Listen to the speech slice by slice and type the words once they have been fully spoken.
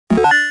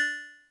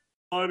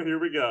Here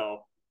we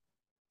go.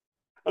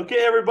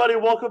 Okay, everybody,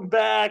 welcome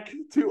back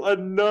to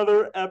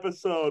another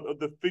episode of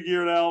the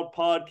Figure It Out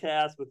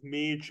podcast with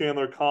me,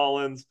 Chandler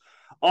Collins,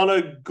 on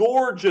a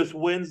gorgeous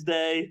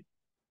Wednesday.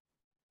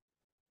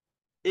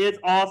 It's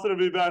awesome to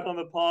be back on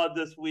the pod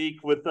this week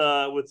with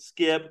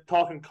Skip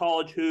talking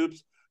college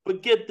hoops.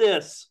 But get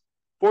this,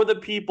 for the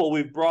people,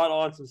 we've brought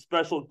on some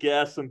special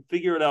guests, some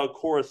Figure It Out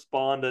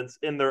correspondents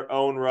in their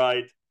own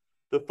right.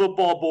 The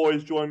football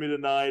boys join me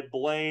tonight,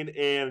 Blaine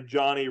and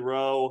Johnny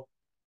Rowe.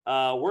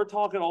 We're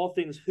talking all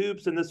things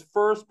hoops in this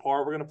first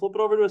part. We're going to flip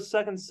it over to a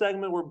second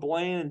segment where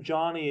Blaine and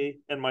Johnny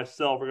and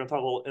myself are going to talk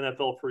a little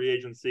NFL free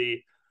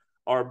agency.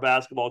 Our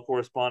basketball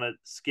correspondent,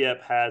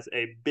 Skip, has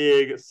a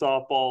big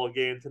softball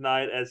game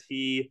tonight, as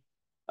he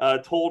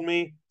told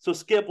me. So,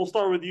 Skip, we'll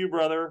start with you,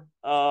 brother.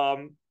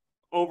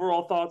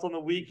 Overall thoughts on the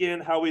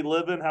weekend, how we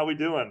living, how we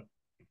doing?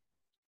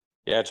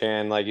 Yeah,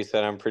 Chan, like you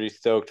said, I'm pretty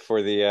stoked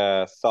for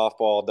the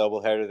softball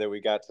doubleheader that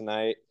we got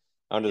tonight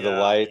under the Yeah.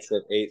 lights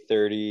at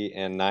 8:30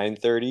 and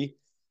 9:30.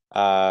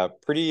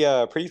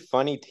 Pretty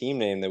funny team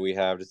name that we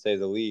have, to say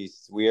the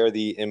least. We are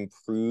the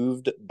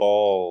Improved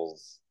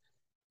Balls.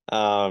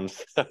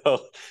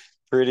 So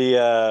pretty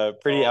All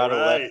out of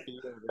left right.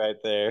 field right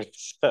there.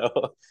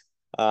 So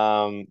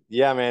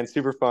yeah, man,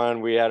 super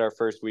fun. We had our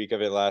first week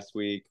of it last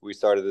week. We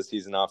started the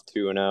season off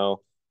 2-0,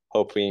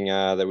 hoping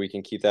that we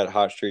can keep that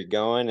hot streak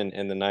going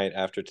and the night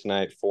after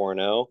tonight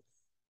 4-0.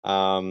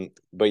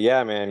 But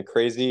yeah, man,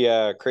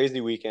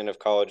 crazy weekend of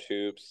college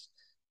hoops.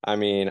 I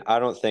mean, I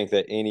don't think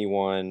that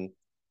anyone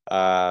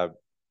uh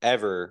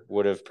ever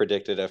would have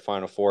predicted a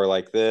Final Four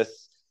like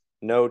this.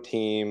 No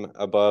team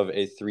above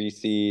a 3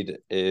 seed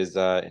is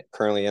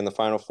currently in the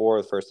Final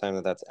Four. The first time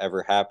that that's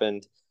ever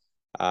happened.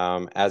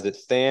 As it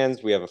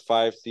stands, we have a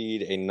 5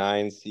 seed, a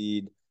 9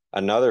 seed,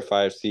 another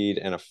 5 seed,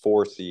 and a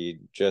 4 seed.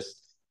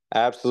 Just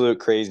absolute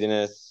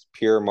craziness,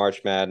 pure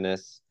March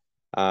Madness.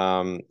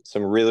 Some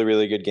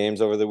really good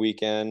games over the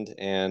weekend,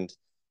 and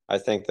I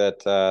think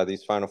that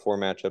these Final Four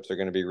matchups are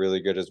going to be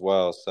really good as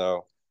well.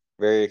 So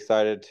very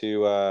excited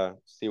to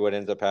see what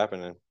ends up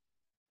happening.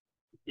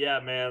 Yeah,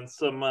 man.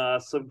 Some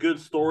good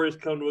stories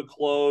come to a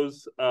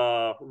close.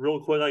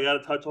 Real quick, I got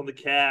to touch on the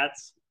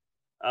Cats.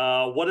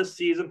 What a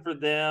season for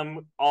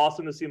them.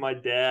 Awesome to see my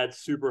dad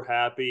super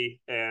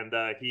happy, and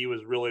he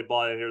was really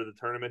bought in here to the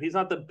tournament. He's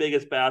not the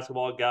biggest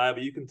basketball guy,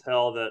 but you can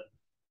tell that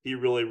he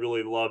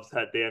really loves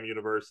that damn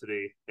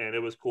university, and it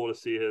was cool to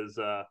see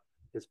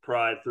his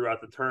pride throughout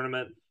the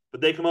tournament.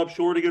 But they come up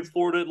short against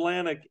Florida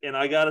Atlantic, and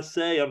I gotta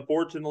say,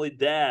 unfortunately,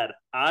 Dad,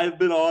 I've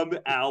been on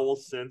the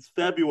Owls since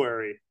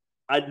February.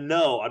 I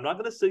know I'm not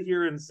gonna sit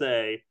here and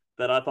say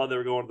that I thought they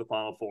were going to the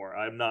Final Four.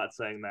 I'm not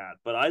saying that,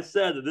 but I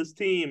said that this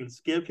team, and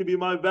Skip can be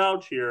my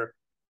vouch here,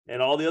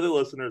 and all the other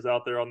listeners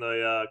out there on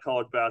the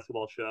college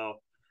basketball show.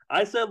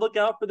 I said, look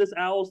out for this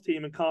Owls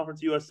team in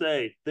Conference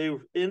USA. They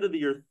ended the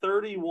year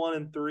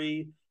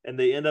 31-3, and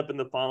they end up in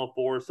the Final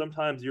Four.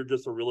 Sometimes you're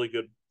just a really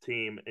good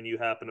team, and you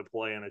happen to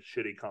play in a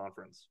shitty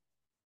conference.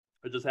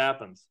 It just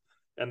happens,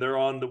 and they're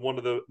on one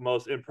of the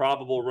most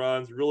improbable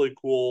runs. Really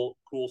cool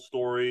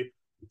story.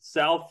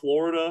 South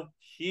Florida,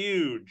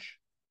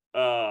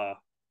 uh,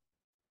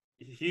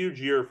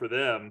 huge year for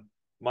them.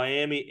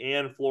 Miami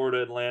and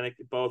Florida Atlantic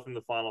both in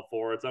the Final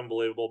Four. It's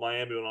unbelievable.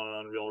 Miami went on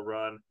an unreal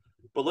run.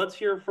 But let's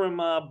hear from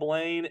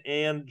Blaine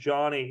and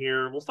Johnny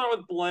here. We'll start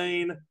with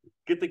Blaine.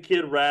 Get the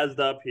kid razzed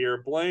up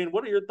here. Blaine,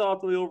 what are your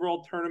thoughts on the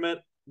overall tournament?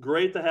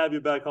 Great to have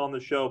you back on the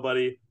show,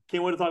 buddy.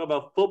 Can't wait to talk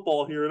about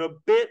football here in a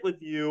bit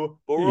with you.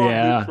 But we're on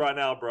hoops Yeah, right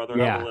now, brother. How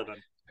we yeah. living?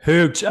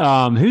 Hoops.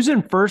 Who's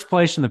in first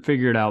place in the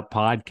Figure It Out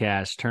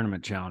podcast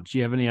tournament challenge? Do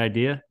you have any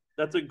idea?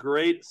 That's a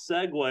great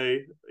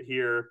segue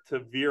here to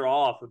veer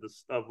off of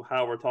this of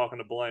how we're talking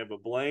to Blaine.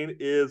 But Blaine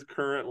is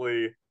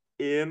currently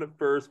in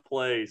first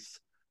place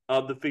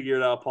of the Figure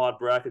It Out Pod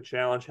Bracket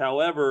Challenge.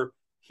 However,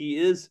 he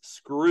is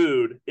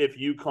screwed if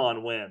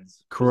UConn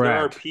wins. Because there are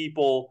Correct.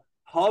 people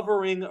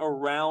hovering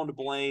around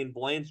Blaine.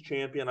 Blaine's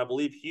champion, I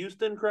believe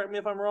Houston, correct me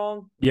if I'm wrong.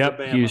 Or Yep,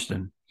 Bama.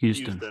 Houston.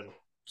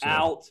 So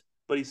Out,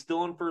 but he's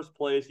still in first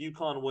place.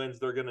 UConn wins,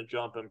 they're going to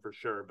jump him for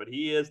sure. But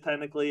he is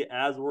technically,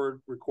 as we're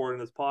recording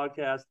this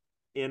podcast,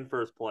 in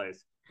first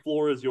place.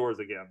 Floor is yours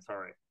again.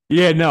 Sorry.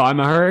 yeah, no, I'm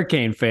a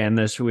Hurricane fan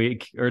this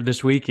week or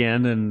this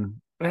weekend,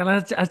 and well,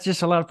 that's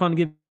just a lot of fun to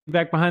get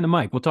back behind the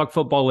mic. We'll talk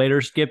football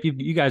later. Skip,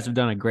 you guys have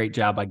done a great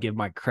job. I give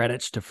my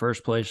credits to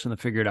first place in the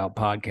Figured Out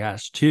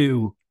podcast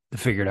to the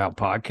Figured Out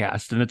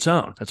podcast in its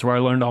own. That's where I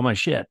learned all my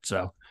shit.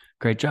 So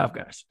great job,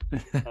 guys.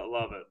 I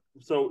love it.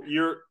 So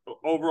your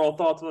overall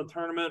thoughts on the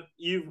tournament?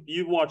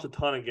 You've watched a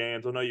ton of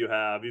games. I know you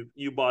have.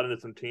 You bought into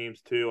some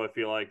teams too. I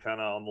feel like kind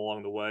of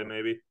along the way,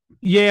 maybe.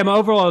 Yeah, my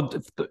overall,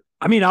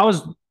 I mean, I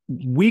was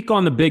weak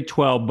on the Big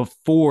 12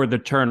 before the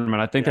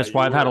tournament. I think Yeah, that's you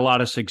why I've had a were. lot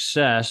of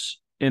success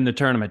in the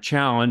tournament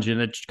challenge, and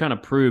it's kind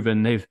of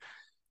proven they've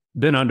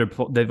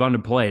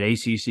underplayed.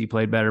 ACC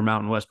played better,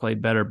 Mountain West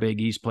played better, Big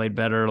East played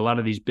better. A lot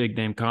of these big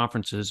name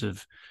conferences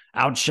have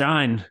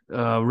outshined,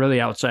 really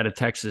outside of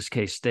Texas,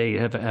 K-State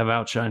have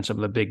outshined some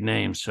of the big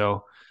names.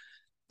 So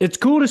It's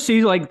cool to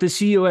see like the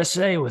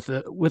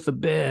CUSA with a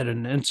bid,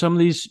 and some of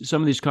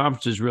these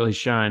conferences really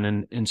shine,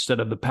 and instead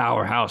of the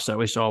powerhouse that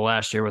we saw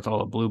last year with all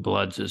the blue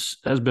bloods,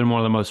 has been one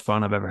of the most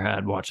fun I've ever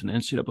had watching the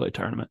NCAA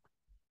tournament.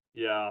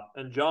 Yeah.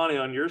 And Johnny,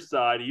 on your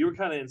side, you were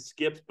kind of in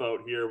Skip's boat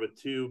here with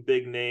two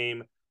big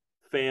name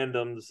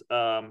fandoms.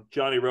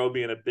 Johnny Rowe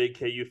being a big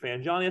KU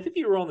fan. Johnny, I think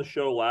you were on the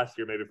show last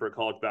year, maybe for a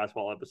college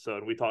basketball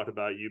episode. We talked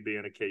about you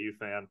being a KU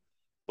fan.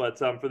 But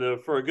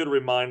for a good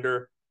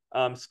reminder,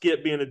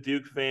 Skip being a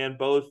Duke fan,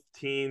 both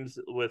teams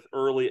with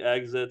early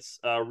exits,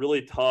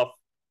 really tough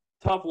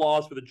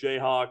loss for the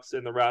Jayhawks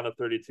in the round of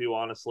 32.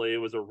 Honestly, it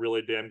was a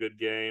really damn good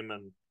game,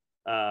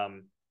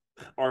 and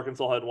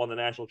Arkansas had won the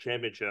national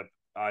championship,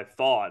 I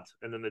thought,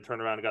 and then they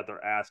turned around and got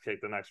their ass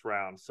kicked the next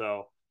round.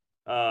 So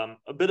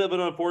a bit of an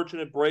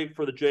unfortunate break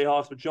for the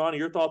Jayhawks. But Johnny,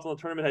 your thoughts on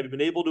the tournament? Have you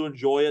been able to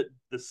enjoy it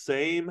the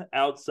same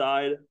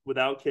outside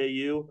without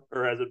KU,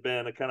 or has it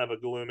been a kind of a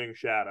glooming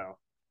shadow?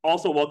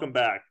 Also, welcome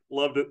back.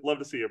 Love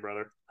to see you,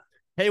 brother.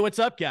 Hey, what's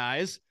up,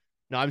 guys?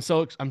 No, I'm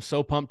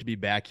so pumped to be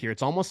back here.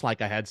 It's almost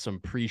like I had some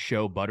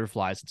pre-show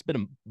butterflies. It's been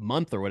a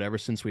month or whatever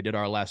since we did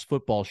our last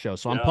football show.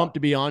 So I'm pumped to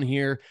be on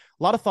here.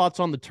 A lot of thoughts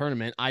on the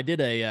tournament. I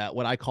did a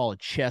what I call a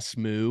chess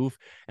move,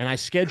 and I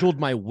scheduled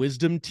my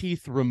wisdom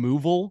teeth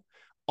removal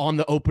on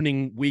the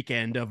opening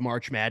weekend of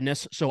March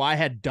Madness. So I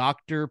had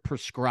doctor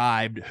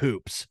prescribed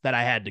hoops that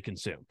I had to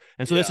consume.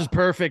 And so this is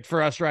perfect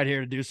for us right here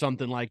to do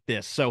something like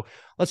this. So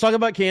let's talk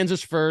about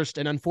Kansas first.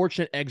 An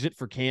unfortunate exit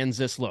for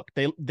Kansas. Look,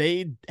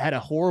 they had a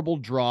horrible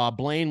draw.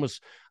 Blaine was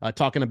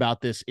talking about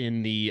this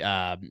in the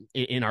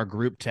in our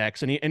group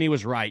text, and he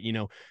was right. You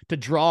know, to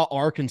draw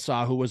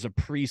Arkansas, who was a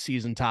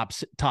preseason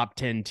top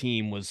 10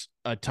 team, was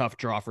a tough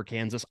draw for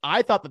Kansas.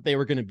 I thought that they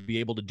were going to be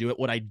able to do it.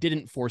 What I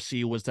didn't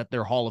foresee was that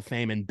their Hall of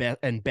Fame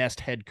and best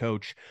head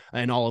coach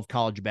in all of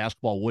college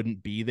basketball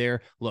wouldn't be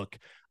there. Look,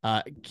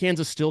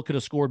 Kansas still could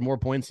have scored more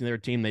points in their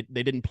team.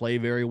 They didn't play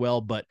very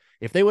well, but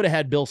if they would have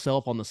had Bill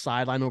Self on the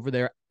sideline over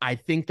there, I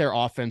think their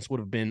offense would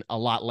have been a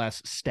lot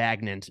less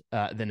stagnant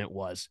than it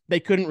was. They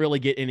couldn't really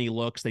get any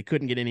looks. They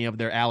couldn't get any of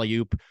their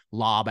alley-oop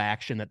lob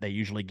action that they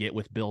usually get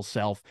with Bill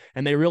Self,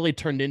 and they really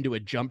turned into a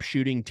jump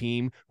shooting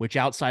team, which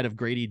outside of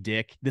Grady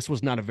Dick, this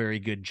was not a very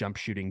good jump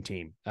shooting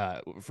team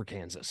for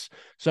Kansas.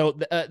 So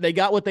they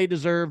got what they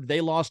deserved.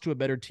 They lost to a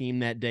better team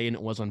that day, and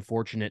it was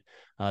unfortunate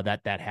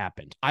that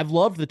happened. I've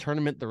loved the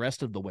tournament the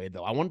rest of the way,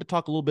 though. I wanted to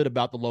talk a little bit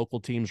about the local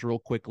teams real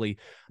quickly.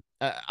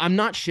 I'm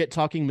not shit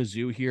talking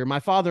Mizzou here. My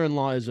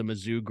father-in-law is a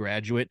Mizzou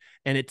graduate,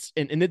 and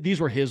these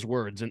were his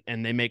words,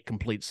 and they make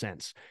complete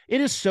sense.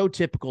 It is so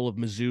typical of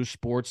Mizzou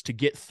sports to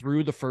get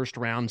through the first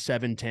round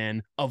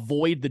 7-10,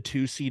 avoid the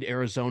 2-seed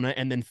Arizona,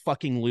 and then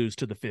fucking lose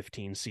to the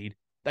 15 seed.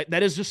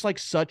 That is just like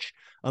such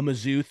a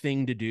Mizzou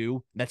thing to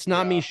do. That's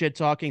not me shit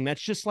talking.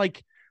 That's just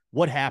like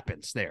what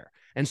happens there.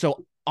 And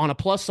so on a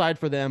plus side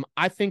for them,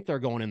 I think they're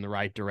going in the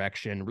right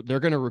direction. They're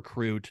going to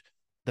recruit.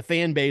 The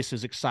fan base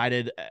is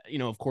excited,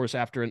 of course,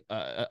 after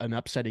an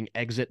upsetting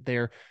exit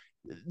there.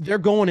 They're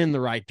going in the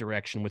right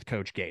direction with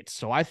Coach Gates.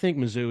 So I think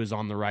Mizzou is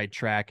on the right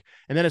track.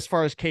 And then as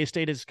far as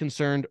K-State is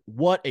concerned,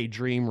 what a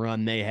dream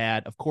run they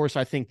had. Of course,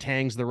 I think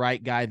Tang's the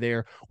right guy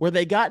there. Where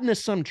they got into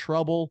some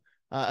trouble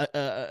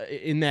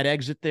in that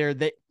exit there,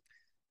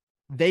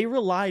 they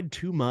relied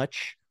too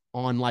much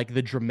on like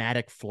the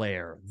dramatic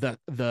flair,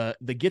 the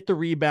get the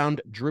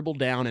rebound, dribble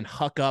down, and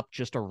huck up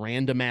just a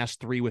random ass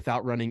three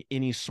without running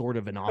any sort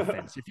of an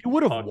offense. If you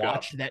would have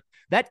watched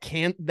that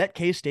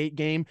K-State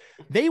game,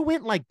 they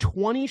went like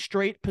 20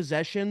 straight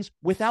possessions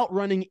without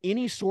running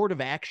any sort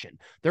of action.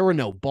 There were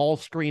no ball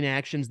screen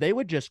actions. They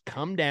would just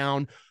come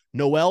down.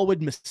 Noel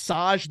would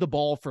massage the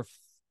ball for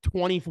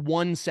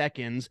 21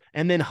 seconds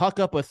and then huck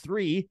up a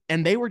three,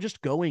 and they were just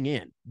going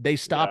in. They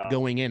stopped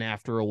going in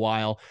after a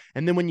while.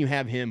 And then when you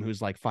have him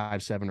who's like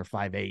 5'7" or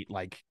 5'8",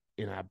 like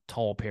in a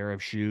tall pair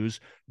of shoes,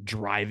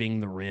 driving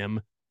the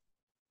rim,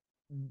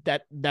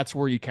 that's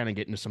where you kind of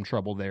get into some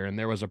trouble there. And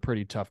there was a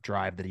pretty tough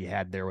drive that he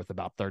had there with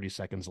about 30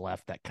 seconds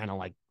left that kind of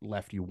like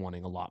left you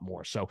wanting a lot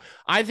more. So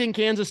I think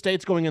Kansas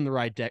State's going in the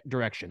right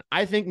direction.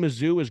 I think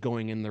Mizzou is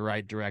going in the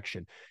right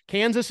direction.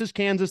 Kansas is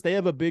Kansas. They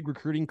have a big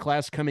recruiting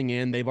class coming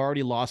in. They've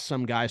already lost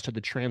some guys to the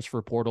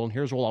transfer portal. And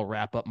here's where I'll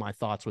wrap up my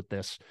thoughts with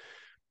this.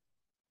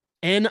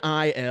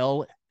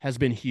 NIL has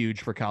been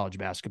huge for college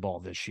basketball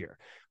this year.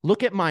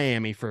 Look at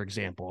Miami, for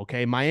example,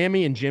 okay?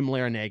 Miami and Jim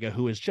Larinaga,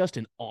 who is just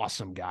an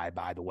awesome guy,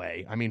 by the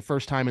way. I mean,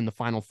 first time in the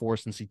Final Four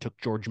since he took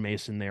George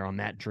Mason there on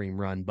that dream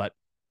run. But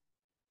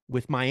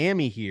with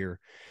Miami here,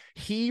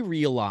 he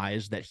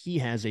realized that he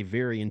has a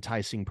very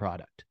enticing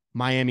product.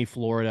 Miami,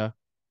 Florida,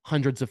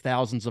 hundreds of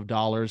thousands of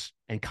dollars,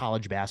 and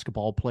college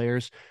basketball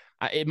players.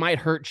 It might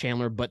hurt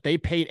Chandler, but they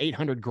paid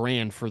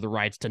 $800,000 for the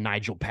rights to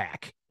Nigel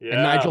Pack. Yeah,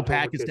 and Nigel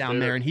Pack is down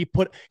there, and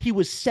he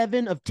was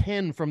 7 of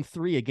 10 from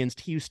 3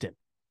 against Houston.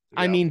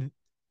 Yeah. I mean,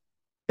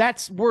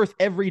 that's worth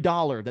every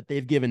dollar that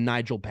they've given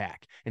Nigel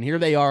Pack. And here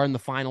they are in the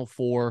Final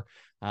Four.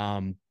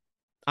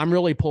 I'm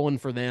really pulling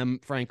for them,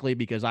 frankly,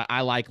 because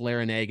I like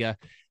Larinaga.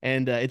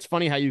 And it's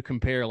funny how you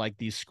compare like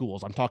these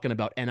schools. I'm talking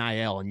about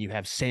NIL, and you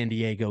have San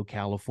Diego,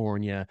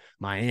 California,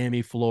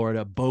 Miami,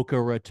 Florida,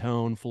 Boca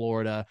Raton,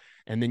 Florida,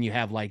 and then you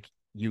have like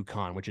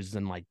UConn, which is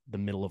in like the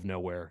middle of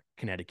nowhere,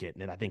 Connecticut.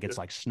 And I think it's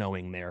like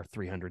snowing there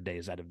 300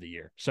 days out of the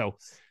year. So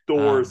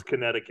Stores,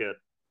 Connecticut.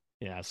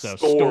 Yeah, so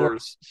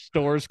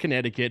Stores,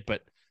 Connecticut,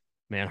 but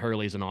man,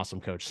 Hurley's an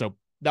awesome coach. So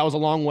that was a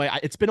long way.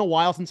 It's been a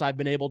while since I've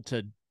been able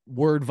to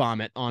word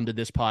vomit onto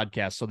this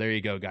podcast. So there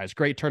you go, guys.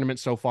 Great tournament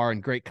so far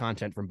and great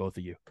content from both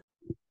of you.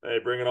 Hey,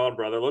 bring it on,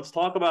 brother. Let's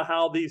talk about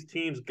how these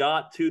teams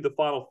got to the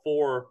Final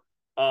Four.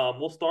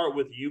 We'll start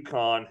with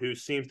UConn, who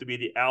seems to be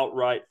the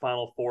outright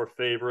Final Four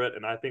favorite,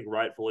 and I think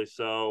rightfully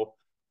so.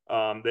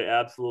 They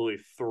absolutely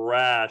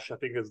thrash, I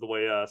think is the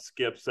way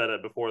Skip said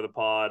it before the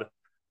pod.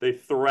 They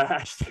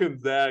thrashed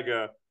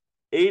Gonzaga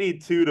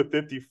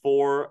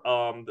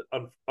 82-54.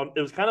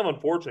 It was kind of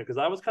unfortunate because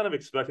I was kind of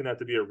expecting that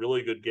to be a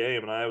really good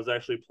game, and I was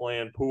actually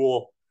playing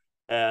pool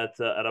at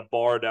a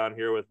bar down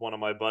here with one of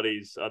my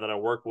buddies that I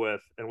work with,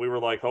 and we were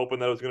like hoping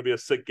that it was going to be a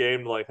sick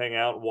game to like hang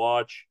out and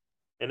watch,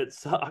 and it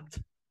sucked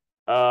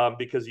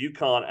because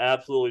UConn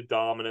absolutely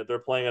dominant. They're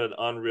playing at an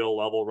unreal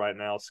level right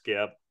now.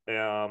 Skip,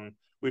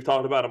 we've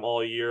talked about him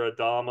all year.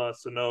 Adama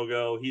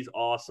Sanogo, he's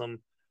awesome.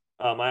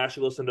 I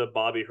actually listened to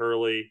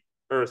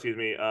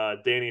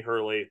Danny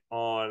Hurley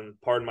on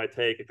Pardon My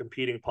Take, a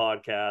competing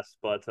podcast,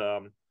 but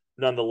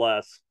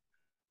nonetheless.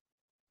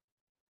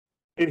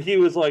 And he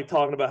was like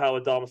talking about how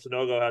Adama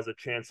Sanogo has a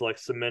chance to like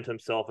cement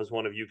himself as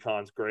one of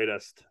UConn's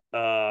greatest.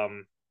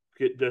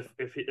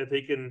 If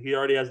he can, he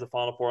already has the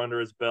Final Four under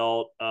his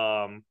belt.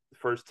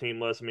 First team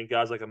list. I mean,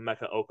 guys like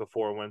Emeka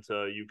Okafor went to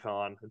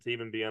UConn, and to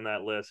even be on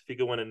that list, if he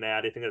could win a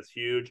Natty, I think that's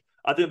huge.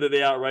 I think that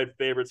they outright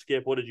favorite.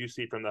 Skip, what did you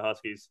see from the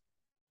Huskies?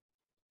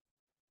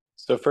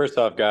 So first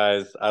off,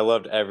 guys, I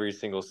loved every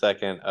single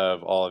second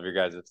of all of your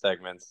guys'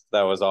 segments.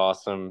 That was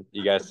awesome.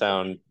 You guys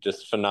sound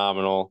just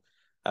phenomenal.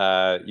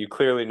 You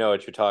clearly know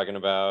what you're talking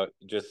about.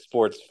 Just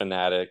sports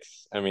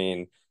fanatics. I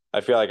mean,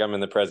 I feel like I'm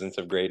in the presence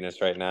of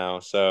greatness right now.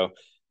 So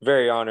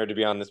very honored to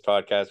be on this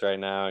podcast right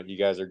now. You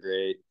guys are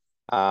great.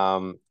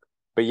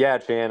 But yeah,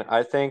 Chan,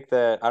 I don't think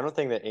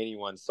that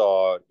anyone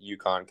saw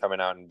UConn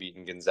coming out and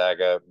beating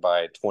Gonzaga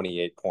by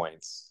 28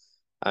 points.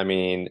 I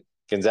mean,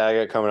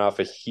 Gonzaga coming off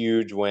a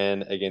huge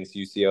win against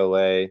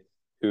UCLA,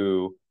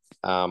 who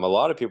a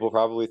lot of people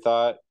probably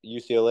thought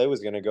UCLA was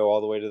going to go all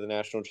the way to the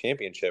national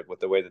championship with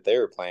the way that they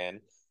were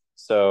playing.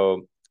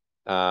 So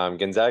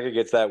Gonzaga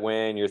gets that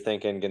win. You're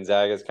thinking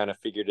Gonzaga's kind of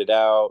figured it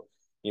out.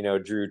 You know,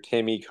 Drew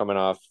Timme coming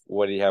off,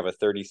 what did he have, a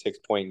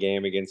 36-point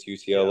game against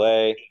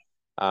UCLA.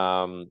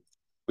 Yeah.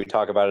 We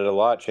talk about it a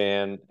lot,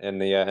 Chan, in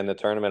the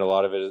tournament. A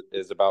lot of it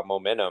is about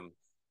momentum.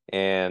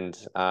 And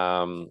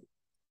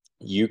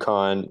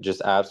UConn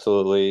just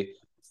absolutely,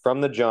 from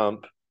the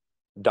jump,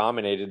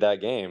 dominated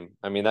that game.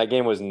 I mean, that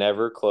game was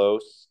never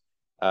close.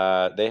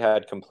 They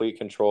had complete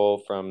control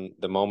from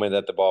the moment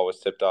that the ball was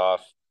tipped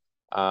off.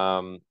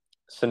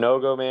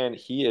 Sanogo, man,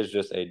 he is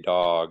just a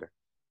dog.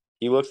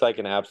 He looks like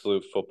an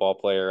absolute football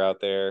player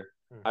out there.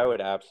 Mm-hmm. I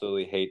would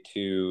absolutely hate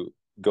to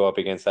go up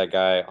against that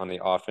guy on the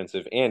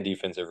offensive and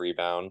defensive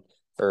rebound,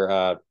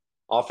 or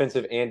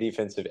offensive and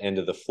defensive end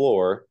of the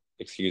floor,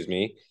 excuse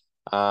me.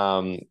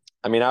 I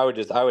mean, I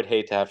would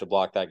hate to have to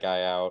block that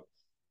guy out.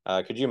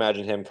 Could you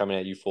imagine him coming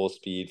at you full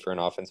speed for an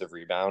offensive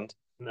rebound?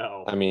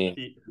 No. I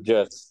mean,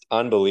 just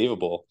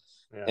unbelievable.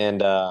 Yeah.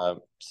 And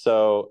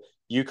so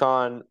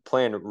UConn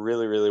playing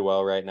really, really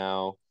well right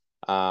now.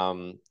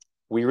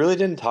 We really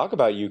didn't talk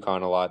about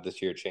UConn a lot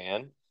this year,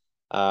 Chan.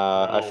 No.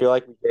 I feel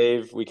like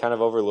we kind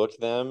of overlooked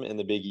them in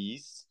the Big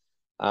East.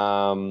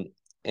 And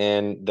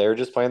they're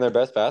just playing their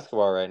best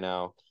basketball right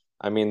now.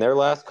 I mean, their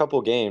last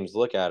couple games,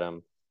 look at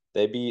them.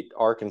 They beat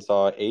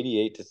Arkansas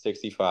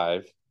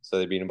 88-65, so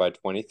they beat them by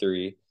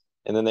 23.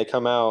 And then they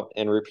come out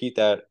and repeat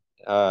that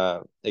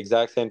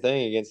exact same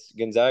thing against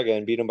Gonzaga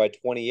and beat them by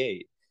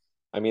 28.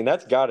 I mean,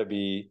 that's got to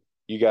be,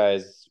 you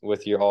guys,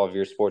 with all of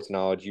your sports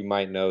knowledge, you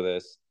might know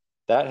this.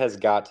 That has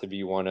got to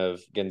be one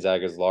of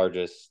Gonzaga's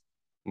largest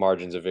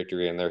margins of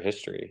victory in their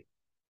history,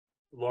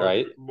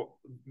 right?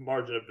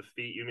 Margin of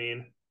defeat, you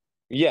mean?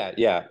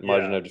 Yeah,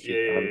 margin of defeat.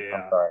 Yeah.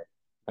 I'm sorry.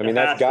 I mean,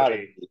 that's got to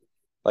be.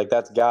 Like,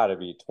 that's got to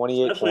be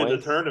 28 especially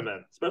points.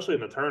 Especially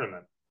in the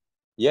tournament.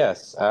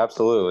 Yes,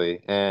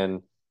 absolutely.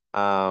 And,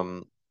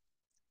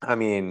 I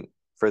mean,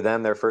 for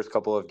them, their first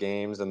couple of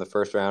games in the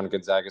first round,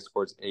 Gonzaga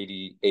scored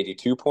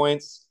 82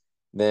 points.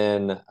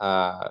 Then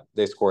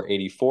they scored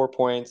 84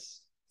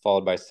 points,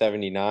 followed by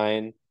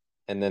 79.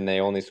 And then they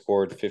only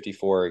scored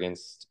 54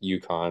 against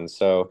UConn.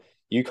 So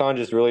UConn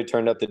just really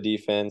turned up the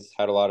defense,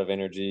 had a lot of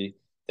energy.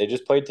 They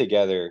just played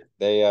together.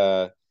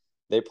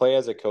 They play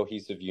as a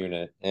cohesive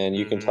unit, and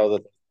you can tell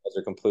that guys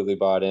are completely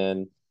bought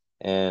in,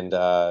 and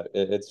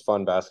it's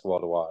fun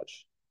basketball to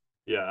watch.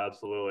 Yeah,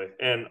 absolutely.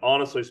 And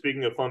honestly,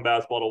 speaking of fun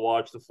basketball to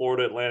watch, the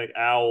Florida Atlantic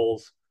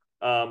Owls,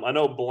 I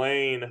know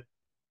Blaine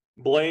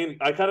Blaine,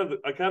 I kind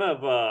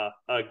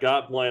of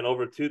got Blaine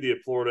over to the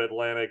Florida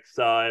Atlantic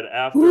side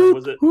after,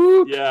 was it,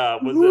 yeah,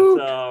 was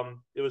it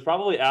it was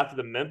probably after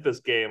the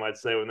Memphis game, I'd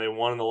say, when they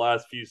won in the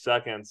last few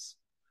seconds.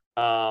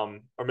 Or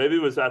maybe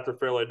it was after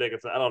Fairleigh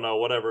Dickinson. I don't know,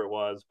 whatever it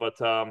was. But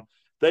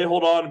they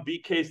hold on,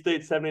 beat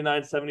K-State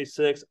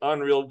 79-76,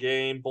 unreal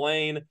game.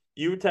 Blaine,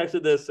 you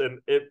texted this and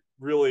it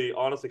really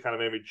honestly kind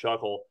of made me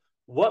chuckle.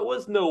 What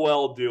was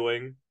Noel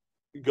doing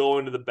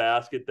going to the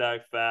basket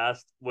that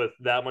fast with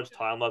that much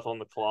time left on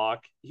the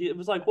clock? It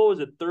was like, what was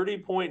it,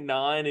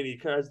 30.9, and he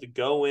tries to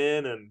go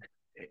in and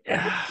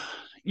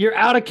you're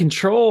out of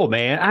control,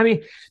 man. I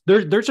mean,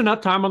 there's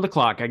enough time on the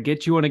clock. I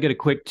get you want to get a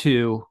quick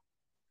two,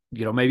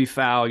 maybe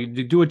foul.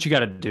 You do what you got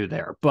to do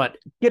there, but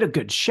get a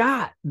good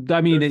shot. I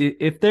mean,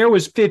 if there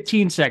was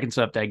 15 seconds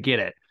left, I get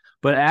it.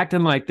 But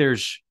acting like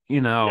there's,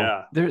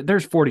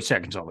 there's 40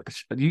 seconds on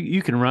the.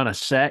 You can run a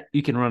set.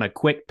 You can run a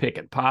quick pick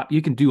and pop.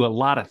 You can do a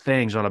lot of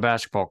things on a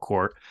basketball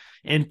court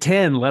in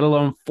 10, let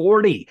alone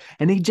 40.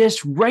 And he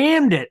just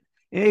rammed it.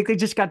 They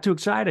just got too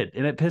excited,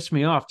 and it pissed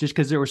me off just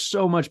because there was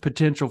so much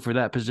potential for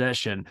that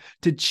possession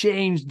to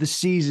change the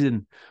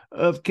season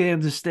of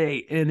Kansas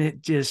State, and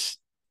it just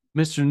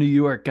Mr. New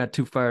York got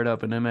too fired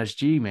up in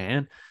MSG,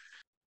 man.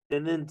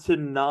 And then to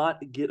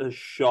not get a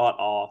shot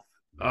off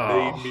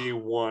made me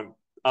want.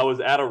 I was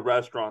at a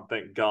restaurant,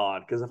 thank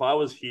God, because if I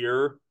was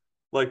here,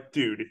 like,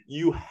 dude,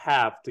 you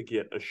have to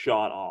get a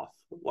shot off.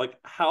 Like,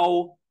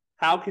 how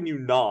can you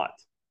not?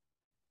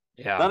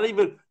 Yeah.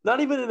 Not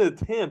even an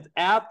attempt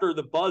after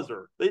the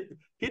buzzer. He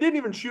didn't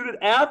even shoot it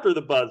after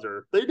the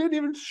buzzer. They didn't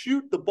even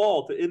shoot the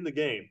ball to end the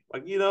game.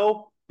 Like,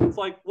 it's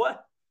like,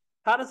 what?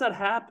 How does that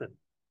happen?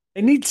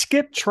 They need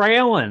Skip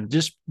trailing.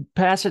 Just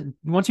pass it.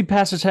 Once he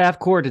passes half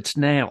court, it's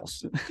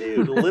nails.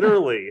 Dude,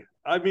 literally.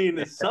 I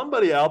mean,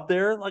 somebody out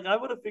there, like, I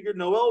would have figured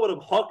Noel would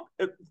have hucked,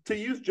 to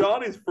use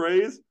Johnny's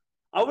phrase,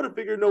 I would have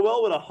figured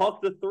Noel would have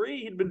hucked a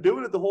three. He'd been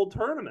doing it the whole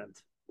tournament.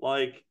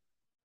 Like,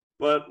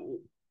 but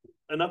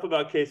enough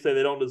about K-State.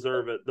 They don't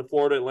deserve it. The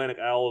Florida Atlantic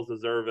Owls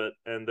deserve it,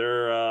 and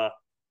they're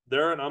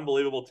an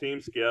unbelievable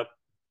team, Skip.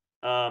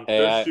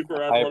 Hey,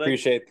 super I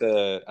athletic.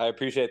 I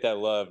appreciate that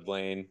love,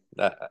 Blaine.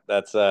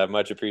 That's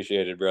much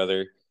appreciated,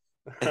 brother.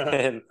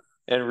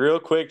 And real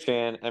quick,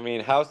 Chan, I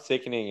mean, how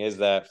sickening is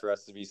that for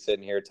us to be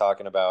sitting here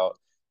talking about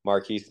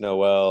Marquise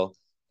Noel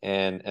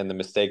and the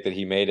mistake that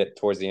he made it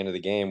towards the end of the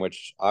game,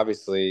 which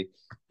obviously,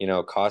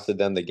 costed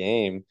them the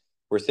game.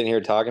 We're sitting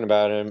here talking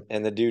about him,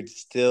 and the dude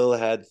still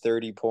had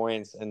 30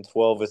 points and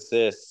 12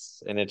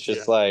 assists, and it's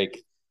just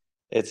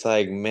it's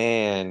like,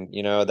 man,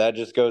 that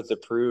just goes to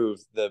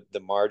prove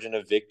the margin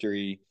of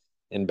victory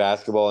in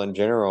basketball in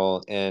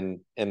general,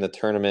 and in the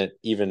tournament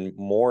even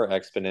more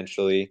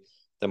exponentially.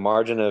 The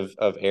margin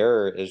of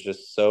error is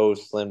just so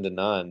slim to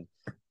none.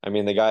 I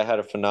mean, the guy had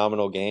a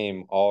phenomenal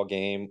game,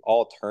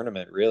 all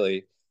tournament,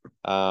 really.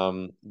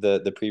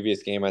 The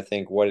previous game, I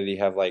think, what did he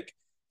have? Like,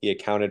 he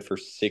accounted for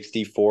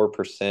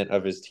 64%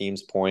 of his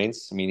team's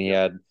points. I mean, he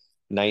had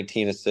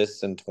 19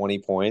 assists and 20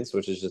 points,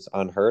 which is just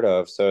unheard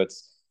of. So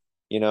it's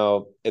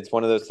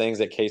one of those things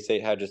that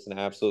K-State had just an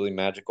absolutely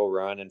magical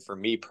run. And for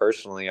me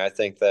personally, I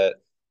think that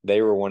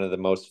they were one of the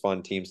most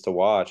fun teams to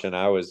watch. And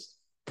I was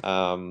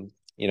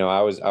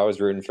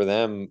rooting for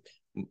them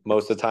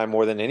most of the time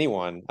more than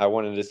anyone. I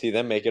wanted to see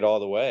them make it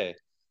all the way.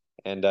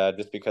 And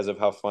just because of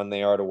how fun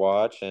they are to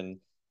watch and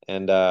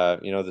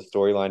the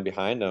storyline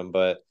behind them.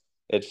 But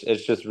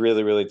it's just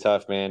really, really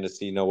tough, man, to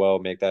see Noel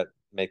make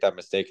that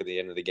mistake at the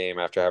end of the game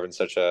after having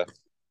such a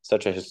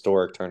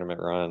historic tournament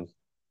run.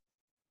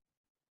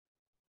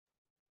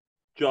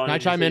 Johnny, can I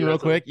chime in real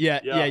quick?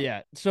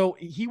 Yeah. So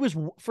he was,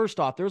 first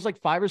off, there was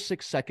like 5 or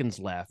 6 seconds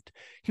left.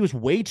 He was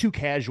way too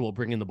casual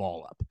bringing the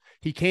ball up.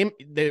 He came,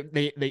 they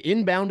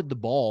inbounded the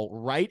ball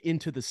right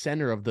into the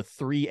center of the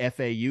 3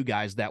 FAU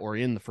guys that were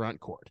in the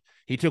front court.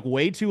 He took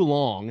way too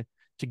long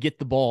to get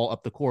the ball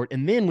up the court.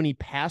 And then when he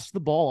passed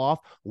the ball off,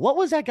 what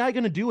was that guy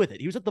going to do with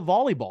it? He was at the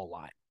volleyball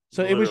line.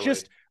 So Literally. It was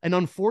just an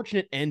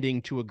unfortunate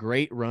ending to a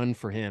great run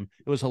for him.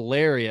 It was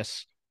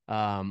hilarious.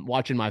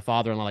 Watching my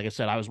father-in-law, like I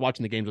said, I was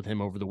watching the games with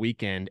him over the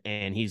weekend,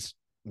 and he's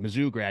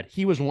Mizzou grad.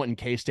 He was wanting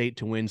K-State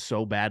to win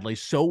so badly.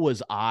 So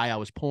was I. I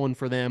was pulling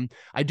for them.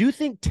 I do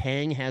think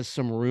Tang has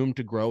some room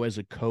to grow as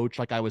a coach.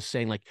 Like I was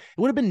saying, like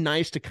it would have been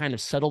nice to kind of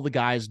settle the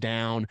guys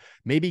down,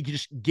 maybe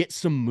just get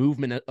some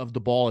movement of the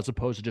ball as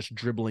opposed to just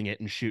dribbling it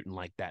and shooting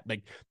like that.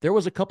 Like there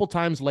was a couple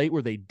times late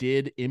where they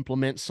did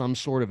implement some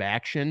sort of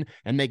action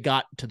and they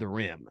got to the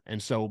rim.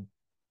 And so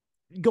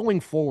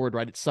going forward,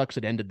 right, it sucks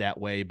it ended that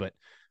way, but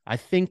I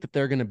think that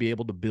they're going to be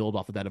able to build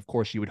off of that. Of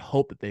course, you would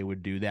hope that they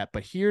would do that.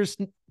 But here's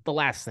the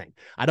last thing.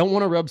 I don't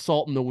want to rub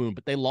salt in the wound,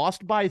 but they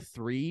lost by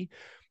 3.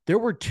 There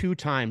were 2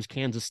 times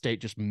Kansas State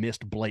just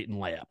missed blatant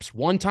layups.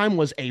 One time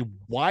was a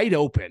wide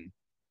open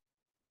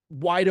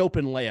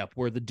layup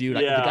where the dude,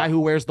 the guy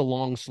who wears the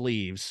long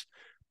sleeves,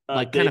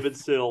 like David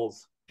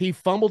Sills. He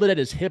fumbled it at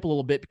his hip a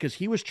little bit because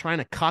he was trying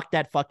to cock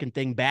that fucking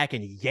thing back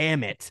and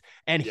yam it.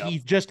 And he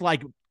just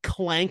like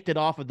clanked it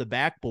off of the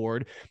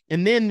backboard.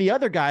 And then the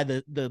other guy,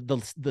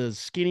 the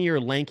skinnier,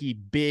 lanky,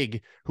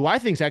 big, who I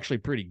think is actually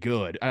pretty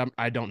good.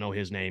 I don't know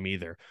his name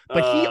either,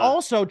 but he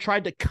also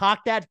tried to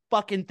cock that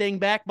fucking thing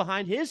back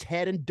behind his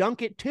head and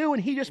dunk it too,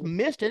 and he just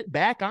missed it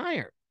back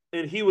iron.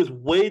 And he was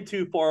way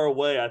too far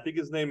away. I think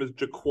his name is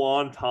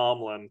Jaquan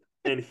Tomlin,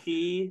 and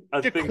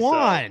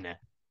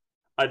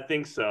I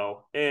think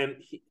so. And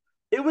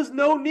it was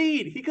no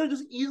need. He could have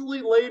just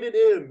easily laid it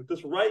in,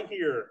 just right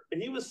here.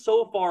 And he was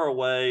so far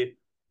away.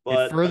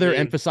 But it further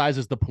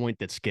emphasizes the point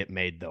that Skip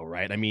made, though,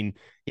 right? I mean,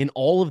 in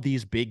all of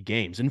these big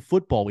games, in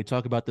football, we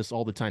talk about this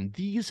all the time.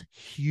 These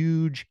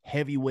huge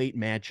heavyweight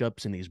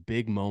matchups and these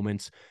big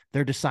moments,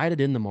 they're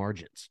decided in the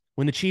margins.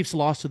 When the Chiefs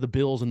lost to the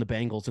Bills and the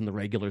Bengals in the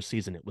regular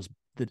season, it was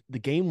the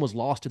game was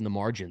lost in the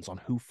margins on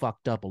who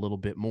fucked up a little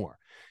bit more.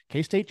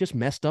 K-State just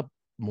messed up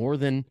more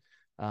than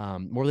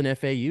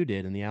FAU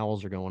did, and the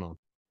Owls are going on.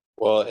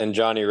 Well, and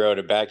Johnny Rowe,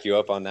 to back you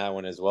up on that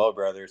one as well,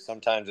 brother,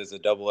 sometimes it's a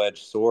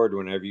double-edged sword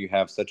whenever you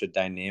have such a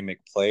dynamic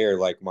player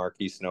like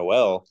Marquise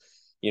Noel.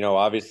 You know,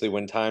 obviously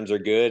when times are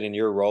good and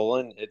you're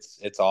rolling,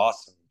 it's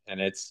awesome. And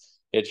it's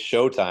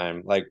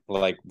showtime,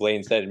 like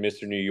Blaine said,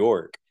 Mr. New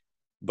York.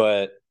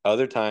 But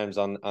other times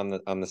on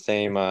the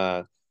same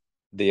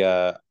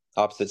the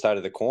opposite side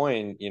of the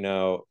coin, you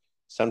know,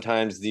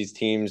 sometimes these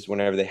teams,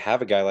 whenever they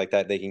have a guy like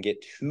that, they can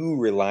get too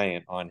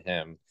reliant on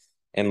him.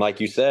 And like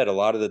you said, a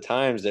lot of the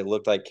times it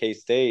looked like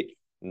K-State,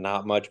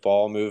 not much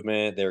ball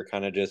movement. They were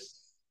kind of just,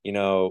 you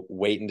know,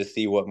 waiting to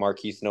see what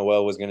Marquise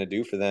Noel was going to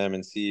do for them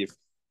and see if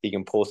he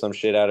can pull some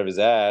shit out of his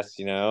ass,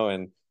 you know,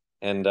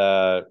 and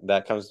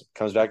that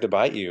comes back to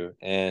bite you.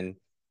 And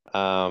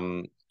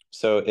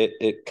so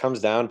it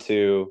comes down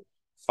to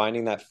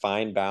finding that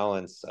fine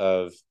balance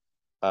of,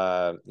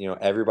 you know,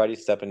 everybody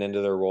stepping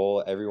into their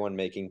role, everyone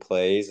making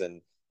plays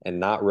and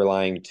not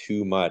relying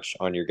too much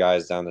on your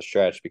guys down the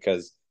stretch,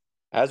 because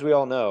as we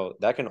all know,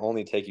 that can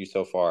only take you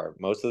so far.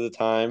 Most of the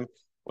time,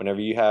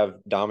 whenever you have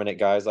dominant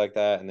guys like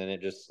that, and then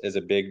it just is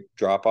a big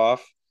drop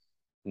off,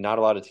 not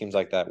a lot of teams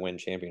like that win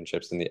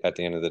championships at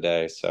the end of the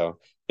day. So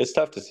it's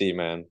tough to see,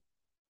 man.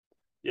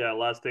 Yeah,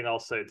 last thing I'll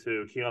say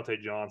too, Keontae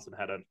Johnson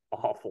had an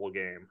awful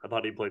game. I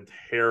thought he played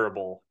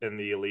terrible in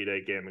the Elite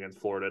Eight game against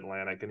Florida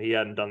Atlantic, and he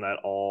hadn't done that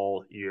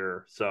all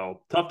year. So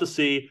tough to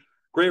see.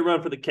 Great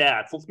run for the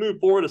Cats. Let's move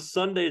forward to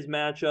Sunday's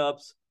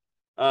matchups.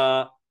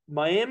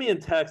 Miami and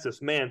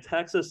Texas. Man,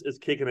 Texas is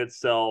kicking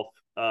itself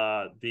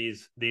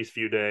these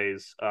few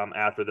days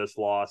after this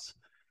loss.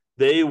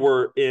 They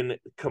were in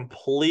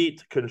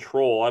complete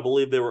control. I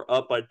believe they were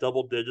up by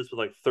double digits with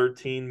like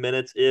 13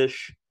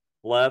 minutes-ish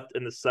left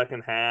in the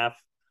second half.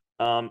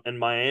 And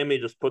Miami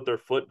just put their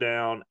foot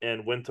down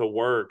and went to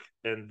work,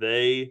 and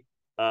they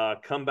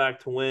come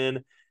back to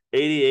win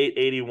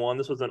 88-81.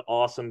 This was an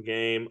awesome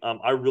game.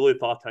 I really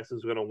thought Texas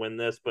was going to win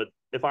this, but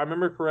if I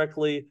remember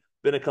correctly,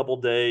 been a couple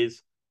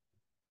days,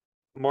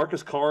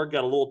 Marcus Carr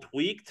got a little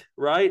tweaked,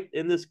 right,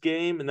 in this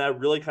game, and that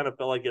really kind of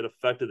felt like it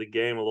affected the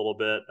game a little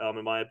bit,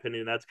 in my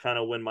opinion. That's kind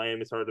of when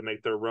Miami started to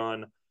make their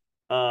run,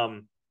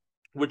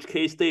 which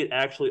K-State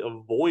actually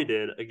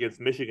avoided against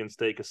Michigan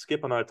State, because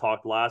Skip and I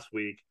talked last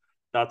week,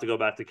 not to go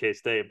back to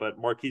K-State, but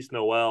Marquise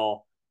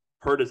Noel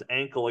hurt his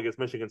ankle against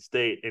Michigan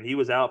State, and he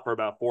was out for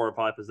about 4 or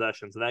 5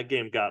 possessions, and that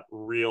game got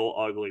real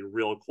ugly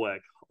real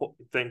quick.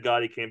 Thank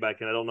God he came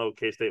back in. I don't know if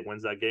K-State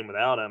wins that game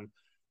without him.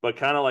 But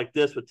kind of like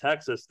this with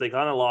Texas, they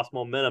kind of lost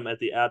momentum at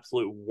the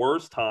absolute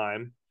worst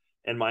time,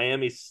 and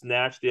Miami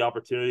snatched the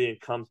opportunity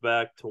and comes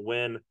back to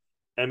win.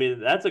 I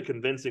mean, that's a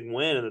convincing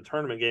win in the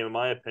tournament game, in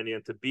my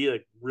opinion, to be a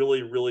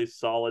really, really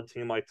solid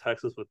team like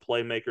Texas with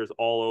playmakers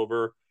all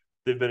over.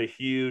 We've been a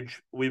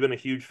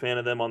huge fan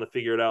of them on the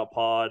Figure It Out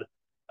pod.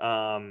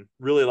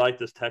 Really like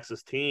this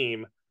Texas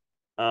team.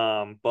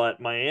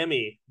 But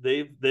Miami,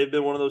 they've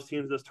been one of those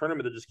teams in this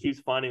tournament that just keeps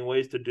finding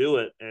ways to do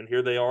it. And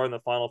here they are in the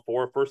Final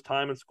Four. First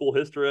time in school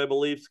history, I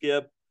believe,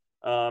 Skip.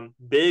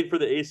 Big for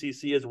the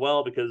ACC as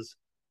well, because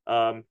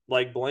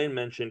like Blaine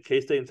mentioned,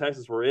 K-State and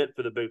Texas were it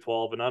for the Big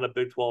 12, but not a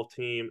Big 12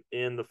 team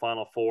in the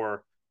Final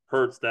Four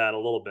hurts that a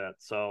little bit.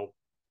 So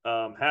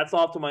hats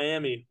off to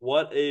Miami.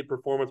 What a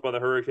performance by the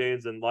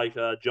Hurricanes. And like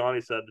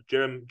Johnny said,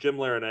 Jim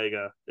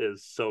Larinaga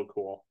is so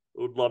cool.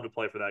 Would love to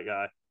play for that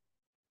guy.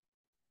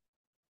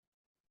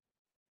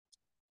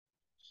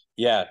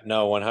 Yeah,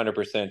 no,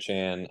 100%,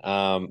 Chan.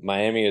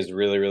 Miami is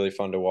really, really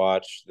fun to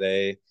watch.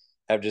 They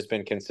have just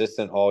been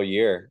consistent all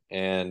year,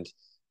 and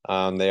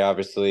they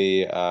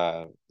obviously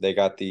they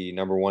got the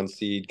number 1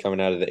 seed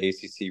coming out of the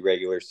ACC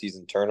regular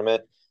season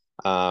tournament,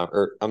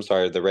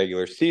 the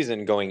regular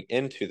season going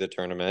into the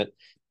tournament,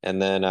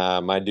 and then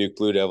my Duke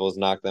Blue Devils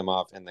knocked them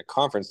off in the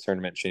conference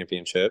tournament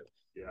championship,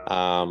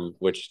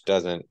 which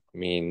doesn't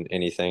mean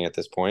anything at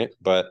this point,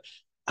 but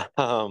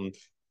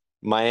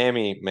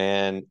Miami,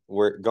 man,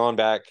 we're going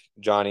back,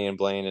 Johnny and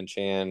Blaine and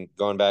Chan,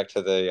 going back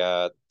to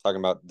the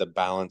talking about the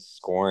balanced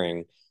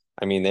scoring.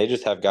 I mean, they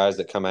just have guys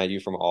that come at you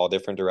from all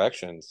different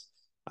directions.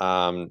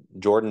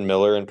 Jordan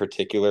Miller in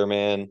particular,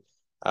 man,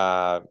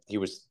 he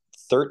was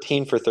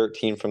 13 for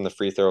 13 from the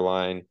free throw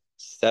line,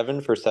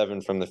 7 for 7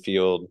 from the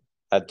field,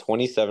 had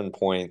 27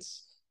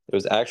 points. It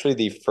was actually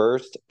the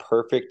first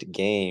perfect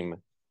game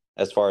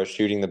as far as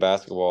shooting the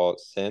basketball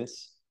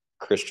since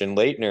Christian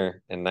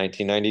Laettner in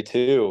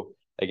 1992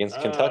 against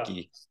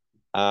Kentucky.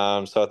 So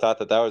I thought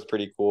that was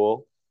pretty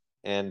cool.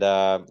 And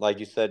like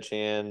you said,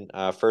 Chan,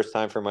 first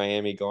time for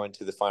Miami going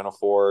to the Final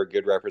Four,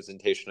 good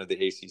representation of the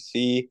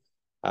ACC.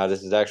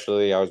 This is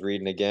actually, I was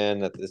reading again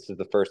that this is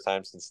the first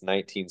time since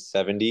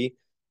 1970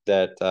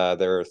 that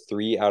there are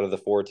 3 out of the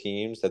 4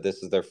 teams that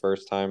this is their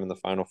first time in the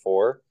Final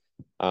Four.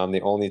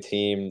 The only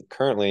team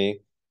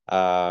currently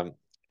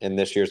in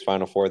this year's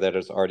Final Four that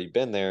has already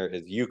been there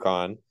is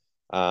UConn.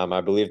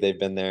 I believe they've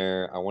been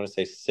there, I want to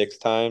say 6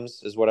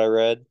 times is what I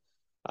read.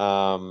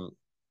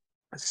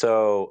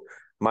 So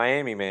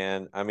Miami,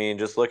 man, I mean,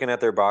 just looking at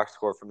their box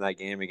score from that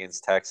game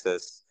against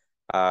Texas,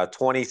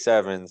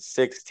 27,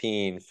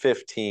 16,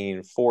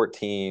 15,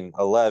 14,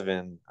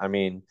 11. I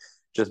mean,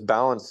 just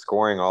balanced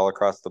scoring all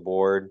across the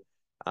board.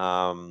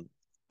 And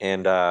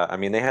I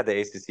mean, they had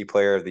the ACC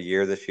Player of the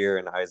Year this year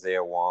in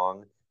Isaiah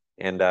Wong,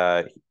 and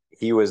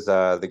he was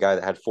the guy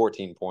that had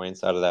 14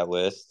 points out of that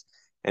list.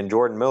 And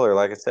Jordan Miller,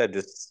 like I said,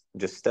 just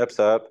steps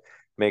up,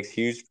 makes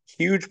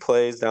huge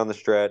plays down the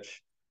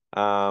stretch.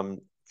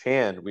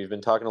 Chan, we've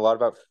been talking a lot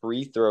about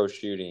free throw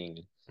shooting.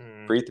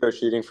 Free throw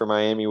shooting for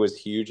Miami was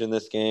huge in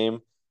this game.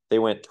 They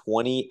went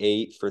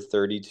 28 for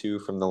 32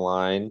 from the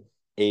line,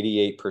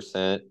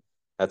 88%.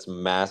 That's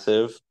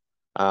massive.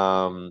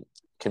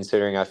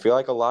 Considering I feel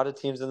like a lot of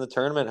teams in the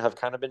tournament have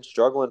kind of been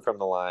struggling from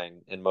the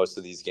line in most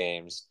of these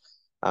games.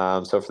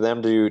 So for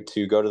them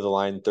to go to the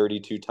line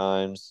 32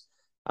 times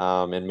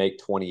and make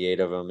 28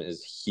 of them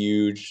is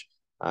huge.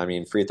 I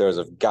mean, free throws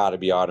have got to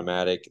be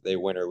automatic. They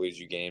win or lose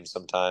you games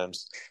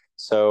sometimes.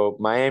 So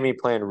Miami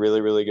playing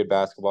really, really good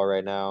basketball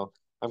right now.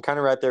 I'm kind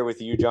of right there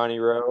with you, Johnny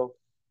Rowe.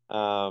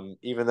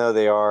 Even though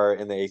they are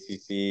in the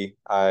ACC,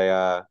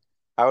 I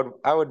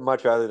would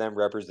much rather them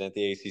represent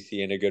the ACC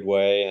in a good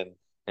way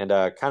and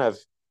kind of,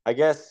 I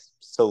guess,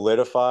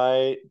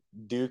 solidify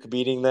Duke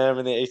beating them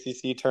in the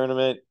ACC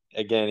tournament.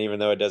 Again, even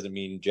though it doesn't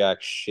mean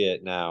jack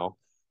shit now,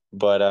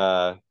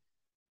 but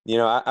you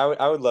know,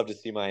 I would love to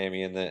see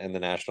Miami in the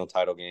national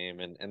title game,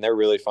 and they're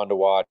really fun to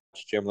watch.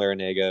 Jim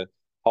Larinaga,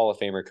 Hall of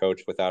Famer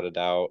coach without a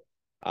doubt.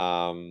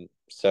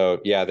 So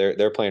yeah,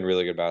 they're playing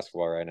really good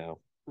basketball right now.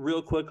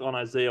 Real quick on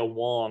Isaiah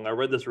Wong, I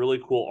read this really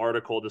cool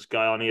article. This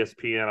guy on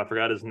ESPN, I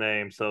forgot his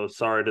name, so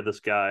sorry to this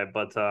guy,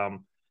 but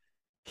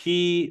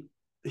he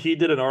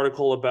did an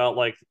article about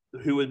like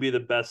who would be the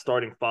best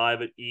starting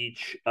 5 at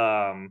each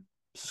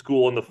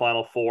school in the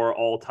Final Four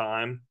all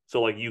time.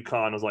 So like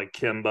UConn was like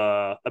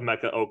Kimba,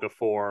 Emeka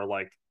Okafor,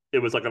 like it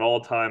was like an all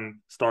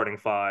time starting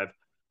 5.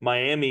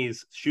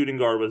 Miami's shooting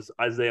guard was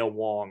Isaiah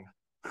Wong.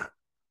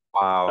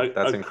 Wow,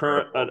 that's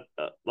incredible.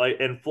 Like,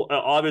 and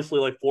obviously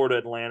like Florida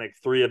Atlantic,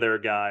 3 of their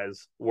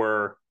guys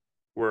were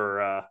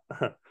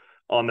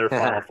on their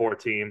Final Four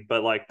team,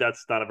 but like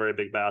that's not a very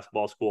big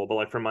basketball school. But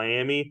like for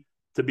Miami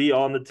to be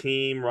on the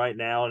team right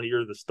now and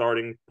you're the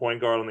starting point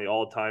guard on the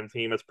all-time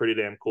team, that's pretty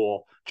damn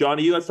cool.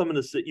 Johnny, you had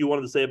something you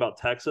wanted to say about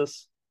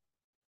Texas?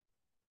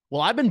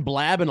 Well, I've been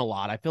blabbing a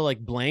lot. I feel like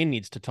Blaine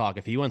needs to talk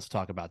if he wants to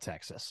talk about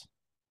Texas.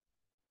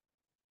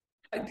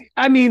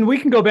 I mean, we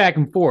can go back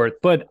and forth,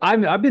 but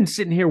I've been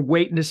sitting here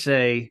waiting to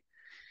say,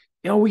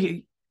 you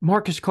know,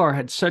 Marcus Carr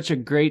had such a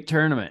great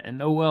tournament and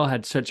Noel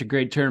had such a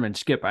great tournament.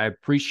 Skip, I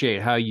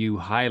appreciate how you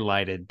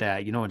highlighted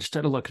that, you know,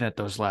 instead of looking at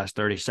those last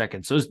 30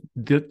 seconds,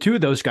 the 2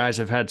 of those guys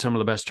have had some of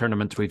the best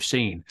tournaments we've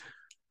seen.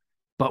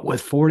 But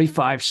with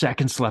 45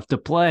 seconds left to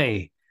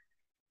play,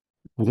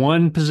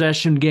 1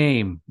 possession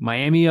game,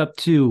 Miami up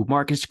 2,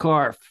 Marcus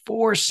Carr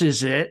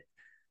forces it,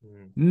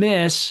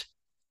 miss,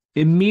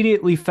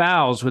 immediately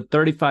fouls with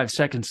 35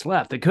 seconds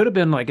left. It could have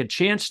been like a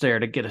chance there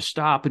to get a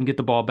stop and get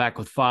the ball back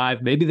with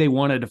 5. Maybe they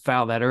wanted to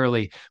foul that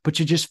early, but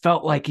you just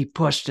felt like he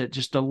pushed it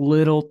just a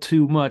little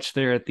too much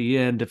there at the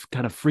end to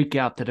kind of freak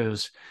out that it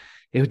was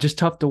just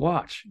tough to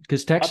watch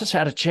because Texas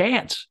had a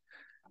chance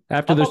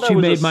after those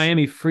 2 made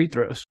Miami free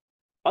throws.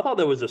 I thought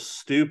that was a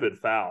stupid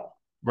foul.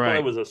 Right.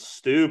 It was a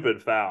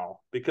stupid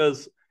foul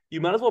because you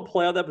might as well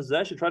play out that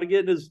possession. Try to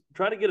get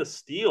a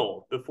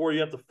steal before you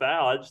have to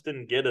foul. I just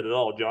didn't get it at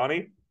all,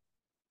 Johnny.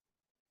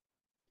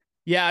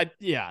 Yeah.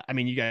 I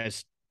mean, you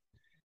guys,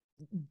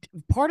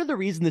 part of the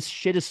reason this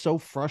shit is so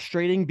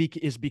frustrating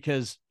is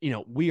because, you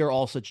know, we are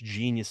all such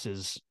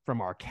geniuses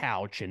from our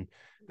couch and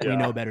we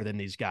know better than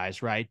these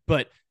guys, right?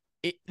 But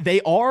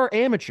they are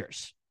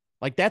amateurs.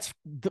 Like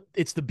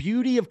it's the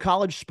beauty of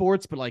college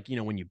sports. But like, you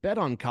know, when you bet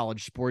on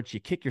college sports, you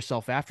kick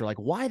yourself after like,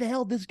 why the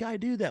hell did this guy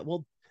do that?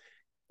 Well,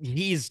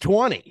 he's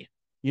 20.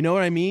 You know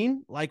what I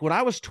mean? Like when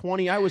I was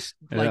 20, I was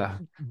like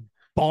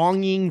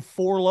bonging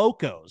Four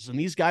Locos and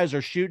these guys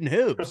are shooting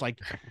hoops. Like,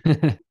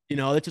 you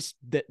know, that's just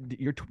that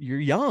you're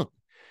young.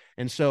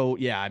 And so,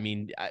 yeah, I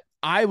mean,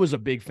 I was a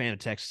big fan of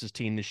Texas's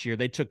team this year.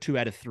 They took 2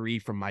 out of 3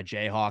 from my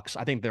Jayhawks.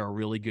 I think they're a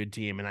really good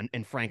team.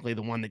 And frankly,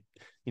 the one that,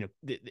 you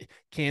know,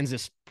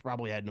 Kansas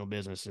probably had no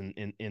business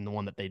in the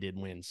one that they did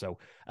win. So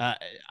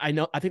I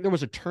think there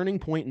was a turning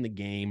point in the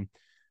game.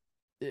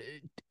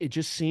 it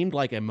just seemed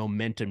like a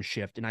momentum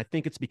shift. And I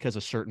think it's because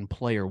a certain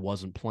player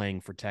wasn't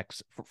playing for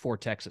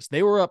Texas.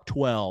 They were up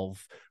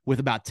 12 with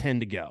about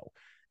 10 to go.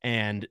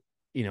 And,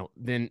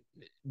 then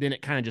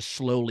it kind of just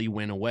slowly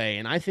went away.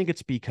 And I think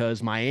it's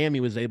because Miami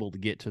was able to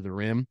get to the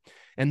rim.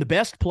 And the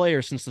best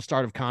player since the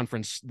start of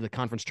the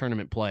conference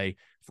tournament play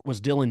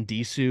was Dylan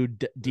Disu.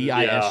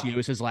 Disu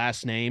is his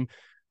last name.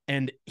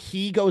 And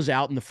he goes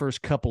out in the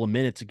first couple of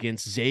minutes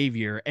against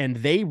Xavier, and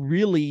they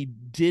really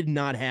did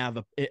not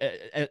have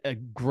a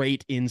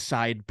great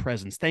inside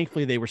presence.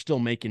 Thankfully, they were still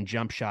making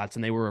jump shots,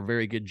 and they were a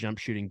very good jump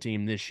shooting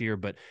team this year.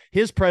 But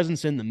his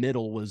presence in the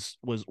middle was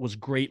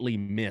greatly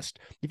missed.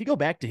 If you go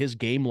back to his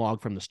game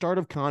log from the start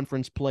of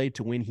conference play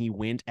to when he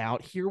went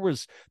out, here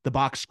was the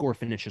box score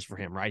finishes for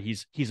him. Right,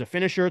 he's a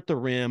finisher at the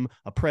rim,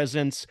 a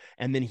presence,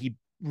 and then he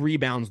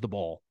rebounds the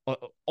ball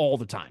all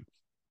the time.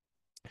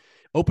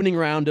 Opening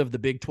round of the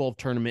Big 12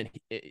 tournament,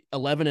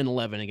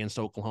 11-11 against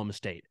Oklahoma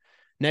State.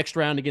 Next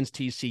round against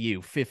TCU,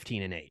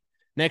 15-8.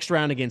 Next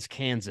round against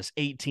Kansas,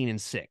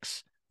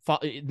 18-6.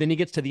 Then he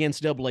gets to the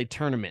NCAA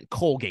tournament,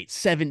 Colgate,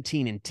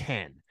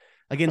 17-10.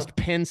 Against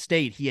Penn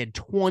State, he had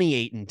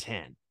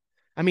 28-10.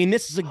 I mean,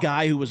 this is a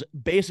guy who was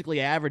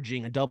basically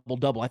averaging a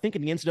double-double. I think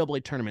in the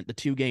NCAA tournament, the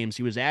 2 games,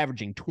 he was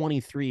averaging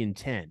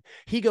 23-10.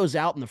 He goes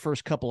out in the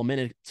first couple of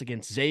minutes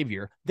against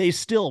Xavier. They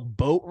still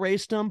boat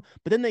raced him,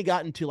 but then they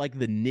got into like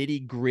the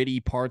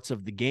nitty-gritty parts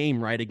of the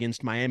game, right,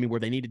 against Miami where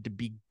they needed to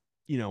be,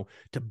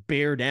 to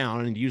bear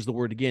down, and to use the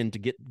word again, to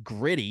get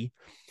gritty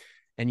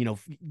and,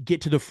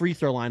 get to the free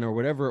throw line or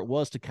whatever it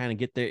was to kind of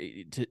get there,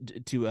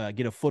 to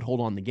get a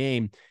foothold on the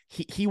game.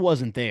 He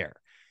wasn't there.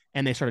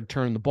 And they started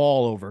turning the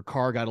ball over.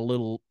 Carr got a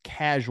little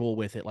casual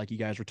with it, like you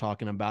guys were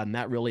talking about, and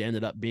that really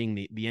ended up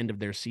being the end of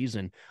their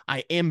season.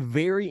 I am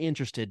very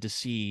interested to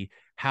see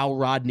how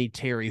Rodney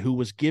Terry, who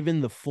was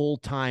given the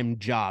full-time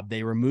job,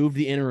 they removed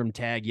the interim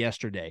tag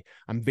yesterday.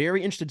 I'm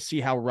very interested to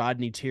see how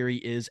Rodney Terry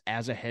is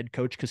as a head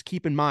coach, because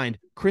keep in mind,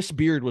 Chris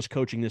Beard was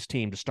coaching this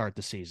team to start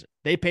the season.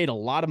 They paid a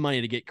lot of money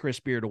to get Chris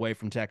Beard away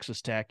from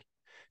Texas Tech,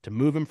 to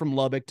move him from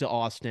Lubbock to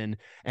Austin,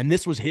 and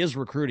this was his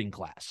recruiting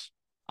class.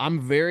 I'm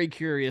very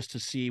curious to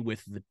see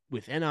with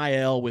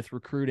NIL, with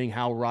recruiting,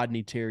 how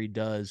Rodney Terry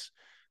does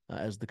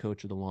as the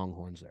coach of the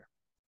Longhorns there.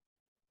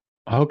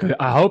 I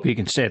hope he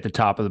can stay at the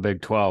top of the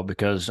Big 12,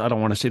 because I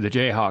don't want to see the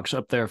Jayhawks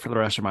up there for the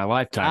rest of my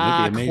lifetime.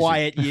 That'd be amazing.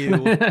 Quiet you.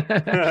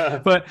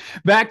 But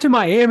back to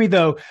Miami,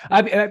 though.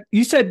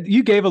 You said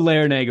you gave a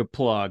Larranaga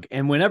plug,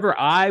 and whenever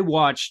I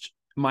watched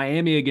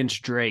Miami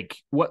against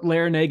Drake, what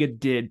Larranaga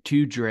did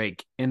to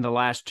Drake in the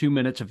last 2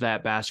 minutes of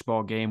that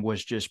basketball game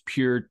was just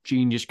pure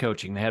genius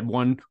coaching. They had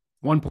one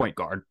point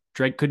guard.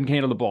 Drake couldn't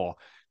handle the ball.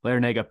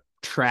 Larranaga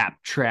trap,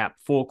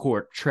 full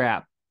court,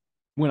 trap,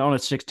 went on a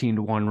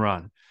 16-1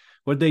 run.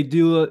 What they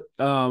do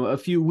a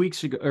few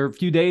weeks ago or a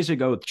few days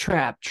ago,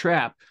 trap.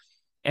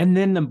 And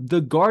then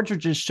the guards are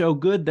just so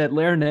good that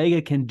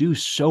Larranaga can do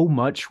so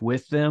much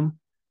with them.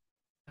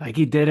 Like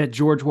he did at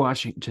George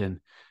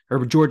Mason,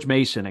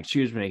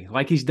 excuse me.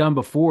 Like he's done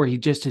before. He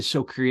just is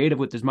so creative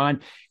with his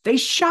mind. They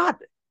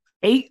shot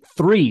 8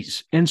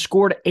 threes and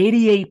scored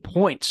 88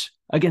 points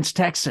against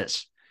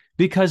Texas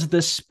because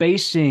the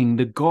spacing,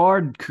 the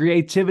guard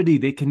creativity,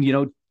 they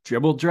can,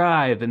 dribble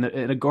drive, and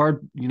a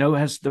guard,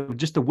 has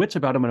just the wits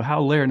about him, and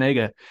how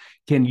Larranaga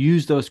can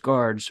use those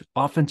guards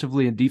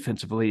offensively and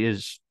defensively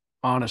is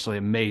honestly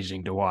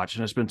amazing to watch.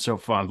 And it's been so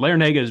fun.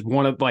 Larranaga is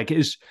one of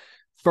his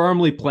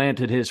firmly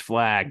planted his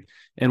flag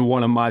and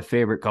one of my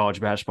favorite college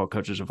basketball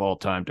coaches of all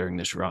time during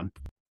this run.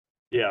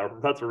 Yeah,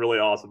 that's a really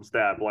awesome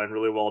stat, Blaine.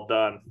 Really well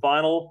done.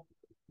 Final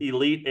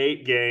Elite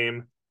 8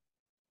 game,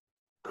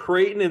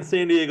 Creighton and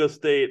San Diego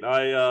State.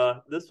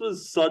 This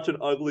was such an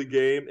ugly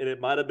game, and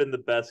it might have been the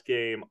best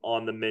game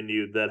on the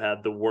menu that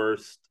had the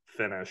worst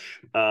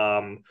finish.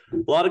 A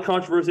lot of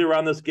controversy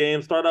around this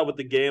game. Started out with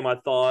the game I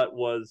thought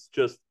was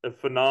just a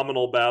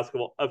phenomenal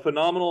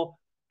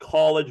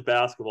college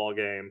basketball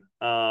game.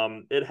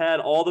 It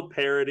had all the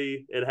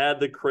parody, it had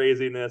the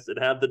craziness, it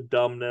had the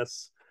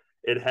dumbness,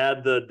 it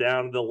had the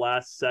down to the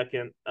last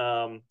second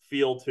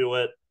feel to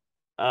it.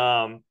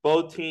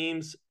 Both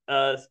teams,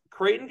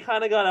 Creighton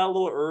kind of got out a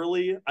little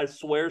early. I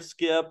swear,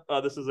 Skip,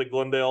 this is a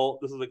Glendale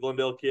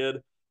kid,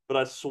 but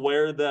I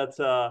swear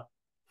that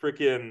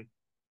freaking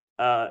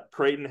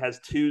Creighton has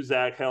 2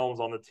 Zach Helms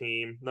on the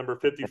team. Number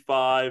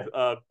 55,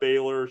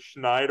 Baylor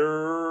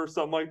Schneider or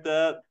something like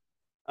that.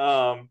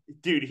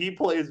 Dude, he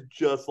plays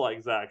just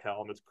like Zach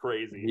Helm. It's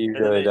crazy. He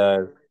really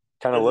does.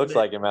 Kind of looks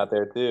like him out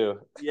there too.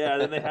 Yeah,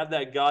 then they have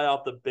that guy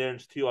off the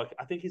bench too.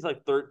 I think he's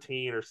like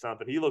 13 or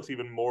something. He looks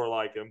even more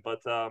like him.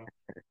 But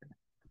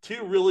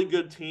 2 really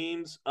good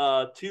teams,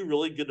 2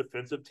 really good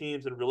defensive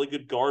teams, and really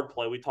good guard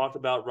play. We talked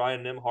about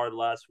Ryan Nimhard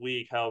last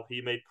week, how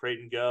he made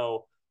Creighton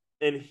go,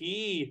 and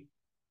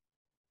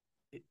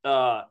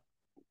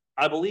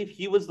I believe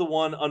he was the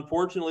one.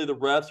 Unfortunately, the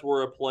refs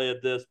were a play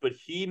at this, but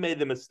he made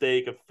the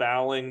mistake of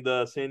fouling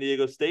the San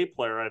Diego State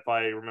player, if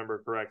I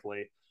remember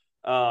correctly.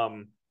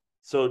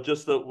 So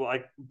just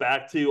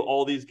back to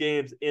all these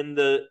games in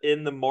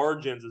the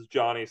margins, as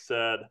Johnny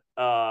said.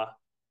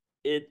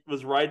 it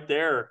was right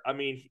there. I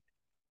mean,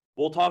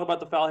 we'll talk about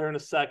the foul here in a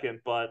second,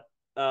 but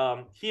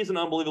he's an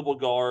unbelievable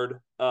guard.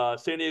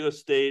 San Diego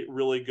State,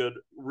 really good,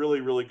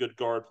 really good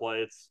guard play.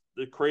 It's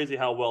crazy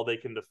how well they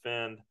can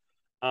defend.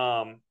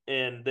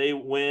 And they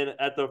win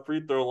at the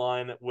free throw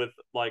line with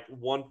like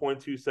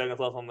 1.2 seconds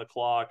left on the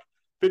clock.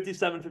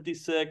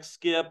 57-56.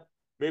 Skip,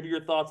 maybe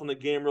your thoughts on the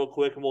game real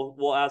quick, and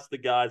we'll ask the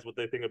guys what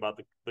they think about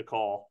the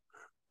call.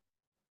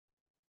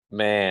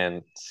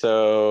 Man,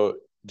 so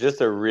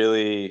just a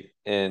really,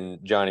 in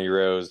Johnny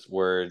Rowe's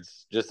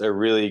words, just a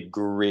really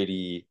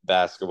gritty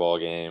basketball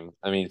game.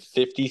 I mean,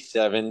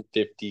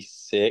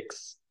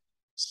 57-56,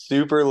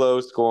 super low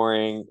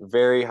scoring,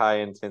 very high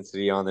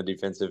intensity on the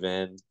defensive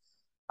end.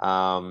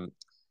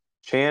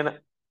 Chan,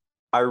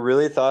 I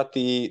really thought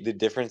the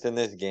difference in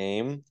this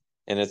game,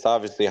 and it's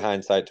obviously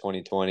hindsight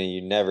 2020,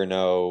 you never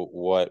know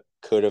what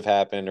could have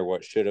happened or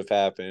what should have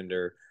happened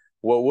or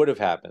what would have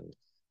happened.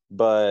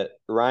 But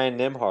Ryan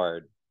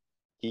Nembhard,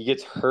 he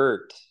gets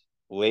hurt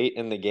late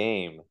in the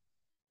game.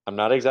 I'm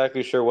not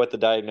exactly sure what the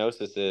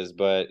diagnosis is,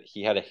 but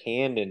he had a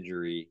hand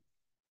injury.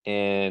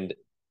 And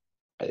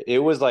it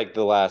was like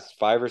the last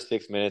 5 or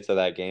 6 minutes of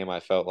that game, I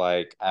felt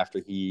like,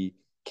 after he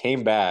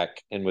came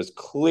back and was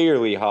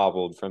clearly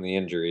hobbled from the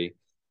injury,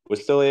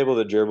 was still able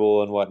to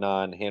dribble and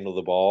whatnot and handle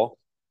the ball.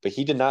 But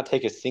he did not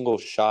take a single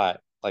shot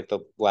like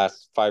the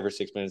last 5 or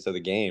 6 minutes of the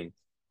game.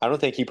 I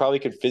don't think he probably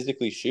could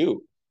physically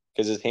shoot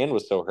because his hand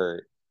was so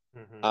hurt.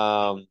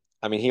 Mm-hmm.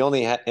 I mean, he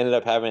only ended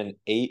up having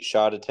 8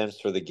 shot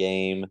attempts for the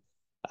game,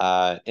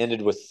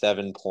 ended with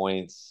 7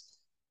 points.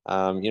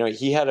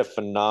 He had a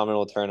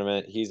phenomenal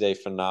tournament. He's a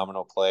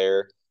phenomenal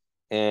player.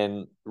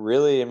 And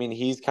really, I mean,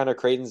 he's kind of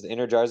Creighton's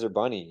Energizer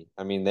Bunny.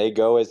 I mean, they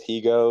go as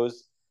he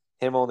goes.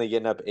 Him only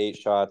getting up 8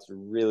 shots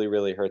really,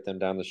 really hurt them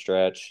down the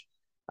stretch.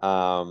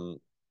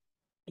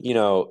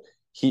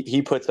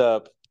 He puts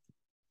up,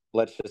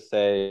 let's just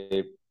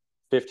say,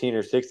 15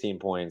 or 16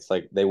 points.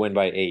 Like, they win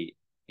by 8,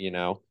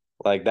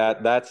 like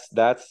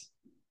that's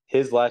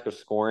his lack of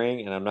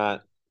scoring. And I'm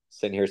not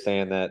sitting here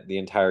saying that the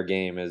entire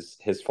game is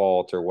his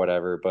fault or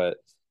whatever, but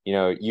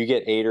you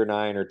get 8 or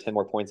 9 or 10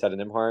 more points out of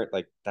Nembhard,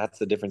 like that's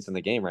the difference in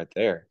the game right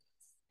there.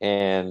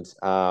 And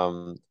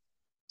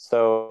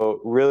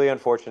so really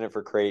unfortunate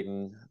for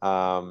Creighton.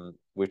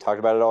 We've talked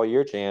about it all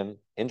year, Chan,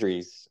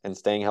 injuries and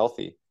staying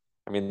healthy.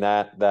 I mean,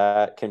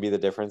 that can be the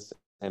difference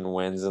in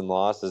wins and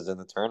losses in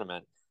the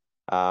tournament.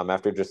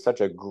 After just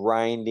such a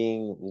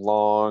grinding,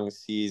 long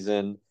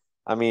season.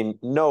 I mean,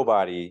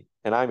 nobody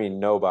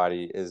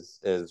is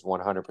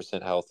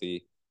 100%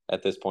 healthy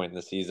at this point in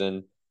the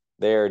season.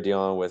 They are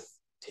dealing with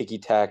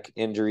ticky-tack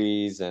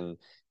injuries and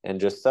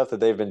just stuff that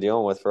they've been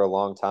dealing with for a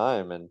long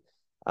time. And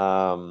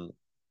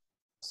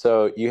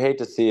so you hate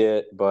to see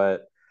it,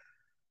 but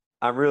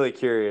I'm really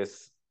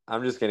curious.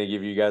 I'm just going to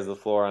give you guys the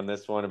floor on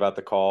this one about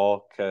the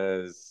call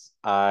because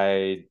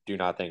I do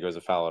not think it was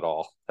a foul at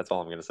all. That's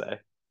all I'm going to say.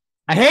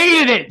 I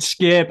hated it,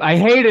 Skip. I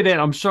hated it.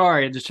 I'm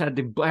sorry.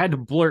 I had to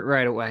blurt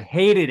right away. I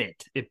hated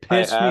it. It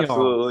pissed me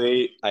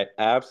off. I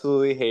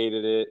absolutely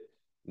hated it.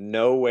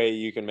 No way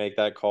you can make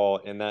that call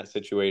in that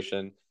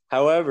situation.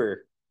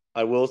 However,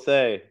 I will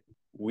say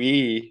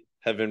we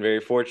have been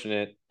very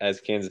fortunate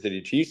as Kansas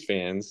City Chiefs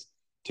fans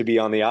to be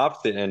on the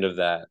opposite end of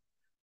that.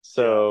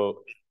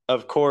 So,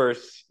 of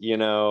course,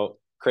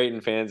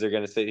 Creighton fans are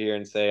going to sit here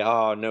and say,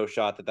 oh, no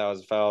shot that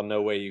was a foul.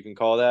 No way you can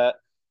call that.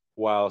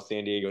 While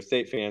San Diego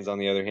State fans, on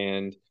the other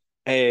hand,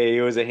 hey,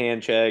 it was a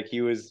hand check.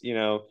 He was,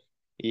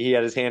 he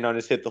had his hand on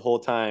his hip the whole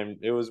time.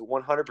 It was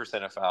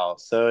 100% a foul.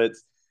 So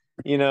it's,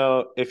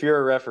 if you're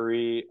a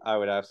referee, I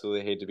would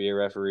absolutely hate to be a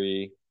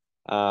referee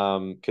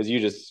because you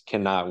just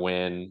cannot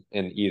win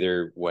in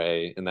either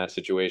way in that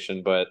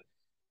situation. But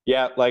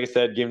yeah, like I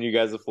said, giving you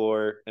guys the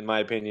floor, in my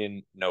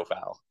opinion, no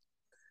foul.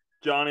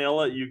 Johnny, I'll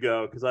let you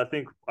go because I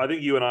think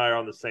you and I are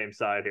on the same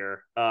side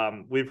here.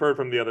 We've heard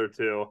from the other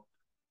two.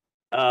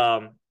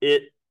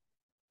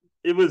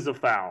 It was a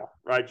foul,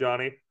 right,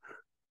 Johnny?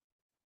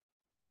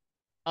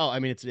 Oh, I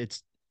mean,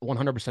 it's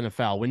 100% a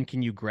foul. When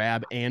can you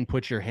grab and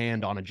put your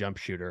hand on a jump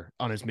shooter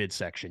on his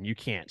midsection? You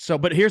can't. So,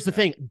 but here's the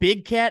thing: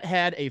 Big Cat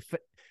had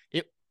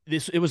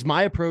it was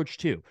my approach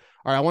too.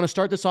 All right, I want to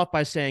start this off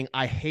by saying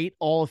I hate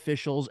all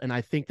officials, and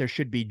I think there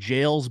should be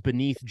jails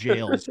beneath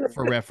jails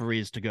for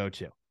referees to go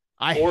to.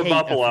 I hate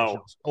Buffalo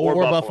officials. Or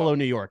Buffalo,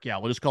 New York. Yeah,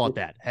 we'll just call it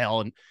that.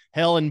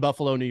 Hell and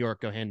Buffalo, New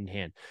York go hand in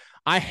hand.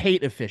 I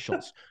hate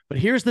officials. But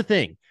here's the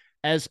thing,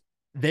 as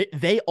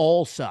they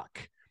all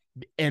suck.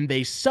 And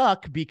they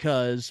suck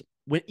because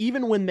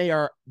even when they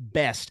are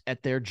best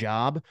at their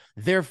job,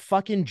 their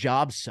fucking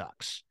job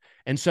sucks.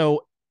 And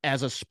so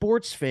as a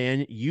sports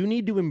fan, you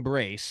need to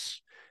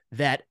embrace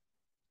that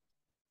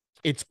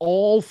it's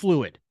all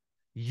fluid.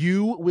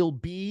 You will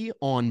be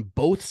on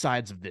both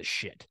sides of this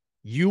shit.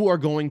 You are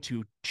going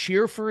to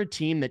cheer for a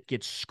team that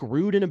gets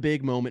screwed in a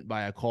big moment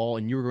by a call,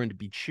 and you're going to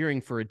be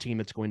cheering for a team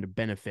that's going to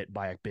benefit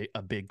by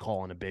a big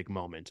call in a big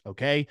moment,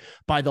 okay?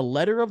 By the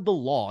letter of the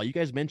law, you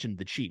guys mentioned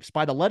the Chiefs.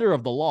 By the letter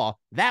of the law,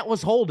 that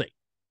was holding.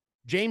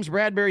 James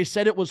Bradbury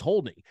said it was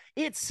holding.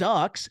 It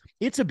sucks.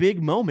 It's a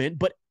big moment,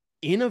 but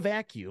in a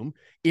vacuum,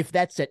 if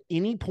that's at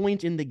any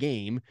point in the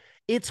game,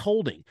 it's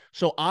holding.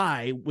 So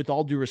I, with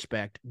all due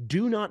respect,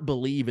 do not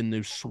believe in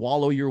the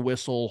swallow your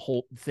whistle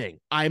whole thing.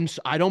 I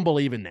don't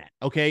believe in that.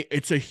 Okay.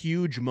 It's a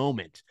huge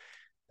moment.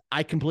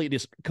 I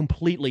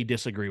completely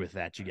disagree with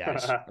that, you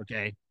guys.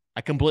 Okay.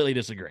 I completely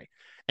disagree.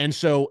 And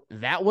so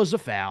that was a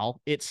foul.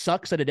 It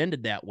sucks that it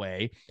ended that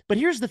way. But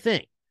here's the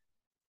thing.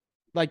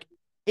 Like,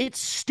 it's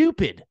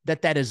stupid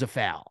that is a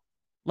foul.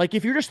 Like,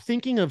 if you're just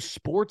thinking of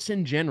sports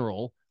in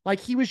general, like,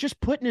 he was just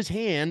putting his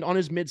hand on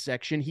his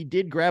midsection. He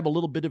did grab a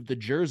little bit of the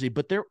jersey,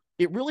 but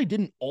it really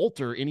didn't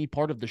alter any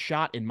part of the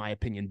shot, in my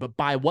opinion. But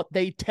by what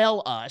they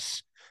tell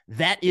us,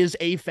 that is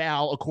a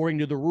foul according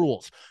to the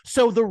rules.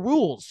 So the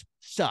rules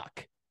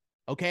suck.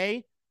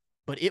 Okay.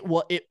 But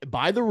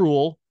by the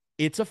rule,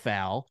 it's a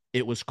foul.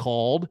 It was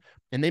called,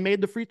 and they made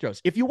the free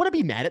throws. If you want to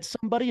be mad at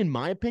somebody, in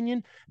my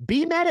opinion,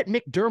 be mad at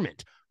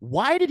McDermott.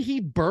 Why did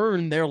he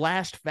burn their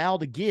last foul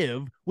to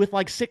give with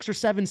like 6 or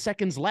 7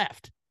 seconds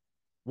left?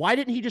 Why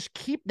didn't he just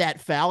keep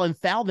that foul and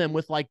foul them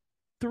with like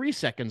 3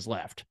 seconds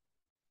left?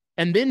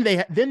 And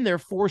then they're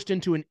forced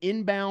into an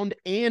inbound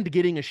and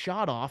getting a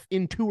shot off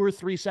in 2 or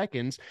 3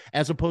 seconds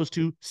as opposed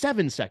to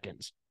 7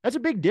 seconds. That's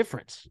a big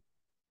difference.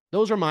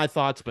 Those are my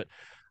thoughts, but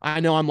I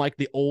know I'm like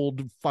the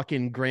old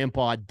fucking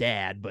grandpa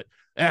dad, but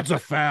that's a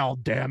foul,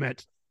 damn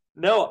it.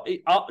 No,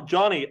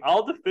 Johnny,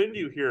 I'll defend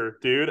you here,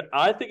 dude.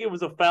 I think it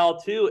was a foul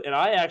too, and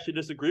I actually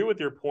disagree with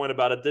your point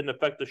about it didn't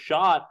affect the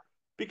shot,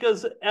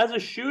 because as a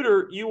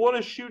shooter, you want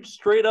to shoot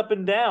straight up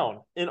and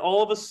down, and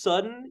all of a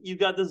sudden you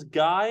got this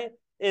guy.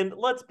 And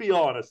let's be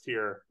honest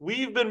here,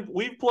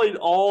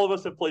 all of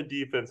us have played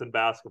defense in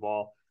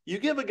basketball.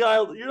 You're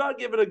not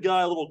giving a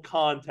guy a little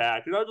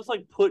contact. You're not just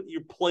like put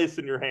your place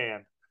in your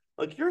hand.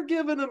 Like, you're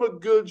giving him a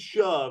good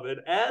shove, and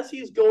as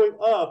he's going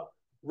up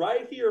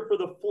right here for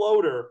the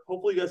floater,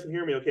 hopefully you guys can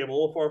hear me okay, I'm a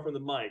little far from the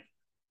mic.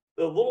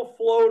 The little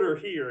floater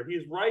here,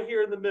 he's right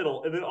here in the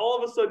middle, and then all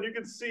of a sudden you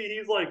can see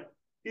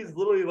he's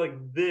literally like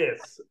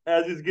this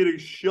as he's getting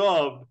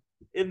shoved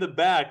in the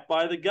back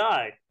by the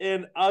guy.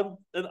 And I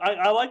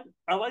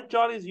like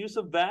Johnny's use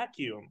of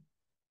vacuum.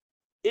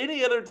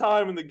 Any other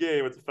time in the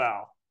game, it's a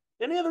foul.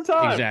 Any other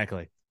time.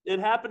 Exactly. It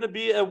happened to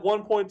be at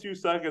 1.2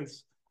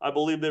 seconds. I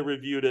believe they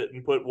reviewed it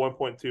and put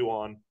 1.2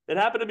 on. It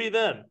happened to be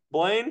then.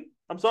 Blaine,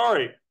 I'm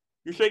sorry.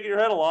 You're shaking your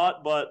head a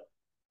lot, but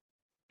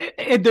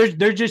there's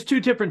just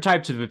two different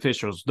types of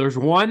officials. There's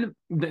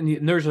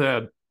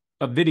a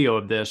video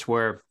of this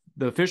where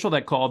the official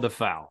that called the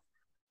foul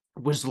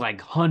was like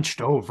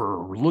hunched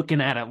over, looking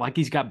at it like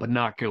he's got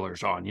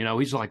binoculars on. You know,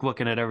 he's like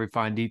looking at every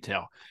fine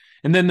detail.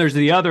 And then there's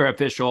the other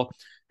official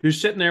who's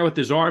sitting there with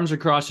his arms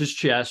across his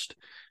chest,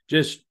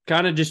 just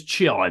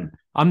chilling.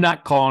 I'm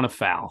not calling a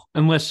foul.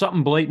 Unless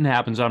something blatant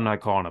happens, I'm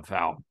not calling a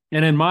foul.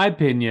 And in my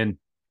opinion,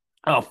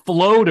 a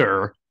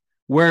floater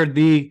where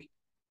the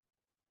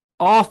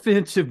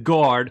offensive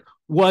guard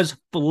was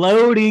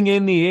floating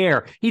in the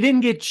air. He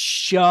didn't get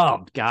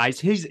shoved, guys.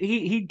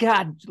 He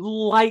got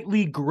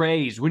lightly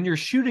grazed. When you're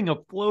shooting a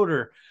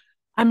floater,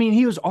 I mean,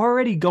 he was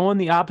already going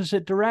the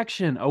opposite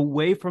direction,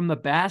 away from the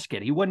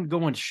basket. He wasn't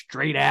going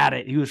straight at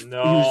it. He was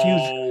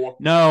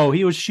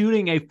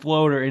shooting a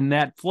floater, and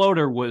that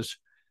floater was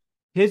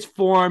his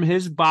form,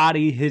 his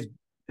body,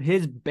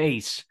 his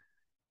base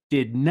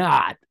did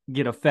not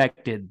get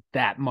affected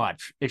that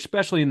much,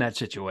 especially in that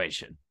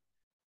situation.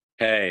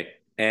 Hey,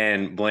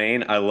 and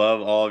Blaine, I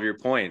love all of your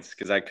points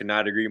because I could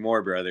not agree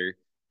more, brother.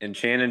 And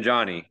Chan and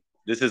Johnny,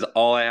 this is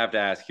all I have to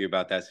ask you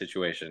about that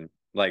situation.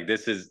 Like,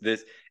 this,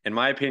 in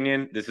my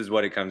opinion, this is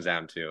what it comes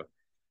down to.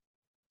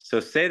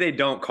 So say they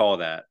don't call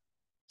that.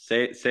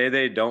 Say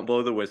they don't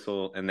blow the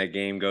whistle and the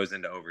game goes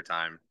into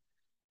overtime.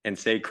 And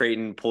say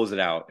Creighton pulls it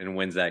out and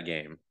wins that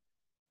game.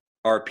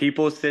 Are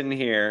people sitting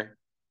here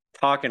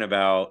talking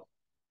about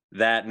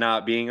that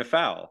not being a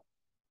foul?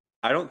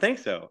 I don't think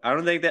so. I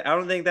don't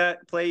think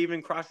that play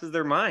even crosses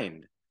their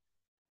mind.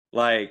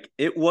 Like,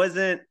 it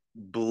wasn't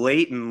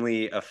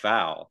blatantly a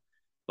foul.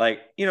 Like,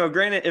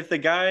 granted, if the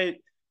guy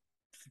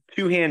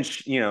two hands,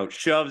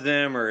 shoves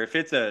him, or if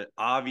it's an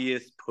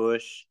obvious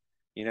push,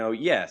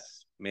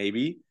 yes,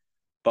 maybe.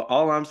 But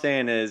all I'm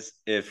saying is,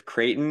 if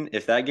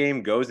that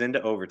game goes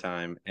into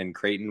overtime and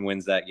Creighton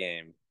wins that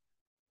game,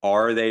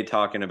 are they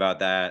talking about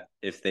that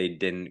if they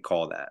didn't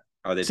call that?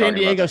 Are they San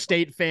Diego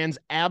State fans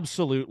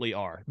absolutely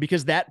are,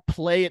 because that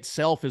play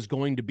itself is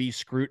going to be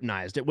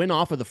scrutinized. It went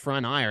off of the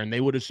front iron.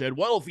 They would have said,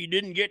 well, if he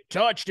didn't get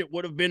touched, it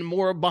would have been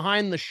more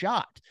behind the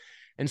shot.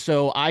 And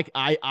so I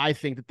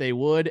think that they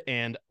would.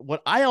 And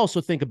what I also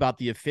think about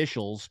the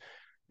officials,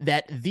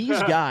 that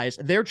these guys,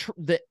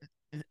 the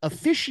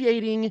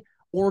officiating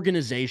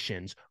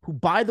organizations, who,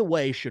 by the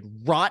way,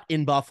 should rot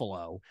in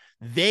Buffalo,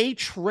 they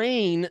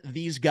train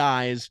these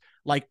guys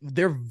like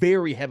they're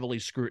very heavily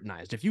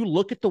scrutinized. If you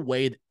look at the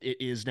way that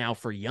it is now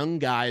for young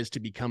guys to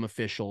become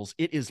officials,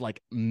 it is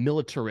like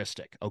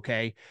militaristic,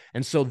 okay?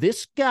 And so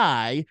this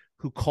guy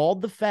who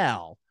called the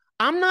foul,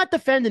 I'm not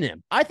defending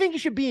him. I think he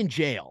should be in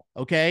jail,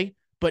 okay?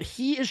 But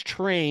he is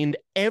trained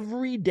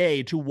every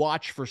day to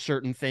watch for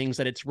certain things,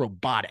 that it's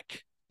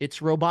robotic.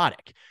 It's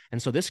robotic.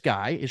 And so this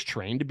guy is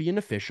trained to be an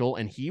official,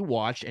 and he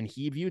watched and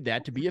he viewed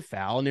that to be a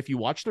foul. And if you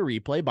watch the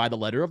replay by the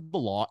letter of the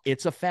law,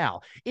 it's a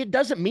foul. It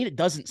doesn't mean it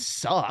doesn't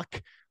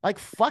suck. Like,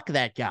 fuck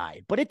that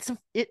guy. But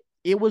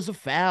it was a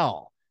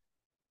foul.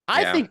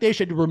 I think they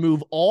should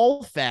remove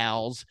all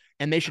fouls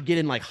and they should get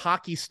in like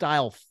hockey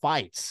style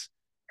fights.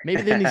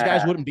 Maybe then these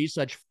guys wouldn't be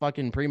such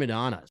fucking prima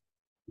donnas.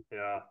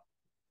 Yeah,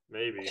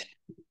 maybe.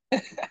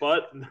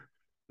 But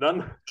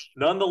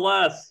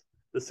nonetheless,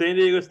 the San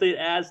Diego State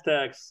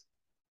Aztecs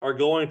are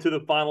going to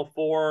the Final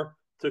Four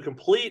to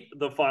complete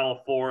the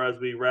Final Four as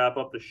we wrap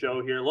up the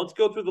show here. Let's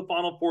go through the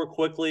Final Four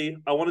quickly.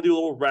 I want to do a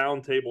little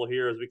round table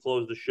here as we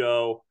close the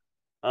show.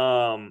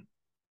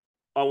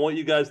 I want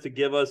you guys to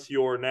give us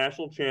your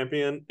national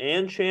champion,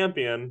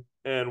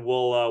 and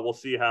we'll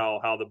see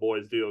how the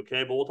boys do.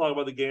 Okay, but we'll talk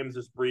about the games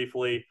just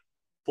briefly.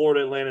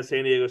 Florida Atlantic,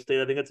 San Diego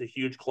State. I think it's a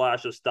huge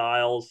clash of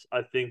styles.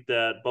 I think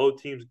that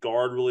both teams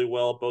guard really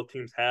well. Both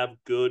teams have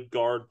good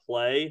guard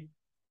play.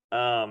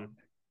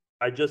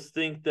 I just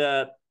think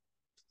that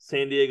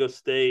San Diego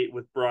State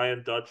with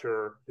Brian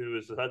Dutcher, who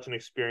is such an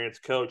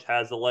experienced coach,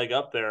 has the leg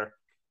up there.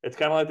 It's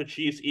kind of like the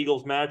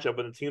Chiefs-Eagles matchup,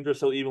 and the teams are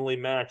so evenly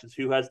matched. It's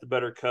who has the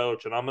better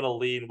coach, and I'm going to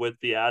lean with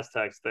the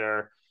Aztecs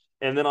there.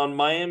 And then on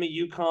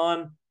Miami,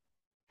 UConn,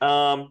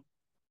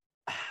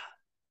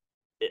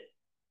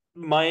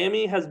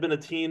 Miami has been a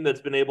team that's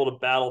been able to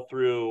battle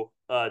through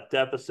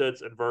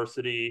deficits,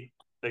 adversity,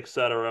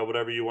 etc.,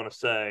 whatever you want to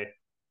say.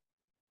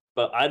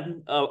 But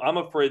I'm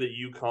afraid that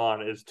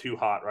UConn is too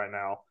hot right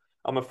now.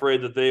 I'm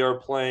afraid that they are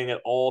playing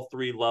at all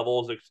three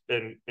levels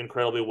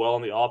incredibly well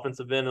on the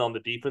offensive end and on the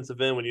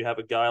defensive end when you have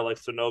a guy like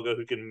Sonoga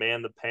who can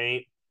man the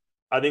paint.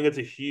 I think it's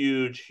a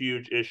huge,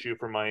 huge issue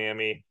for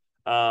Miami.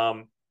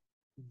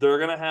 They're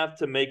going to have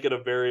to make it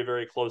a very,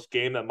 very close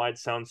game. That might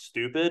sound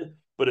stupid,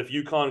 but if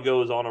UConn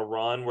goes on a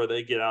run where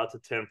they get out to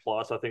 10+,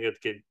 I think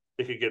it could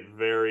get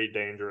very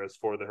dangerous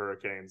for the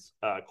Hurricanes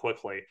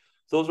quickly.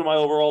 So those are my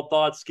overall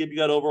thoughts. Skip, you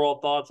got overall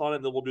thoughts on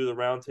it? Then we'll do the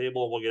round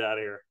table and we'll get out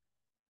of here.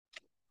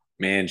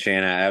 Man,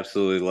 Shanna, I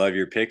absolutely love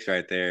your picks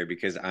right there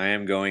because I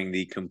am going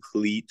the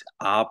complete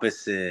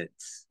opposite.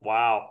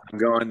 Wow. I'm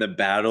going the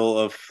Battle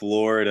of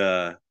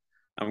Florida.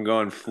 I'm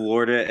going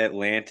Florida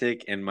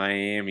Atlantic and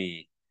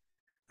Miami.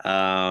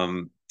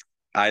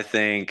 I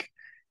think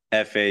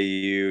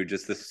FAU,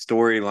 just the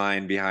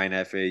storyline behind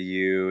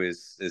FAU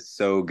is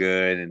so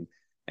good,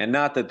 and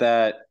not that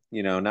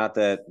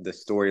the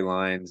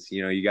storylines,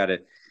 you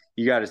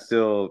gotta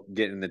still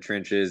get in the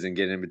trenches and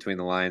get in between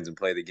the lines and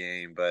play the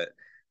game, but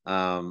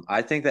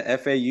I think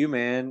that FAU,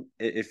 man,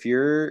 if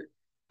you're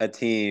a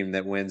team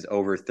that wins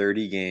over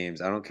 30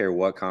 games, I don't care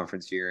what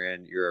conference you're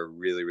in, you're a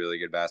really, really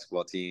good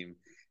basketball team.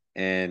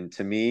 And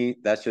to me,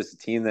 that's just a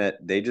team that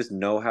they just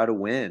know how to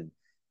win.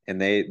 And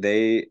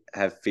they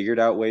have figured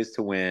out ways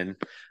to win.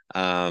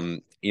 Their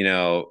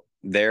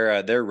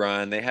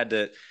run,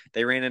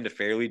 they ran into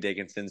Fairleigh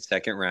Dickinson's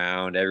second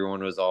round.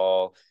 Everyone was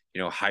all,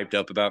 hyped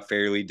up about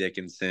Fairleigh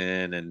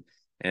Dickinson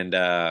and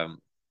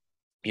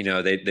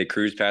they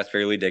cruised past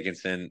Fairleigh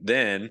Dickinson.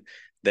 Then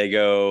they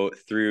go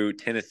through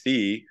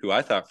Tennessee, who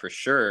I thought for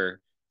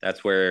sure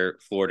that's where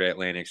Florida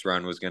Atlantic's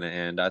run was going to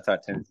end. I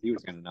thought Tennessee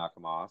was going to knock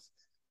them off.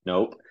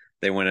 Nope.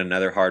 They win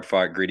another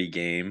hard-fought, gritty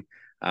game,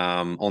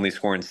 only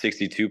scoring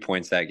 62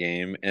 points that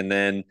game. And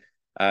then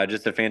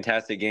just a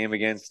fantastic game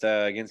against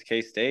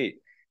K-State.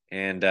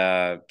 And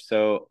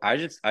so I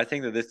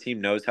think that this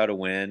team knows how to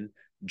win.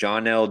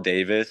 John L.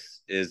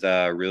 Davis is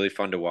really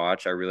fun to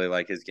watch. I really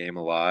like his game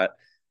a lot.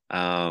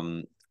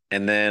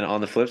 And then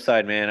on the flip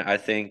side, man, I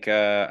think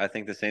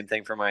the same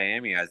thing for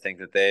Miami. I think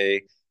that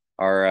they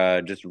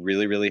are just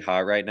really, really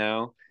hot right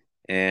now.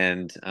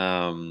 And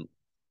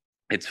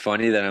it's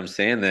funny that I'm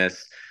saying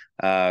this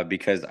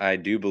because I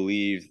do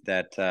believe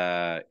that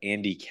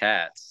Andy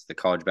Katz, the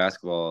college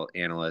basketball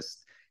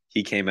analyst,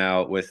 he came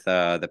out with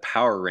the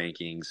power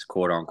rankings,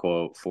 quote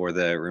unquote, for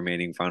the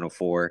remaining Final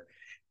Four.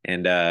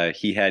 And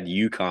he had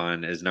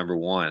UConn as number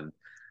one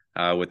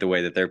with the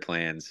way that they're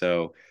playing.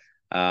 So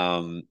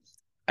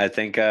I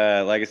think,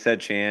 like I said,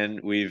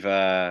 Chan, we've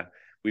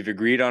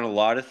agreed on a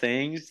lot of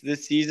things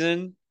this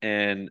season,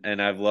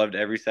 and I've loved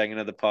every second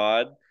of the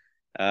pod.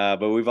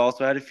 But we've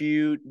also had a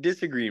few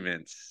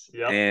disagreements,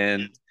 Yep.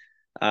 And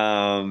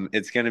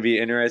it's going to be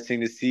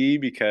interesting to see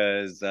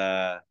because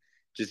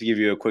just to give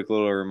you a quick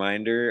little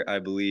reminder, I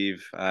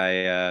believe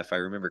if I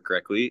remember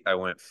correctly, I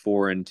went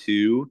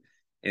 4-2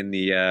 in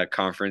the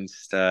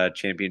conference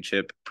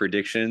championship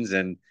predictions,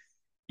 and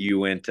you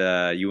went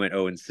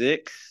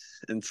 0-6.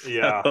 And so,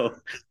 Yeah.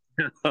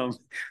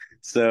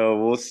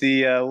 So we'll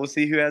see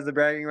who has the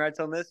bragging rights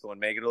on this one.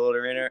 Make it a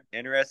little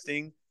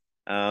interesting.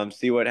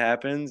 See what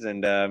happens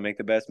and make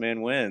the best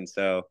man win.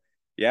 So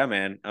yeah,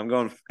 man, I'm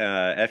going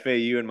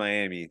FAU and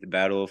Miami, the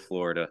Battle of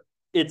Florida.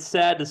 It's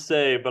sad to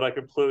say, but I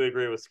completely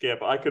agree with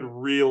Skip. I could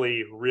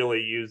really,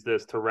 really use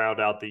this to round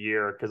out the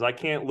year because I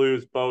can't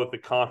lose both the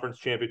conference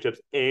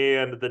championships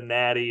and the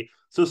Natty.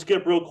 So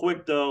Skip, real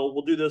quick though,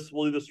 we'll do this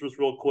just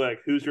real quick.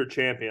 Who's your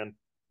champion?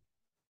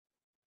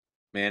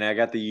 Man, I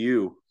got the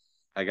U.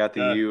 I got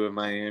the U of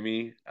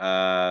Miami.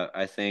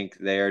 I think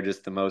they are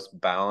just the most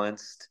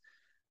balanced,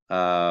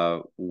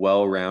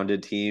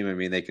 well-rounded team. I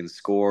mean, they can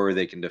score,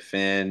 they can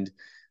defend.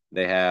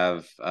 They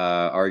have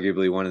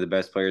arguably one of the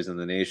best players in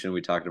the nation.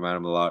 We talked about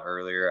him a lot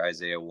earlier,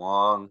 Isaiah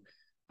Wong.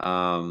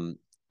 And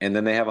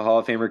then they have a Hall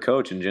of Famer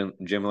coach in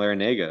Jim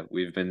Larrañaga.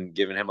 We've been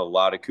giving him a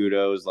lot of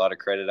kudos, a lot of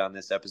credit on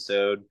this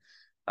episode.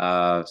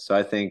 So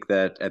I think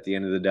that at the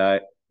end of the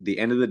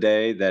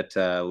day, that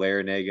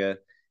Larrañaga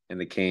and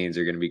the Canes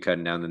are going to be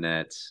cutting down the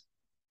nets.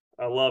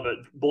 I love it.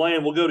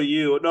 Blaine, we'll go to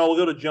you. No, we'll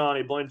go to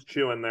Johnny. Blaine's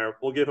chewing there.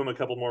 We'll give him a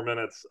couple more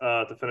minutes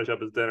to finish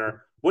up his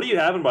dinner. What are you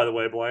having, by the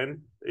way,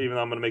 Blaine? Even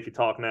though I'm going to make you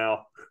talk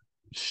now.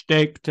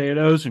 Steak,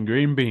 potatoes, and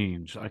green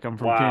beans. Like I'm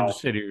from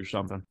Kansas City or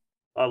something.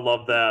 I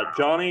love that.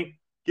 Johnny,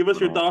 give us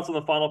your thoughts on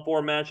the Final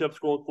Four matchups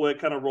real quick.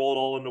 Kind of roll it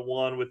all into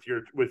one with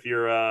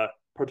your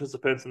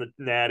participants in the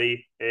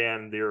Natty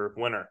and your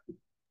winner.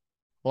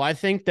 Well, I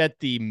think that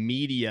the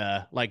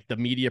media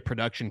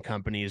production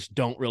companies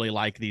don't really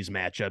like these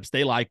matchups.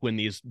 They like when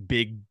these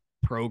big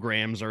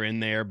programs are in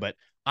there, but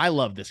I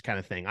love this kind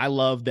of thing. I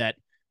love that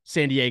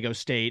San Diego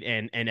State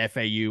and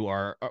FAU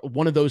are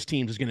one of those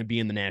teams is going to be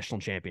in the national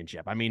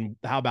championship. I mean,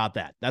 how about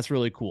that? That's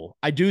really cool.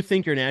 I do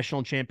think your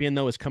national champion,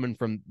 though, is coming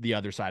from the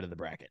other side of the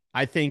bracket.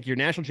 I think your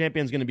national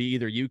champion is going to be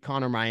either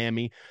UConn or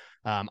Miami.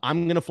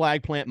 I'm going to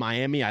flag plant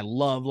Miami. I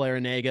love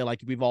Larrañaga.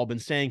 Like we've all been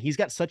saying, he's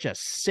got such a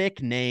sick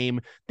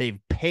name. They've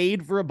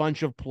paid for a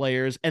bunch of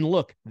players. And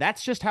look,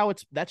 that's just how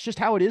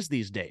it is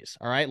these days.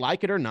 All right.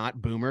 Like it or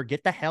not, Boomer,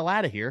 get the hell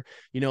out of here.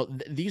 You know,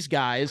 these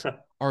guys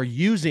are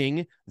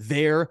using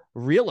their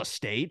real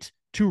estate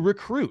to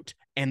recruit,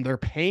 and they're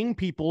paying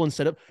people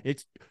instead of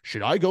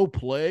should I go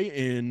play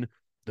in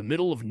the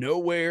middle of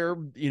nowhere,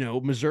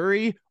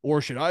 Missouri,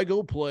 or should I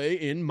go play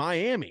in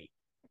Miami,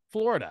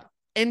 Florida?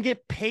 And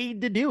get paid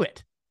to do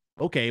it.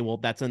 Okay, well,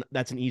 that's an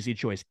easy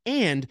choice.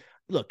 And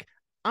look,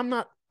 I'm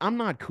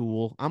not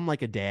cool. I'm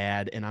like a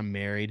dad and I'm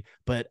married,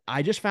 but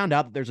I just found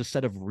out that there's a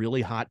set of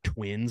really hot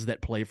twins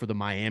that play for the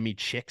Miami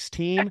Chicks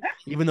team,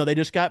 even though they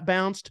just got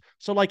bounced.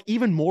 So like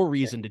even more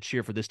reason to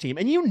cheer for this team.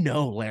 And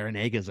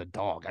Larrañaga's a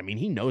dog. I mean,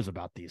 he knows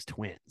about these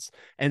twins.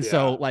 And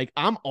so like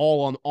I'm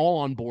all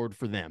on board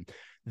for them.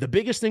 The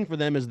biggest thing for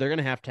them is they're going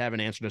to have an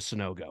answer to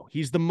Sanogo.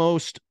 He's the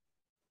most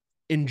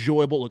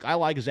enjoyable. Look, I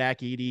like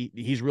Zach Edey.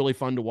 He's really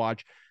fun to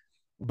watch.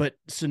 But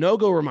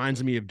Sanogo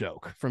reminds me of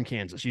Doak from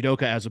Kansas, Udoka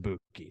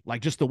Azubuike.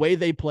 Like just the way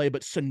they play,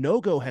 but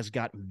Sanogo has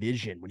got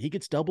vision. When he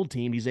gets double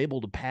teamed, he's able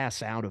to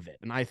pass out of it.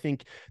 And I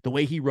think the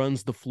way he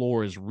runs the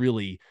floor is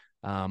really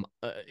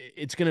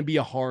it's going to be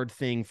a hard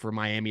thing for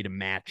Miami to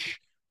match.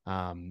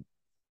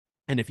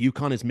 And if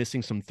UConn is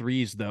missing some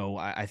threes, though,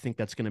 I think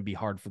that's going to be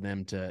hard for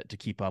them to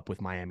keep up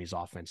with Miami's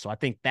offense. So I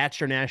think that's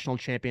your national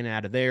champion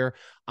out of there.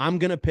 I'm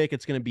going to pick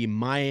it's going to be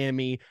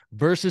Miami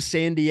versus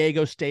San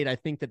Diego State. I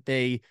think that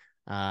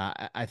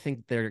I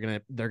think they're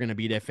gonna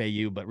beat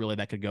FAU, but really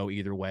that could go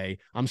either way.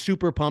 I'm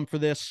super pumped for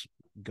this.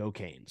 Go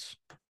Canes.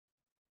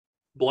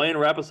 Blaine,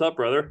 wrap us up,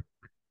 brother.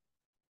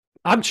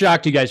 I'm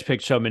shocked you guys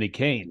picked so many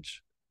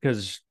Canes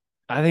because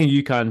I think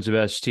UConn's the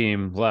best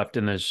team left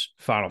in this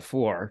Final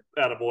Four.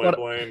 Attaboy,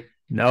 Blaine.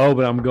 No,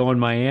 but I'm going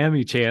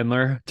Miami,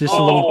 Chandler. Just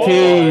a little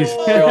tease.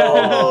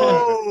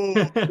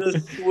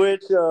 The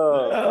switch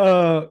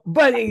up.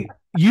 But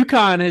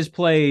UConn has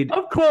played.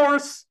 Of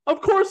course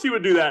you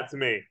would do that to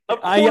me.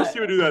 Of course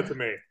you would do that to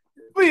me.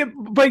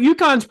 But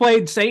UConn's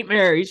played St.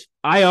 Mary's,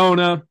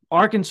 Iona,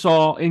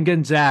 Arkansas, and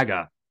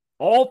Gonzaga.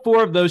 All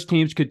four of those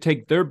teams could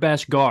take their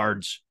best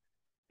guards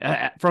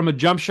from a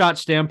jump shot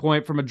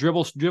standpoint, from a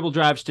dribble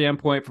drive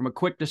standpoint, from a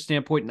quickness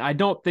standpoint. And I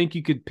don't think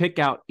you could pick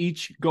out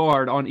each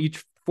guard on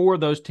each four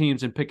of those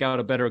teams and pick out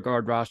a better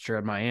guard roster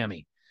at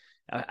Miami.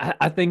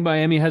 I think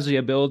Miami has the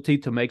ability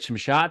to make some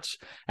shots.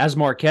 As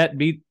Marquette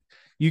beat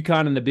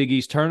UConn in the Big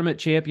East Tournament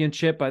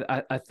Championship,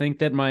 I think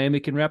that Miami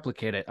can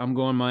replicate it. I'm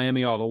going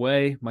Miami all the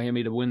way.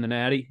 Miami to win the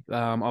Natty.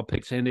 I'll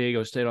pick San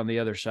Diego State on the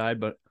other side,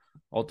 but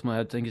ultimately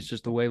I think it's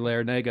just the way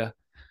Larrañaga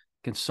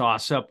can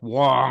sauce up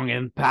Wong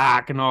and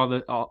Pack and all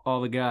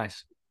the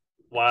guys.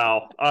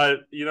 Wow.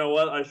 You know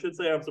what? I should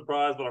say I'm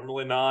surprised, but I'm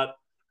really not.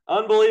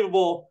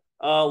 Unbelievable.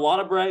 A lot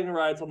of bragging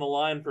rights on the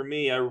line for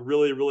me. I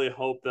really, really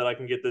hope that I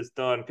can get this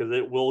done because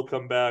it will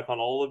come back on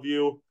all of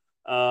you.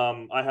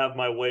 I have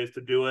my ways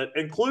to do it,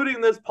 including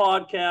this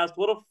podcast.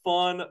 What a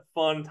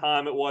fun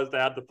time it was to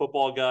have the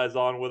football guys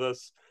on with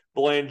us.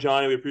 Blaine,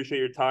 Johnny, we appreciate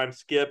your time.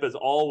 Skip, as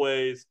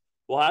always,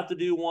 we'll have to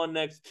do one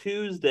next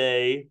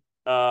Tuesday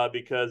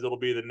because it'll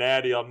be the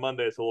Natty on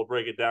Monday, so we'll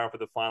break it down for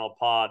the final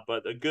pod.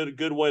 But a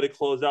good way to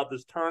close out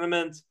this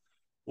tournament.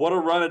 What a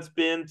run it's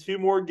been. 2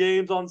 more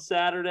games on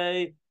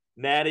Saturday.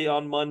 Natty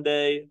on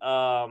Monday.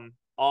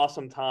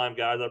 Awesome time,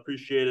 guys. I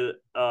appreciate it.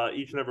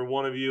 Each and every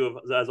one of you,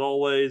 as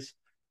always.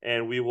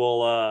 And we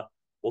will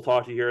we'll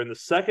talk to you here in the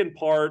second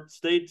part.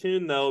 Stay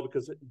tuned, though,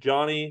 because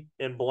Johnny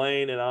and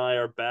Blaine and I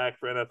are back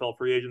for NFL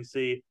free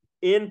agency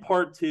in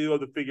part 2 of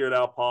the Figure It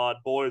Out pod.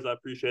 Boys, I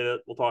appreciate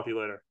it. We'll talk to you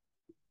later.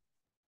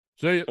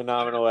 See you.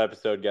 Phenomenal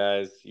episode,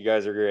 guys. You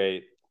guys are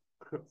great.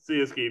 See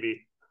you, Skeevy.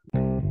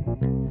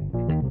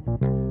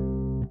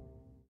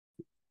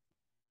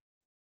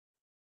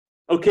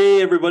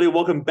 Okay, everybody,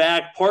 welcome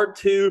back. Part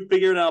 2,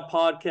 Figure It Out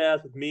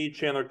podcast with me,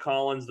 Chandler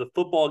Collins. The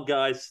football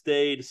guys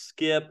stayed.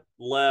 Skip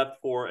left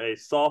for a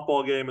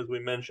softball game, as we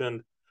mentioned.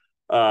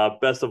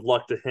 Best of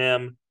luck to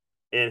him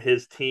and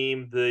his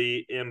team.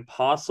 The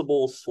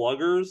Impossible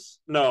Sluggers.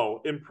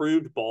 No,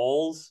 Improved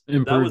Balls.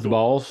 Improved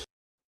Balls.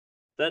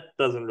 That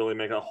doesn't really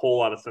make a whole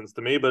lot of sense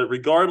to me, but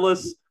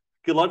regardless,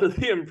 good luck to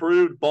the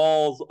Improved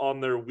Balls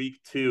on their Week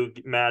 2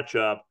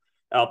 matchup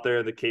out there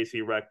in the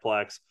KC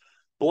Recplex.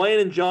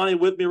 Blaine and Johnny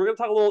with me. We're going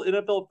to talk a little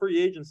NFL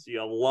free agency.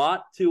 A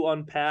lot to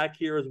unpack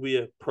here as we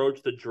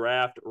approach the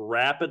draft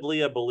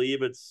rapidly. I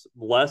believe it's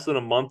less than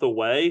a month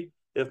away,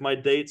 if my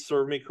dates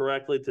serve me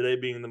correctly, today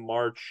being the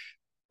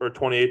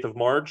 28th of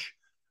March.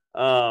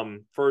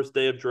 First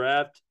day of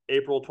draft,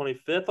 April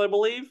 25th, I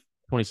believe.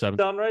 27th.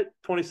 Sound right?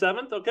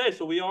 27th? Okay,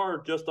 so we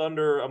are just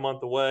under a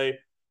month away.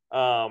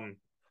 So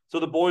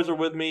the boys are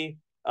with me.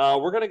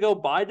 We're going to go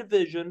by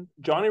division.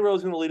 Johnny Rowe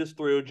is going to lead us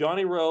through.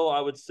 Johnny Rowe, I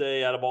would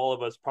say, out of all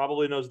of us,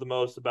 probably knows the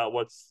most about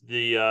what's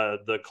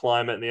the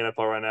climate in the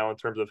NFL right now in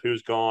terms of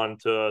who's gone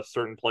to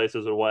certain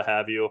places or what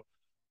have you.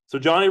 So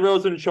Johnny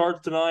Rowe's in charge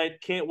tonight.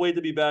 Can't wait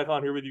to be back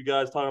on here with you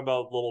guys talking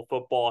about little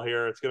football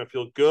here. It's going to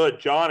feel good.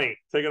 Johnny,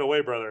 take it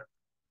away, brother.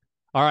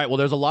 All right. Well,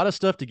 there's a lot of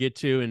stuff to get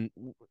to, and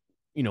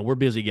we're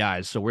busy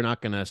guys, so we're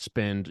not going to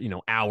spend,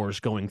 hours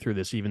going through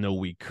this, even though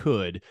we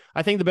could.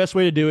 I think the best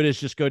way to do it is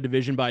just go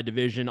division by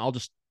division. I'll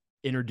just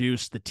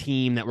introduce the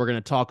team that we're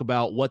going to talk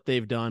about, what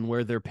they've done,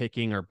 where they're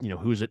picking, or,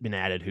 who's been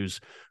added,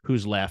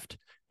 who's left.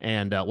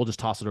 And we'll just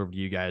toss it over to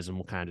you guys and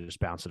we'll kind of just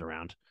bounce it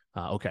around.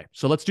 Okay.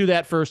 So let's do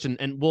that first.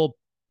 And we'll,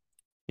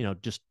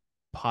 just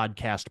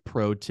podcast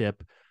pro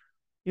tip.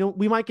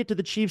 We might get to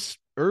the Chiefs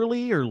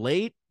early or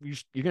late. You're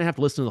going to have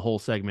to listen to the whole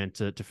segment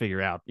to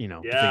figure out, to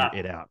figure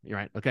it out.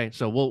 Right. Okay.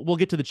 So we'll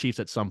get to the Chiefs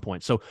at some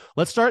point. So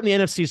let's start in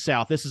the NFC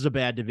South. This is a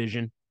bad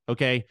division.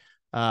 Okay.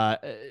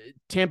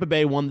 Tampa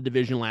Bay won the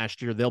division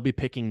last year. They'll be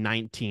picking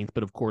 19th,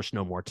 but of course,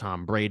 no more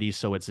Tom Brady.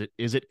 So is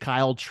it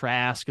Kyle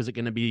Trask? Is it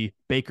going to be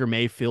Baker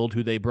Mayfield,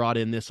 who they brought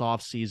in this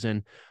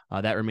offseason?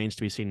 That remains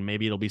to be seen.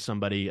 Maybe it'll be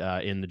somebody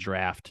in the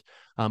draft.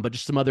 But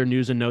just some other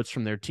news and notes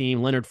from their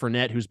team. Leonard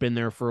Fournette, who's been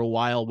there for a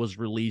while, was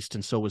released,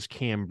 and so was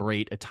Cam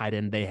Brate, a tight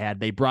end they had.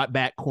 They brought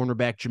back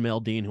cornerback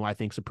Jamel Dean, who I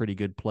think is a pretty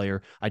good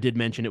player. I did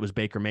mention it was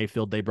Baker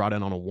Mayfield. They brought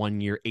in on a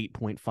 1-year,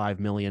 $8.5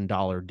 million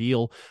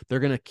deal.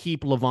 They're going to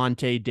keep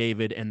Levante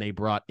David, and they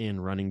brought in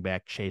running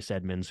back Chase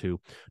Edmonds, who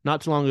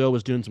not too long ago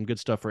was doing some good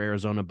stuff for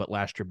Arizona, but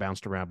last year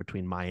bounced around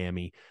between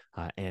Miami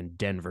and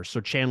Denver.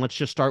 So, Chan, let's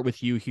just start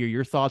with you here.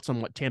 Your thoughts on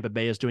what Tampa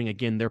Bay is doing.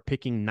 Again, they're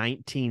picking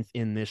 19th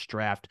in this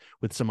draft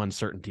with some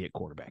uncertainty at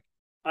quarterback.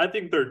 I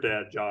think they're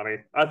dead, Johnny.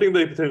 I think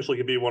they potentially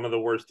could be one of the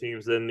worst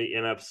teams in the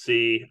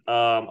NFC.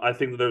 I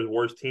think that there's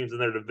worse teams in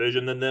their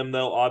division than them,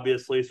 though,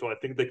 obviously. So I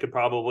think they could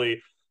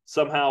probably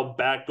somehow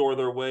backdoor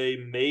their way,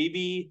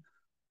 maybe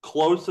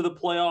close to the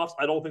playoffs.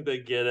 I don't think they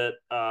get it.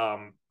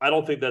 I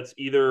don't think that's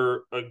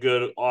either a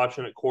good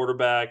option at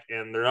quarterback,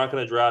 and they're not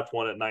going to draft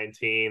one at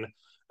 19.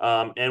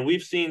 And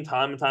we've seen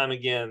time and time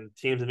again,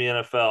 teams in the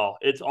NFL,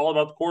 it's all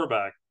about the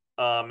quarterback.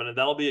 And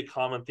that'll be a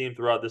common theme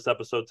throughout this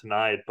episode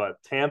tonight. But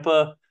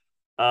Tampa,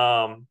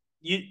 I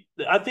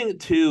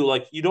think too,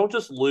 like, you don't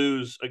just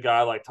lose a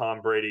guy like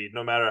Tom Brady,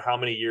 no matter how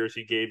many years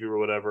he gave you or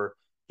whatever.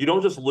 You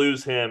don't just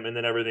lose him and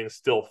then everything's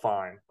still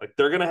fine. Like,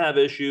 they're going to have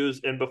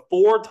issues. And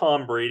before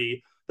Tom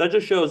Brady, that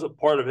just shows a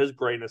part of his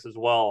greatness as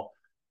well.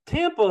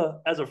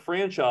 Tampa as a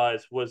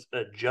franchise was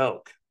a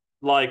joke.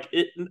 Like,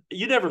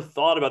 you never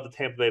thought about the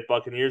Tampa Bay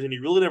Buccaneers, and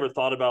you really never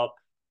thought about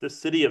the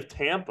city of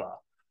Tampa.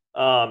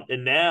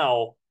 And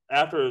now,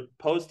 after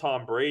post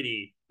Tom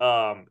Brady,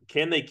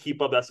 can they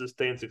keep up that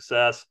sustained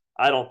success?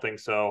 I don't think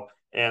so.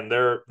 And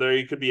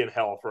they could be in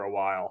hell for a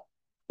while,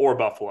 or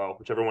Buffalo,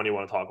 whichever one you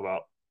want to talk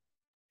about.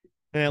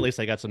 And at least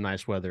they got some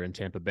nice weather in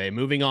Tampa Bay.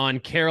 Moving on,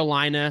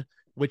 Carolina,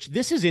 which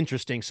this is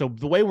interesting. So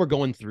the way we're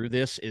going through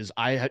this is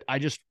I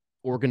just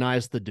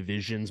organized the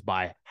divisions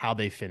by how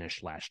they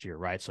finished last year,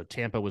 right? So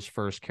Tampa was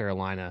first,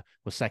 Carolina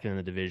was second in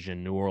the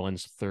division, New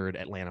Orleans third,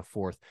 Atlanta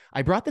fourth.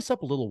 I brought this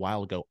up a little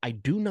while ago. I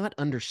do not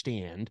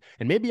understand,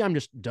 and maybe I'm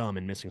just dumb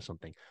and missing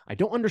something. I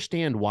don't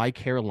understand why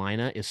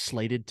Carolina is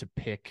slated to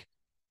pick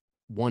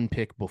one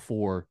pick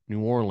before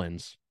New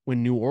Orleans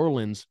when New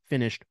Orleans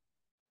finished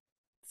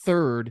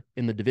third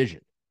in the division.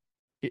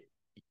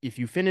 If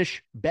you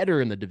finish better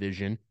in the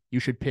division, you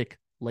should pick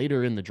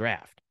later in the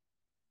draft.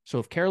 So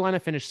if Carolina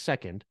finished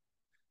second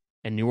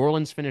and New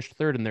Orleans finished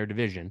third in their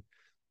division,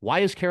 why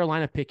is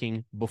Carolina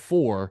picking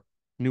before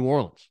New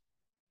Orleans?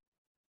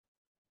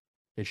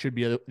 It should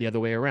be the other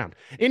way around.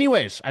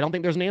 Anyways, I don't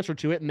think there's an answer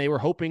to it, and they were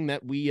hoping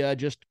that we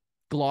just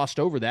glossed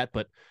over that,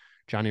 but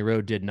Johnny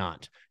Rowe did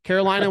not.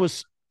 Carolina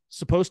was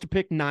supposed to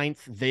pick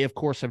 9th. They, of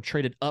course, have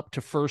traded up to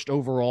first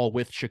overall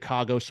with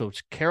Chicago, so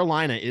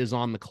Carolina is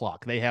on the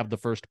clock. They have the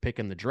first pick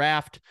in the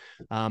draft.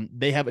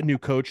 They have a new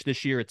coach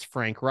this year. It's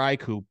Frank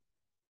Reich, who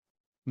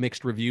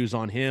mixed reviews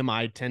on him.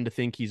 I tend to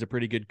think he's a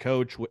pretty good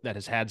coach that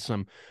has had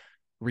some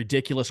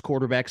ridiculous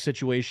quarterback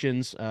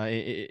situations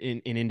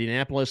in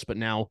Indianapolis, but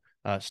now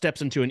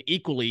steps into an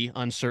equally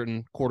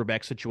uncertain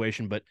quarterback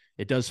situation, but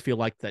it does feel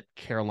like that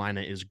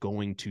Carolina is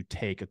going to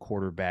take a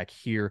quarterback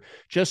here.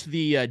 Just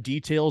the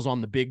details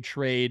on the big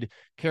trade.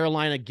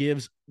 Carolina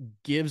gives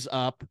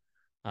up,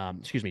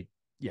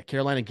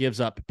 Carolina gives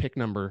up pick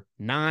number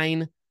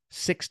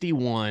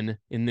 961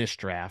 in this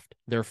draft,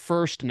 their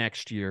first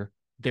next year,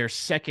 their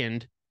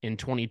second in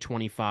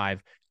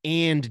 2025,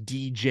 and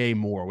DJ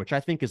Moore, which I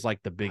think is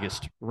like the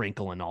biggest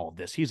wrinkle in all of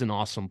this. He's an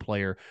awesome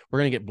player. We're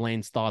going to get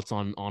Blaine's thoughts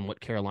on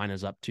what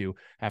Carolina's up to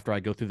after I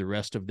go through the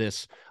rest of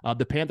this.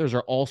 The Panthers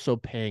are also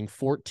paying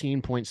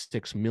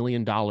 $14.6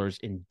 million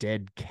in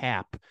dead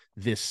cap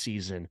this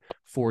season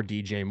for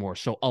DJ Moore.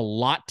 So a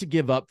lot to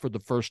give up for the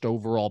first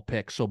overall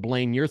pick. So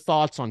Blaine, your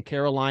thoughts on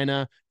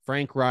Carolina,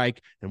 Frank Reich,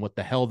 and what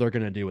the hell they're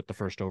going to do with the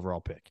first overall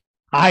pick?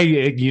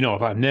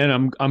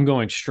 I'm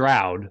going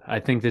Stroud. I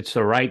think that's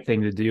the right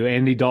thing to do.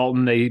 Andy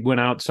Dalton, they went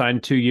out,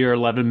 signed 2-year,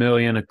 $11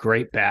 million, a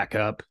great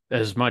backup.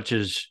 As much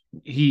as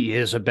he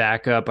is a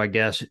backup, I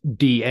guess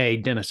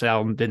Dennis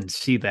Allen didn't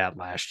see that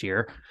last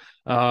year.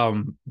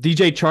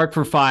 DJ Chark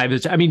for 5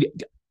 is,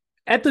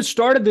 at the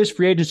start of this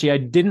free agency, I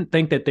didn't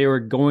think that they were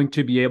going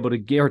to be able to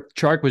get, or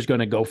Chark was going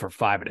to go for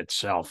 5 in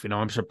itself.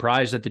 I'm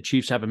surprised that the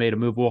Chiefs haven't made a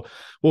move.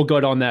 We'll go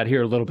on that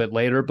here a little bit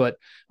later, but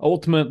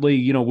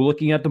ultimately, we're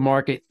looking at the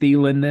market,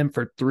 Thielen them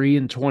for $3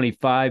 and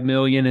 $25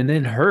 million, and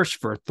then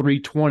Hurst for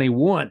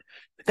 $321.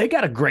 They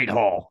got a great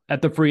haul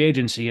at the free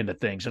agency end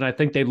of things. And I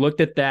think they looked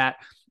at that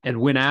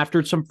and went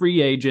after some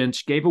free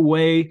agents, gave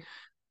away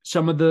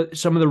some of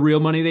the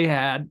real money they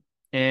had.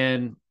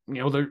 And,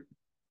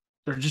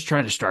 they're just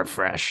trying to start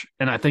fresh.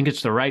 And I think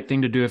it's the right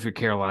thing to do if you're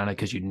Carolina,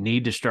 because you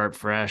need to start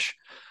fresh.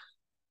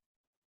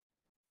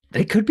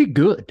 They could be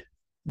good.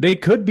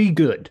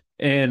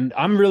 And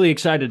I'm really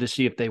excited to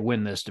see if they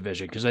win this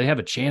division, because they have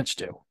a chance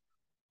to.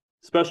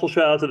 Special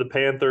shout out to the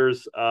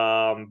Panthers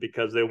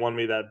because they won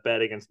me that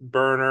bet against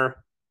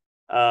Burner.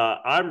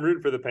 I'm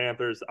rooting for the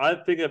Panthers. I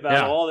think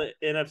about all the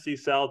NFC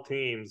South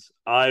teams,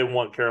 I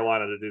want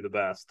Carolina to do the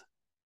best.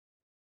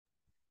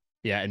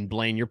 Yeah, and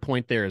Blaine, your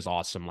point there is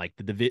awesome. Like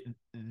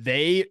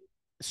they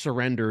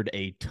surrendered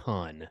a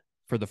ton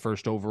for the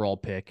first overall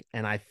pick,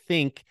 and I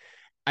think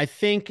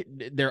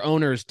their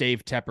owners,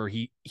 Dave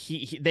Tepper,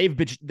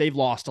 they've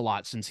lost a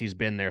lot since he's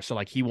been there. So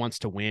like he wants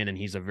to win, and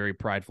he's a very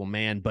prideful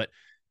man, but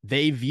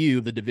they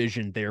view the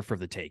division there for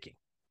the taking,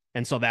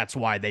 and so that's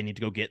why they need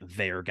to go get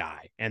their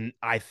guy. And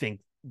I think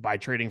by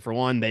trading for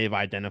one, they've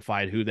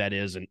identified who that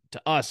is, and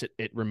to us,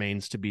 it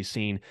remains to be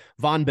seen.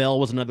 Von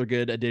Bell was another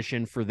good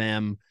addition for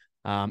them.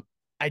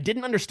 I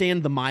didn't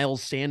understand the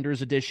Miles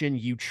Sanders edition.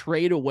 You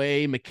trade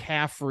away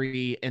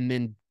McCaffrey and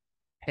then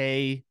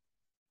pay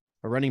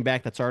a running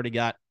back that's already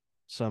got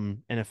some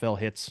NFL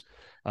hits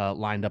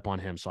lined up on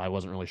him. So I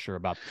wasn't really sure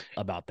about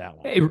that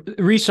one. Hey,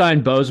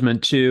 re-signed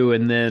Bozeman too,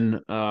 and then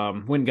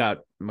when got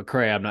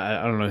McCray.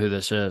 I don't know who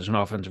this is, an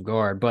offensive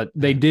guard, but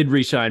they did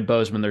re-sign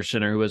Bozeman, their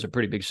center, who was a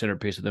pretty big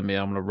centerpiece of them being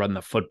able to run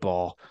the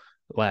football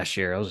last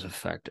year. It was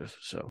effective.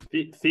 So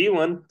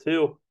Thielen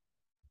too.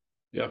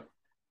 Yep.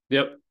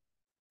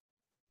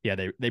 Yeah,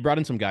 they brought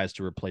in some guys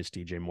to replace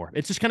DJ Moore.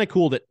 It's just kind of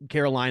cool that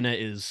Carolina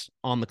is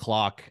on the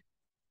clock,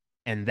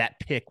 and that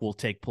pick will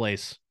take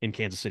place in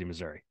Kansas City,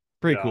 Missouri.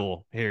 Pretty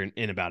cool here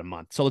in about a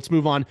month. So let's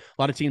move on.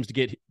 A lot of teams to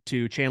get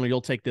to. Chandler,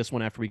 you'll take this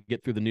one after we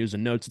get through the news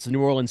and notes. It's the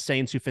New Orleans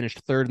Saints, who finished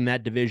third in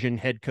that division.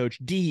 Head coach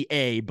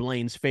D.A.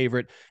 Blaine's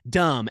favorite,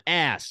 dumb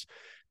ass.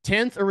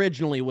 10th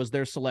originally was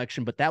their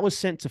selection, but that was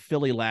sent to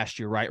Philly last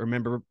year, right?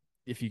 Remember,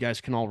 if you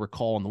guys can all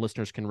recall, and the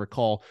listeners can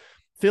recall,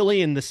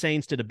 Philly and the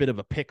Saints did a bit of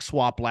a pick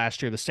swap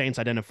last year. The Saints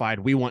identified,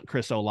 we want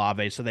Chris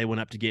Olave, so they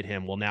went up to get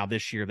him. Well, now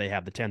this year they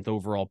have the 10th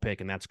overall pick,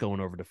 and that's going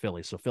over to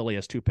Philly. So Philly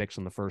has 2 picks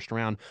in the first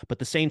round, but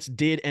the Saints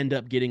did end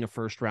up getting a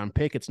first-round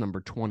pick. It's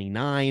number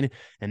 29,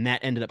 and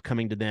that ended up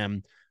coming to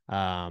them.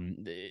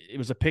 It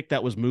was a pick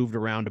that was moved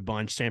around a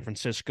bunch. San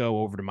Francisco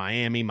over to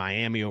Miami,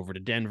 Miami over to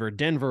Denver,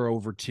 Denver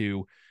over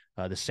to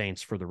the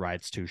Saints for the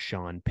rights to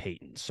Sean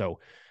Payton. So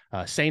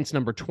Saints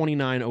number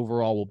 29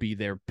 overall will be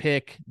their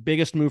pick.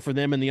 Biggest move for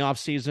them in the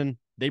offseason,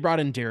 they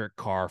brought in Derek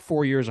Carr,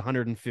 4 years,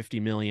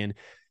 $150 million.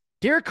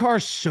 Derek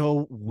Carr's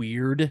so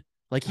weird.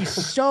 Like, he's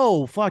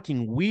so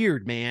fucking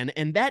weird, man.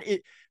 And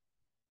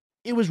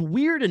it was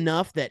weird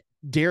enough that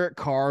Derek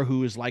Carr,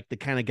 who is like the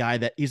kind of guy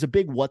that he's a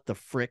big what the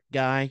frick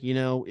guy,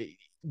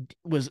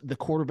 was the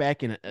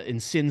quarterback in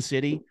Sin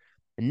City.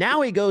 And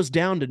now he goes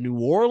down to New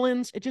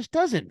Orleans. It just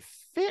doesn't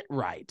fit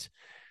right.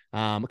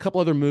 A couple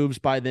other moves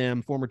by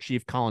them. Former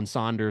Chief Colin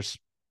Saunders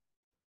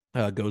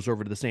goes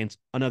over to the Saints.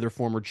 Another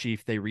former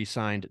Chief, they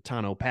re-signed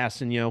Tano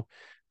Passanio.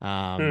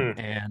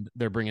 And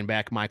they're bringing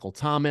back Michael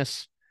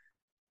Thomas.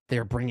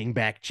 They're bringing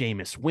back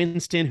Jameis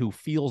Winston, who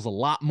feels a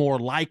lot more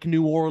like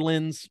New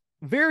Orleans.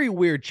 Very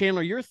weird.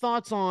 Chandler, your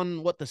thoughts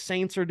on what the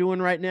Saints are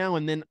doing right now?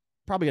 And then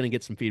probably going to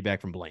get some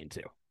feedback from Blaine,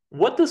 too.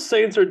 What the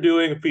Saints are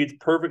doing feeds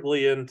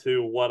perfectly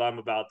into what I'm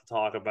about to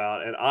talk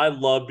about, and I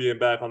love being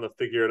back on the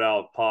Figure It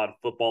Out Pod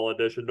Football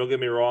Edition. Don't get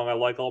me wrong, I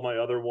like all my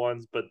other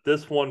ones, but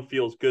this one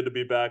feels good to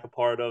be back a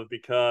part of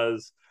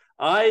because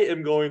I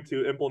am going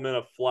to implement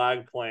a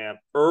flag plan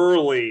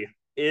early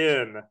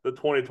in the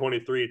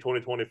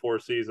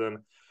 2023-2024 season.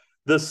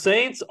 The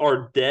Saints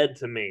are dead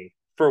to me.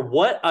 For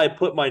what I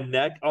put my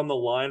neck on the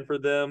line for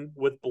them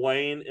with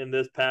Blaine in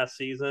this past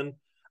season,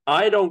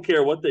 I don't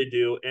care what they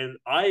do. And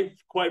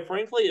quite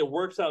frankly, it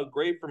works out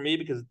great for me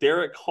because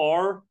Derek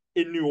Carr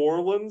in New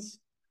Orleans,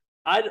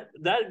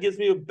 that gives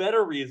me a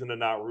better reason to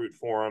not root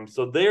for them.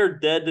 So they're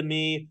dead to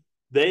me.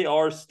 They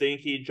are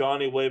stinky.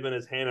 Johnny waving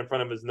his hand in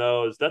front of his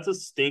nose. That's a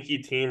stinky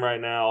team right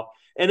now.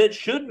 And it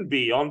shouldn't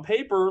be. On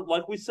paper,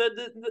 like we said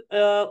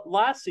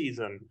last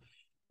season,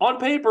 on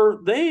paper,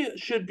 they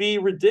should be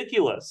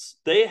ridiculous.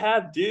 They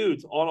have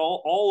dudes on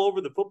all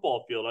over the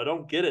football field. I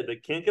don't get it. They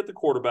can't get the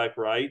quarterback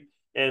right.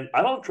 And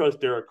I don't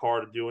trust Derek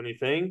Carr to do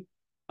anything.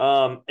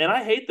 And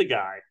I hate the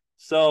guy.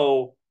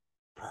 So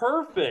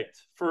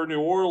perfect for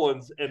New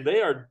Orleans, and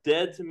they are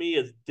dead to me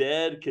as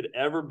dead could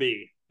ever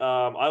be.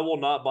 I will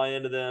not buy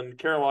into them.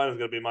 Carolina's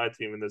going to be my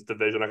team in this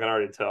division. I can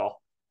already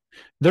tell.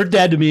 They're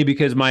dead to me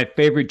because my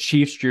favorite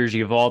Chiefs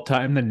jersey of all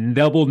time, the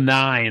double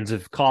nines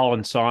of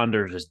Colin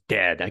Saunders, is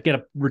dead. I got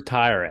to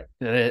retire it.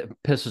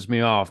 It pisses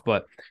me off.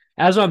 But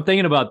as I'm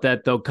thinking about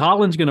that, though,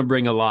 Colin's going to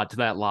bring a lot to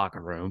that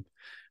locker room.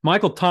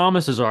 Michael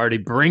Thomas is already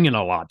bringing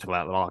a lot to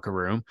that locker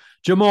room.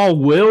 Jamal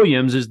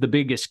Williams is the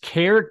biggest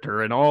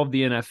character in all of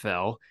the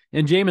NFL.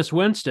 And Jameis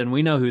Winston,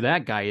 we know who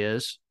that guy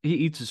is. He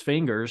eats his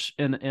fingers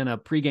in a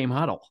pregame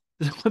huddle.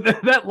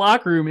 That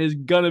locker room is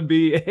going to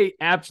be an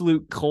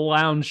absolute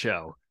clown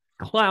show.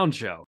 Clown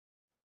show.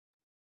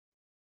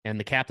 And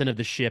the captain of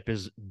the ship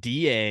is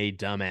D.A.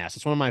 Dumbass.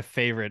 It's one of my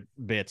favorite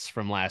bits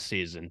from last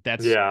season.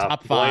 That's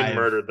top 5. Blaine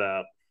murdered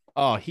that.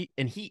 Oh, he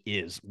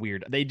is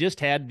weird. They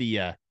just had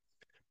the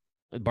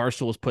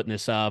Barstool was putting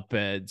this up.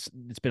 It's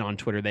been on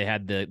Twitter. They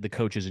had the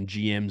coaches and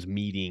GMs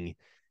meeting,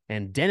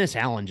 and Dennis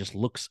Allen just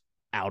looks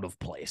out of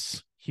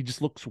place. He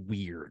just looks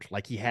weird.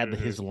 Like he had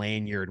his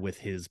lanyard with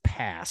his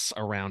pass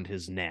around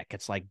his neck.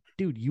 It's like,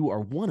 dude, you are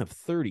one of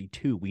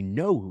 32. We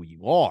know who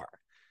you are.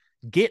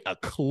 Get a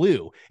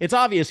clue. It's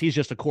obvious he's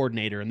just a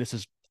coordinator,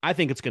 and I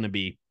think it's going to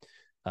be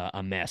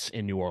a mess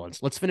in New Orleans.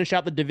 Let's finish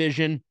out the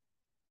division.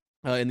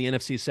 In the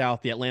NFC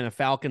South, the Atlanta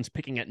Falcons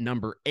picking at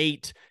number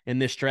 8 in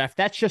this draft.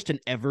 That's just an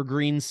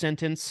evergreen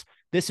sentence.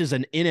 This is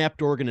an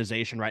inept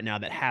organization right now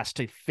that has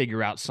to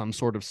figure out some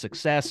sort of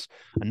success.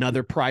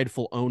 Another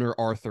prideful owner,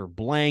 Arthur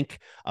Blank,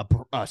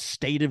 a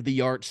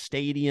state-of-the-art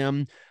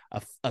stadium,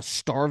 a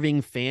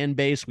starving fan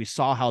base. We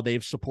saw how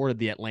they've supported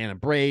the Atlanta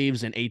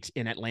Braves and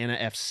in Atlanta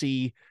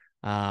FC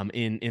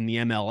in the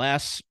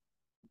MLS.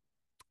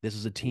 This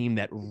is a team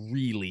that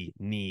really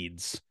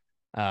needs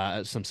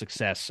some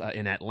success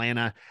in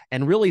Atlanta.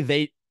 And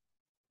really,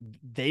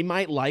 they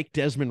might like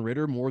Desmond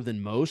Ridder more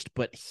than most,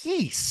 but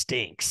he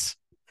stinks.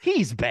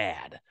 He's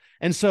bad.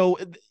 And so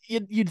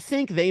you'd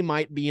think they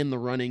might be in the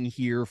running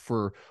here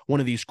for one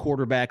of these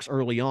quarterbacks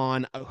early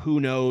on. Who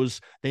knows?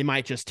 They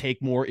might just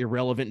take more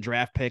irrelevant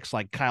draft picks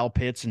like Kyle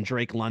Pitts and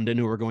Drake London,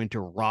 who are going to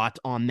rot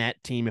on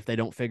that team if they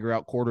don't figure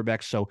out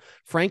quarterbacks. So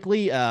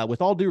frankly,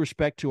 with all due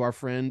respect to our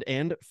friend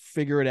and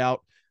figure it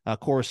out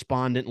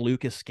correspondent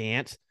Lucas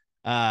Gant,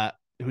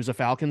 who's a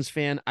Falcons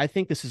fan, I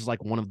think this is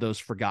like one of those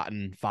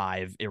forgotten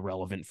 5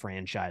 irrelevant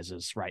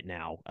franchises right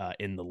now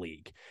in the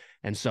league.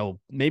 And so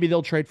maybe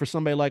they'll trade for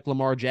somebody like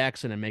Lamar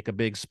Jackson and make a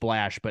big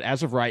splash. But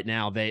as of right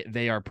now,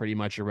 they are pretty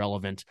much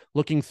irrelevant.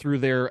 Looking through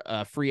their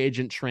free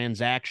agent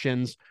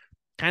transactions,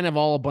 kind of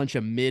all a bunch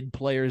of mid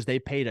players. They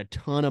paid a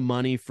ton of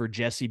money for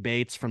Jesse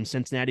Bates from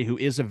Cincinnati, who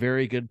is a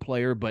very good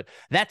player, but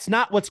that's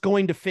not what's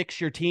going to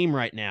fix your team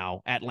right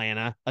now,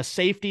 Atlanta. A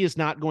safety is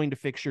not going to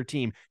fix your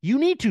team. You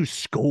need to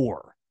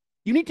score.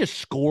 You need to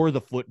score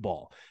the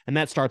football, and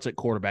that starts at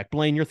quarterback.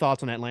 Blaine, your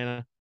thoughts on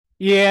Atlanta?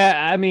 Yeah,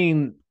 I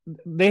mean,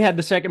 they had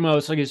the second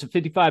most, like it's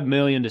 $55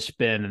 million to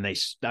spend, and they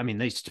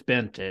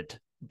spent it.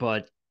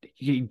 But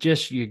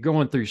you're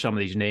going through some of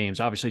these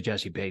names. Obviously,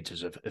 Jesse Bates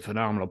is a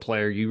phenomenal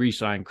player. You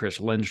re-signed Chris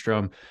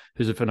Lindstrom,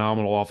 who's a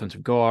phenomenal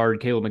offensive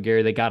guard. Caleb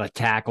McGarry, they got a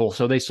tackle,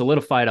 so they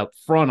solidified up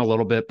front a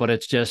little bit. But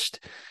it's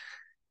just,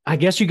 I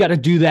guess you got to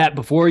do that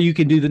before you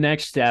can do the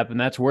next step, and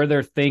that's where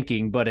they're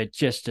thinking. But it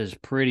just is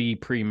pretty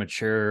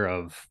premature.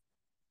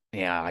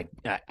 I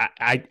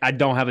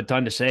don't have a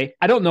ton to say.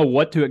 I don't know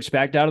what to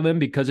expect out of them,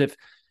 because if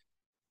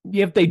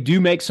they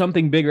do make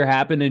something bigger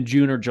happen in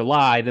June or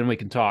July, then we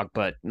can talk.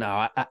 But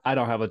no, I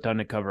don't have a ton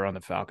to cover on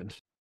the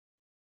Falcons.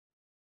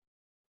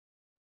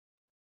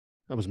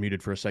 I was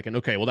muted for a second.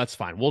 Okay, well, that's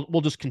fine.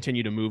 We'll just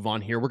continue to move on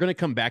here. We're going to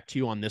come back to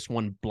you on this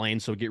one, Blaine,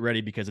 so get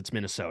ready, because it's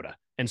Minnesota.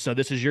 And so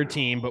this is your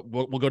team, but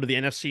we'll go to the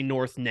NFC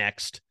North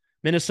next.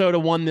 Minnesota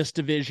won this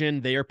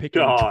division. They are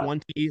picking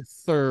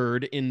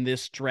 23rd in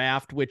this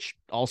draft, which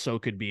also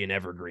could be an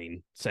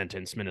evergreen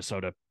sentence.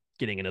 Minnesota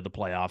getting into the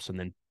playoffs and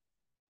then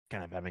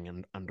kind of having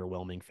an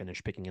underwhelming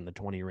finish, picking in the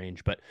 20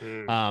 range. But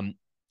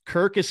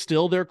Kirk is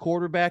still their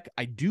quarterback.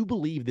 I do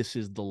believe this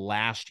is the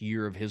last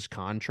year of his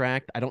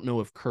contract. I don't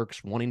know if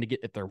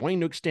if they're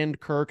wanting to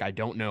extend Kirk. I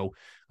don't know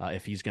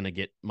if he's going to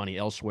get money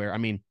elsewhere. I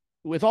mean,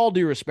 with all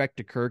due respect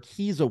to Kirk,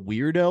 he's a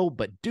weirdo,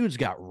 but dude's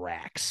got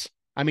racks.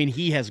 I mean,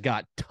 he has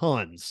got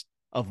tons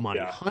of money,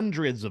 Yeah.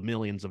 hundreds of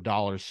millions of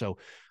dollars. So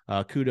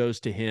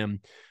kudos to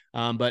him.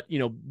 But, you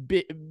know,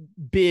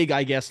 big,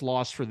 I guess,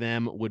 loss for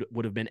them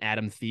would have been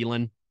Adam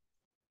Thielen.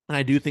 And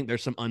I do think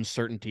there's some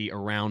uncertainty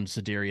around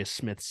Za'Darius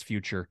Smith's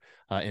future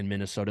in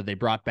Minnesota. They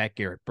brought back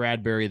Garrett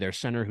Bradbury, their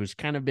center, who's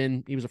kind of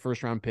been, he was a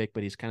first-round pick,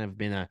 but he's kind of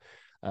been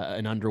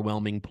an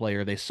underwhelming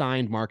player. They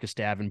signed Marcus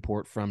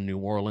Davenport from New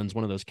Orleans,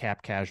 one of those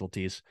cap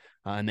casualties.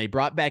 And they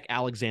brought back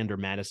Alexander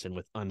Madison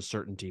with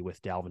uncertainty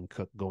with Dalvin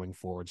Cook going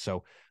forward.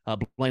 So,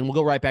 Blaine, we'll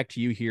go right back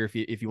to you here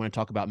if you want to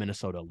talk about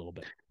Minnesota a little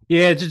bit.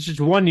 Yeah, it's just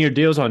 1 year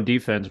deals on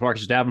defense.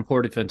 Marcus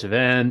Davenport, defensive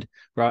end,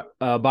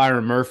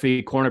 Byron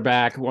Murphy,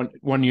 cornerback,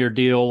 one year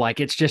deal.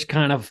 Like, it's just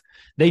kind of,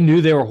 they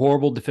knew they were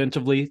horrible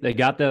defensively. They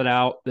got that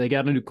out. They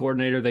got a new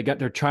coordinator.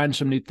 They're trying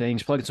some new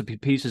things, plugging some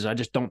pieces. I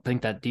just don't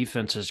think that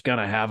defense is going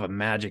to have a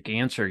magic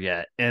answer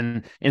yet.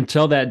 And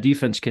until that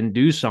defense can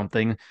do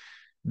something,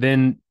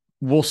 then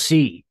we'll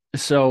see.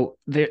 So,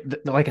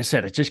 like I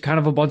said, it's just kind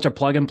of a bunch of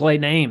plug-and-play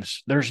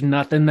names. There's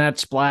nothing that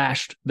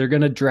splashed. They're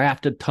going to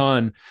draft a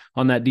ton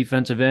on that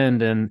defensive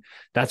end, and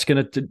that's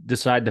going to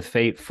decide the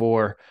fate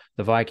for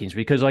the Vikings.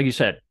 Because, like you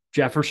said,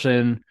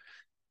 Jefferson,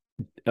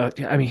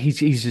 I mean,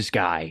 he's this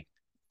guy.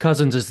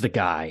 Cousins is the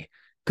guy.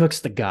 Cook's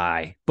the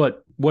guy.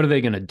 But what are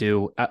they going to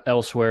do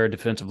elsewhere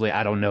defensively?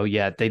 I don't know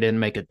yet. They didn't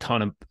make a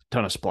ton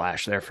of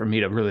splash there for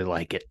me to really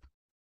like it.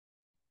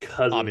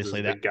 Cousins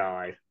Obviously, is the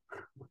guy.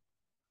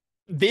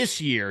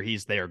 This year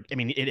he's there. I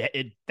mean,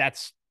 it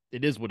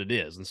is what it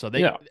is. And so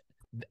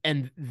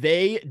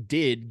they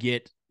did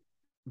get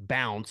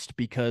bounced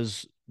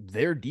because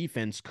their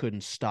defense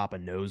couldn't stop a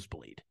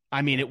nosebleed.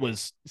 I mean, it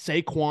was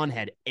Saquon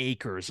had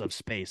acres of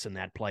space in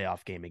that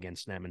playoff game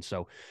against them. And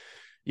so,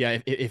 yeah,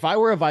 if I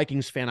were a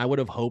Vikings fan, I would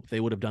have hoped they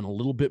would have done a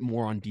little bit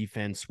more on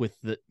defense with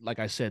like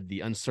I said,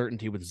 the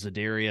uncertainty with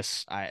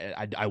Za'Darius.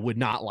 I would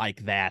not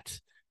like that.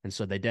 And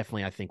so they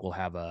definitely, I think, will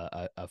have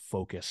a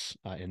focus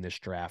in this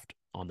draft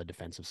on the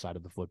defensive side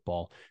of the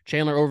football.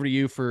 Chandler, over to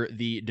you for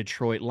the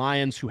Detroit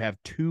Lions, who have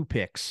 2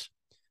 picks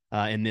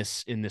in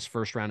this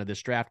first round of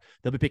this draft.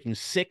 They'll be picking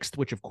 6th,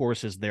 which of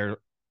course is their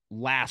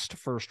last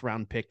first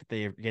round pick that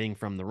they are getting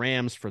from the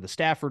Rams for the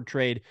Stafford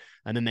trade.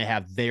 And then they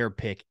have their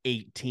pick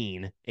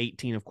 18,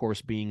 of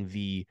course, being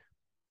the,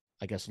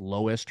 I guess,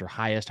 lowest or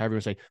highest, however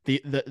you say,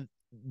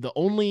 the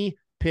only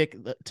pick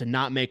to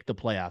not make the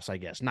playoffs, I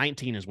guess.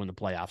 19 is when the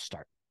playoffs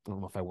start. I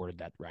don't know if I worded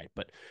that right,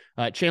 but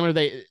Chandler,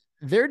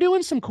 they're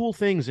doing some cool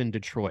things in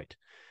Detroit.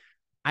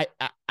 I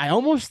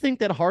almost think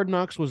that Hard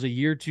Knocks was a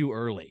year too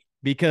early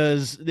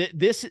because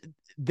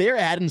they're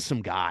adding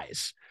some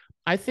guys.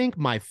 I think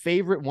my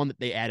favorite one that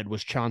they added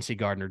was Chauncey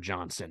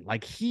Gardner-Johnson.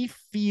 Like, he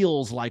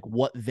feels like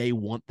what they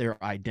want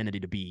their identity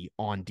to be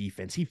on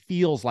defense. He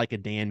feels like a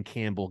Dan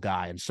Campbell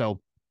guy. And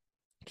so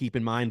keep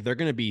in mind, they're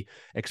going to be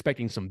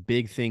expecting some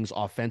big things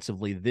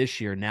offensively this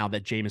year now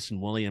that Jameson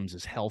Williams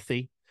is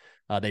healthy.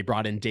 They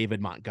brought in David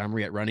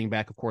Montgomery at running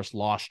back, of course,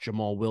 lost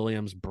Jamal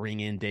Williams,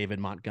 bring in David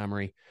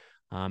Montgomery.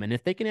 And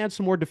if they can add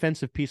some more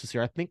defensive pieces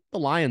here, I think the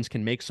Lions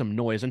can make some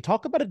noise. And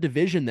talk about a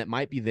division that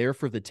might be there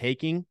for the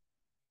taking.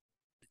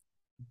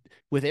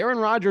 With Aaron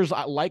Rodgers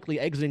likely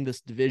exiting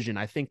this division,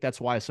 I think that's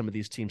why some of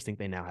these teams think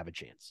they now have a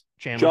chance.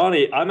 Chandler?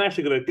 Johnny, I'm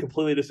actually going to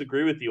completely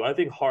disagree with you. I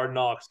think Hard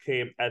Knocks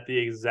came at the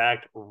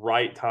exact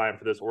right time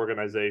for this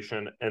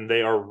organization, and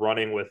they are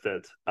running with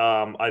it.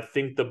 I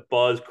think the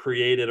buzz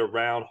created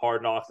around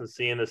Hard Knocks and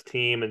seeing this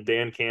team and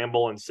Dan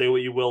Campbell, and say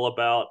what you will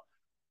about,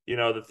 you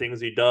know, the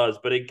things he does,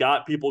 but it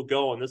got people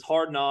going. This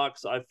Hard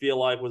Knocks, I feel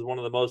like, was one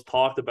of the most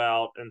talked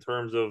about in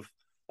terms of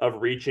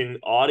reaching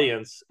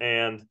audience.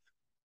 And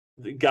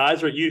the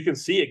guys you can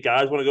see it.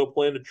 Guys want to go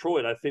play in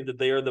Detroit. I think that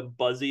they are the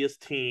buzziest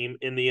team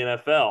in the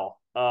NFL,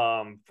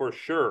 for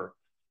sure.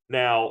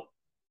 Now,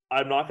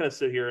 I'm not going to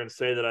sit here and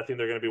say that I think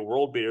they're going to be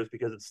world beaters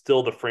because it's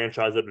still the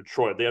franchise of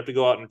Detroit. They have to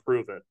go out and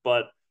prove it.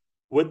 But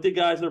with the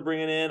guys they're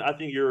bringing in, I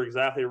think you're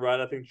exactly right.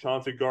 I think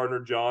Chauncey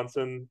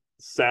Gardner-Johnson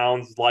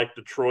sounds like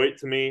Detroit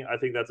to me. I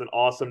think that's an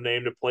awesome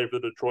name to play for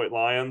the Detroit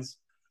Lions.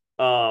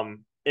 And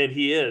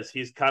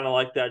he's kind of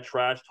like that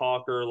trash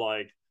talker,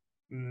 like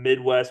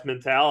Midwest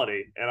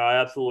mentality. And I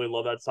absolutely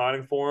love that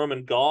signing for him.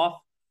 And Goff,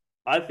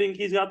 I think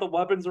he's got the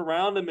weapons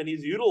around him and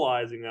he's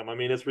utilizing them. I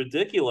mean, it's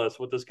ridiculous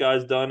what this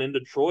guy's done in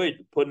Detroit,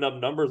 putting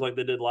up numbers like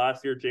they did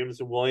last year.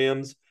 Jameson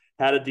Williams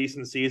had a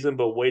decent season,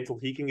 but wait till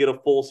he can get a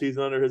full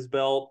season under his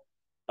belt.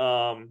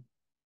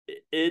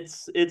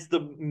 It's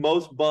the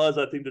most buzz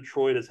I think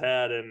Detroit has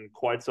had in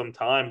quite some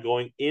time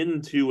going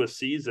into a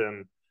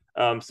season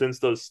since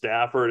those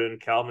Stafford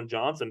and Calvin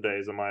Johnson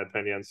days, in my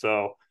opinion.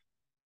 So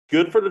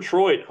good for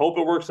Detroit. Hope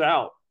it works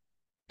out.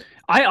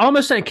 I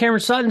almost said Cameron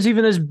Sutton's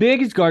even as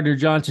big as Gardner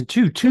Johnson,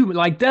 too.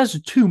 That's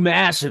 2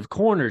 massive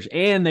corners.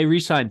 And they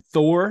re-signed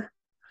Thor.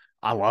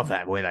 I love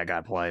that way that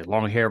guy plays.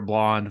 Long hair,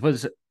 blonde. What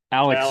is it?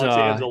 Alex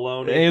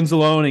Anzalone.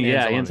 Anzalone.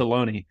 Yeah,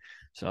 Anzalone.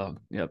 So,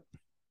 yep.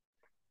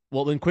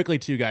 Well, then quickly,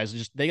 too,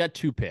 guys, they got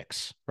 2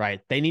 picks,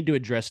 right? They need to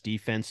address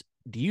defense.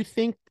 Do you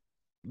think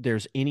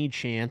there's any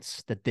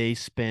chance that they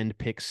spend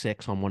pick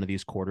 6 on one of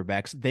these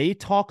quarterbacks. They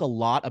talk a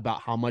lot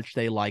about how much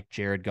they like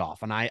Jared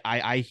Goff, and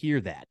I hear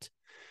that.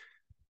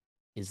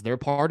 Is there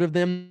part of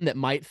them that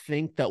might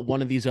think that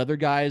one of these other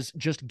guys,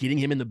 just getting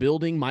him in the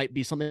building, might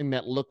be something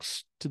that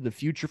looks to the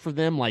future for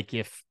them? Like,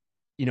 if,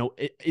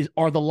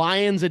 are the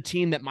Lions a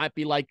team that might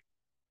be like,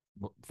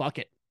 fuck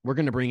it, we're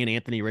going to bring in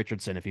Anthony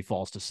Richardson if he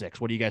falls to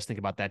 6? What do you guys think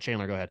about that?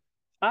 Chandler, go ahead.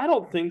 I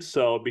don't think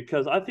so,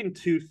 because I think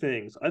two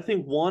things. I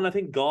think one, I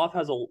think Goff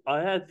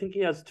I think he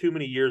has too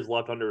many years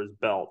left under his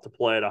belt to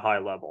play at a high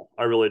level.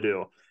 I really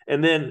do.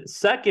 And then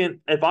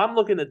second, if I'm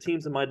looking at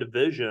teams in my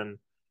division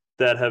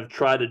that have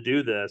tried to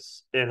do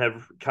this and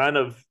have kind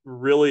of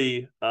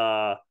really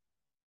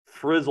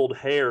frizzled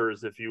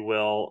hairs, if you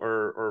will,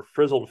 or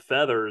frizzled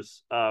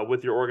feathers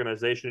with your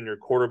organization and your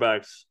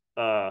quarterback's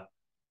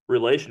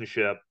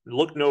relationship,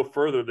 look no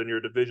further than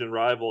your division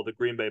rival, the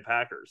Green Bay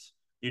Packers.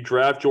 You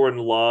draft Jordan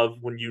Love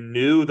when you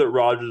knew that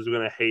Rodgers was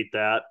going to hate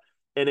that,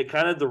 and it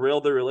kind of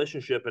derailed their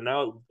relationship, and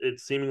now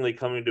it's seemingly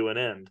coming to an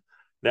end.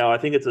 Now, I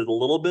think it's a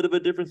little bit of a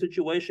different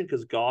situation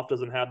because Goff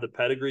doesn't have the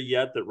pedigree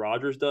yet that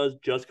Rodgers does,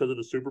 just because of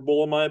the Super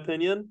Bowl, in my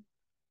opinion.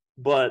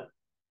 But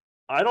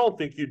I don't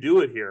think you do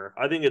it here.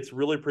 I think it's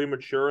really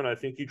premature, and I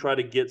think you try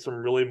to get some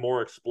really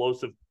more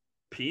explosive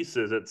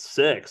pieces at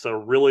 6, a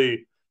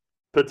really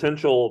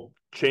potential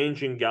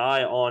changing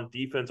guy on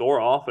defense or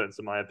offense,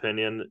 in my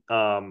opinion.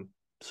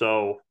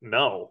 So,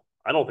 no,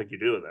 I don't think you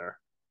do it there.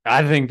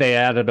 I think they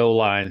added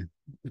O-line,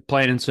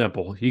 plain and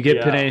simple. You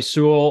get Penei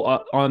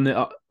Sewell on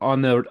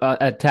the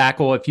at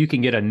tackle. If you can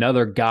get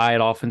another guy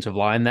at offensive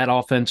line, that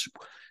offense,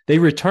 they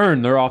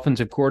returned their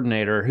offensive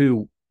coordinator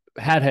who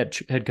had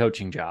head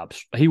coaching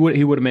jobs. He would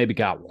have maybe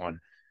got one.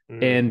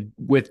 And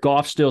with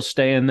Goff still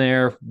staying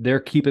there, they're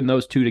keeping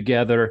those two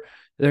together.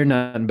 They're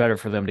nothing better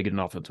for them to get an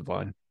offensive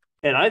line.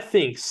 And I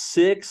think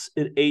 6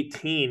 and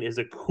 18 is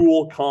a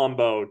cool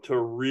combo to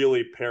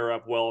really pair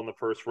up well in the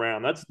first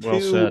round. That's two. Well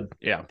said.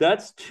 Yeah.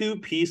 That's 2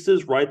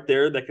 pieces right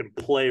there that can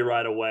play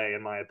right away,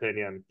 in my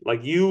opinion.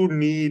 Like, you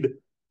need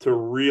to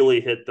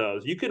really hit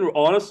those. You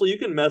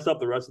can mess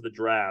up the rest of the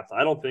draft.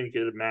 I don't think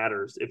it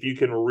matters if you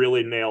can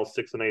really nail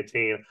 6 and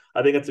 18.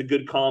 I think it's a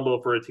good combo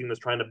for a team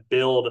that's trying to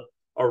build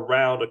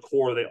around a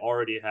core they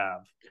already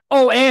have.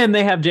 Oh, and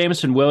they have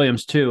Jameson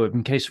Williams too,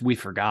 in case we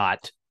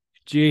forgot.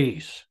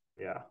 Jeez.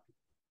 Yeah.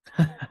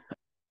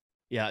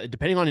 Yeah,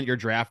 depending on your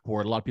draft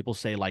board, a lot of people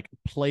say like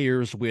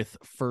players with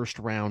first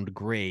round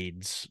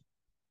grades,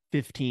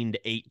 15 to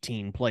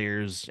 18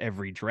 players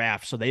every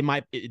draft. So they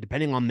might,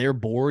 depending on their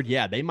board,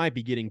 they might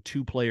be getting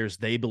 2 players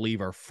they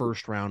believe are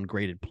first round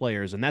graded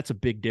players. And that's a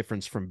big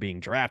difference from being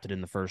drafted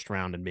in the first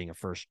round and being a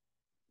first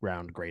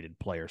round graded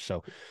player.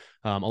 So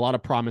a lot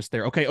of promise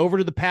there. Okay, over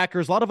to the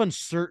Packers. A lot of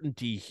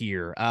uncertainty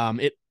here.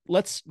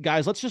 Let's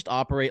just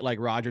operate like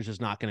Rodgers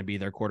is not going to be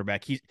their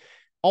quarterback.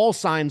 All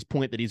signs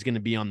point that he's going to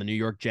be on the New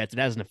York Jets. It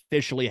hasn't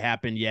officially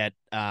happened yet.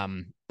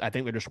 I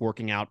think they're just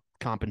working out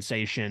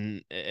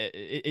compensation.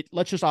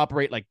 Let's just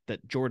operate like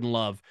that Jordan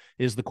Love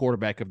is the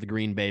quarterback of the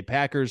Green Bay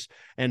Packers.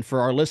 And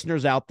for our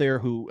listeners out there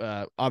who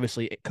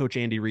obviously Coach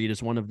Andy Reid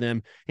is one of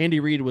them.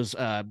 Andy Reid was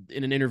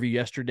in an interview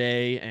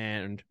yesterday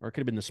or it could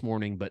have been this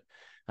morning, but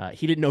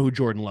he didn't know who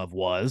Jordan Love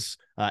was.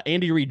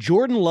 Andy Reid,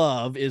 Jordan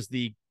Love is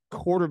the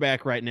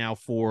quarterback right now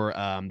for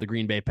the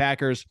Green Bay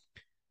Packers.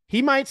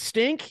 He might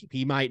stink.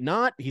 He might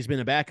not. He's been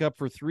a backup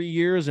for 3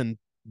 years, and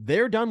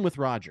they're done with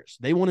Rodgers.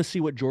 They want to see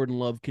what Jordan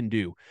Love can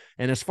do.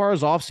 And as far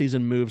as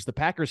offseason moves, the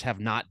Packers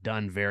have not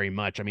done very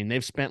much. I mean,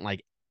 they've spent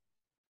like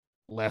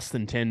less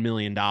than $10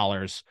 million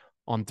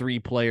on 3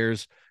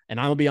 players. And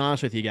I'm going to be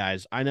honest with you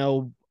guys. I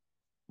know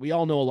we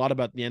all know a lot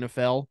about the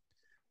NFL.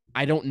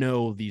 I don't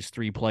know these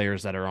 3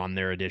 players that are on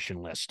their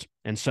addition list.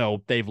 And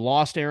so they've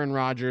lost Aaron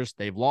Rodgers.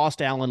 They've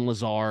lost Allen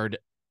Lazard.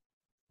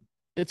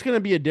 It's going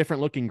to be a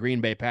different looking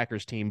Green Bay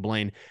Packers team,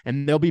 Blaine,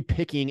 and they'll be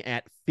picking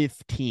at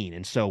 15.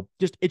 And so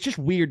it's just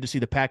weird to see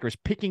the Packers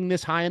picking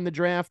this high in the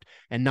draft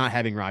and not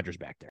having Rodgers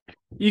back there.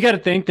 You got to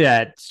think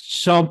that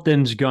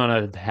something's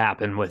going to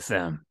happen with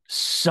them.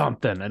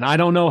 Something. And I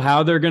don't know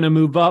how they're going to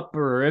move up,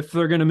 or if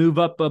they're going to move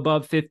up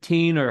above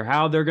 15, or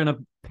how they're going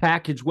to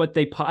package what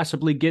they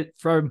possibly get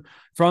from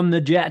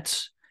the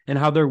Jets, and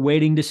how they're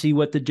waiting to see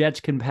what the Jets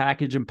can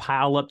package and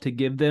pile up to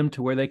give them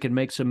to where they can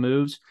make some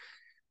moves.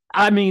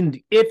 I mean,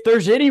 if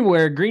there's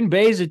anywhere, Green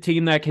Bay's a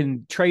team that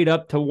can trade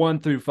up to 1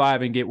 through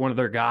 5 and get one of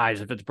their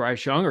guys, if it's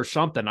Bryce Young or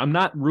something. I'm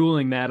not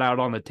ruling that out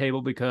on the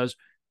table because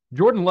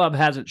Jordan Love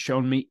hasn't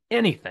shown me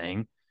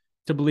anything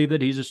to believe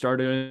that he's a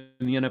starter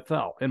in the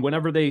NFL. And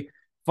whenever they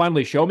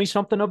finally show me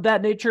something of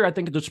that nature, I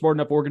think it's a smart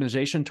enough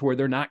organization to where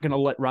they're not going to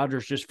let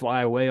Rodgers just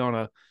fly away on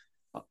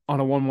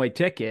a one-way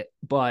ticket.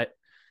 But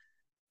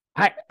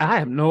I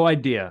have no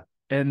idea.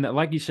 And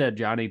like you said,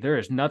 Johnny, there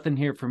is nothing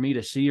here for me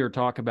to see or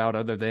talk about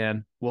other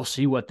than we'll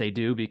see what they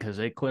do, because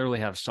they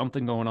clearly have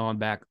something going on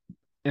back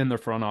in the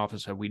front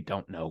office that we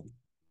don't know.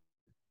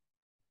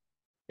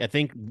 I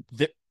think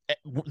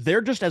they're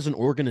just, as an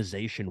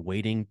organization,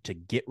 waiting to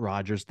get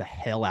Rodgers the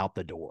hell out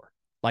the door.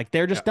 Like,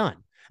 they're just done.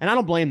 And I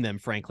don't blame them,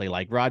 frankly.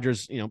 Like,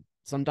 Rodgers,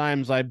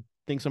 sometimes I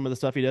think some of the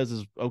stuff he does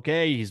is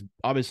okay. He's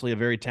obviously a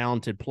very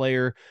talented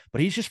player,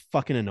 but he's just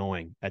fucking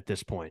annoying at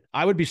this point.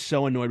 I would be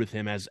so annoyed with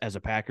him as a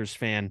Packers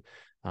fan.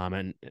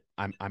 And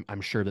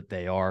I'm sure that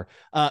they are.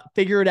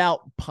 Figure It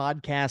Out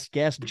podcast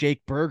guest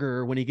Jake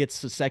Berger, when he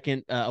gets a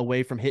second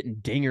away from hitting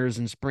dingers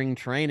in spring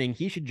training,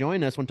 he should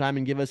join us one time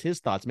and give us his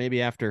thoughts.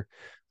 Maybe after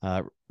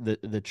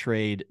the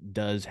trade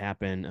does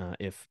happen,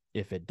 if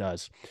it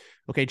does.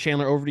 Okay,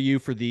 Chandler, over to you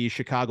for the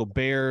Chicago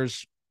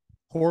Bears.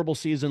 Horrible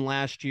season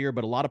last year,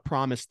 but a lot of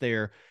promise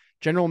there.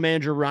 General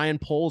manager Ryan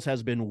Poles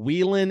has been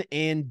wheeling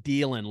and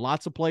dealing.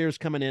 Lots of players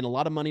coming in, a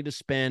lot of money to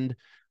spend,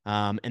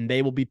 and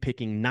they will be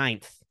picking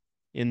 9th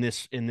in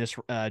this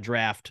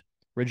draft.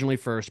 Originally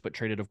first, but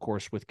traded, of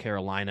course, with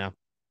Carolina.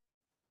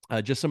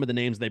 Just some of the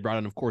names they brought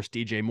in, of course,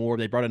 DJ Moore.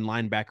 They brought in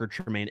linebacker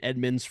Tremaine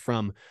Edmonds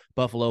from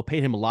Buffalo,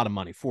 paid him a lot of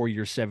money, 4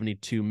 years,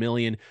 $72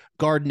 million.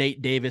 Guard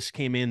Nate Davis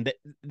came in.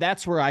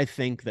 That's where I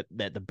think that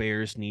the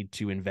Bears need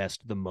to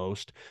invest the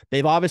most.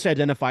 They've obviously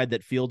identified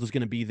that Fields is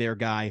going to be their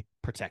guy.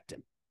 Protect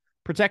him.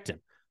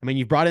 I mean,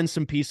 you've brought in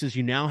some pieces.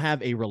 You now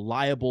have a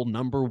reliable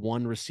number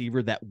 1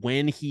 receiver that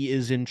when he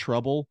is in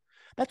trouble,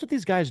 that's what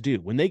these guys do.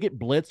 When they get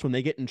blitzed, when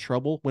they get in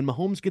trouble, when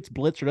Mahomes gets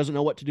blitzed or doesn't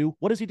know what to do,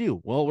 what does he do?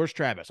 Well, where's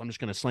Travis? I'm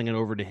just going to sling it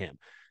over to him.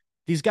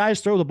 These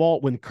guys throw the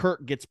ball when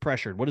Kirk gets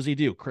pressured. What does he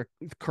do?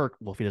 Kirk,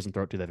 well, if he doesn't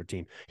throw it to the other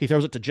team, he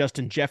throws it to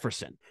Justin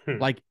Jefferson.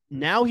 Like,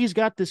 now he's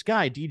got this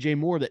guy, DJ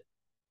Moore, that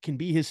can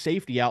be his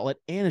safety outlet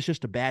and is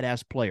just a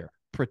badass player.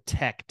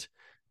 Protect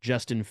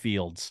Justin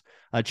Fields.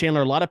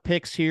 Chandler, a lot of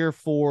picks here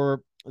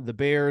for the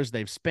Bears.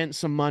 They've spent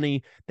some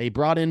money. They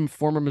brought in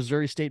former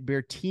Missouri State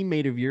Bear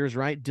teammate of yours,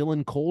 right?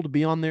 Dylan Cole, to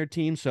be on their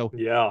team. So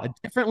yeah, a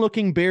different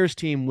looking Bears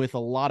team with a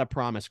lot of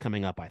promise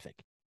coming up, I think.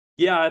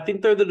 Yeah, I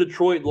think they're the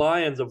Detroit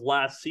Lions of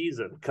last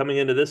season coming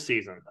into this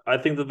season. I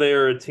think that they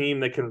are a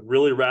team that can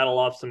really rattle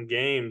off some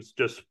games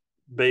just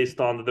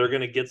based on that they're going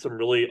to get some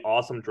really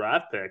awesome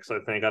draft picks. I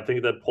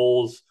think that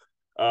Poles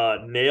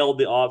nailed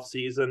the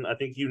offseason. I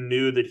think you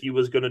knew that he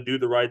was going to do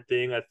the right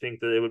thing. I think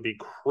that it would be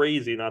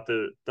crazy not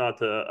to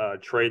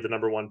trade the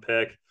number 1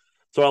 pick.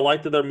 So I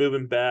like that they're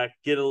moving back,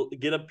 get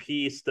a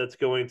piece that's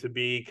going to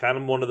be kind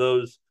of one of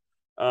those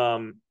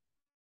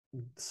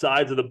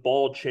sides of the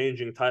ball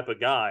changing type of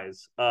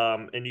guys.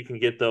 And you can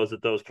get those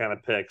at those kind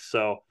of picks.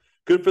 So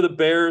good for the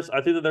Bears.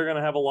 I think that they're going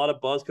to have a lot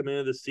of buzz coming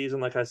into this season.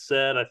 Like I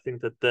said, I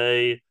think that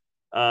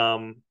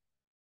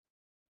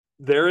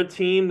they're a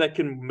team that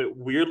can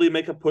weirdly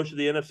make a push to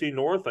the NFC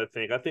North, I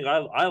think.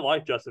 I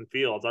like Justin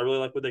Fields. I really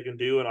like what they can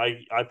do, and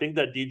I think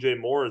that DJ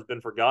Moore has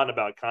been forgotten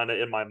about kind of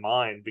in my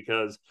mind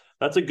because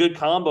that's a good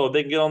combo. If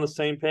they can get on the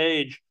same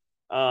page,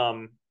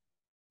 I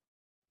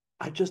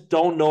just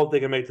don't know if they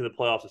can make it to the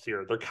playoffs this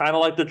year. They're kind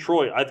of like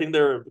Detroit. I think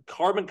they're a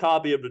carbon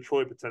copy of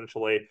Detroit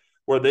potentially,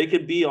 where they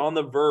could be on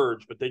the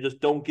verge, but they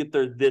just don't get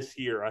there this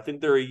year. I think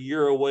they're a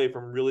year away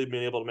from really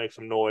being able to make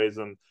some noise,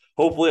 and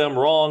hopefully I'm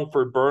wrong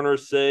for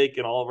Burner's sake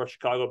and all of our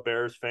Chicago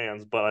Bears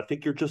fans, but I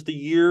think you're just a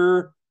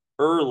year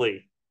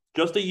early.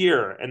 Just a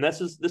year. And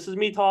this is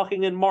me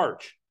talking in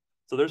March.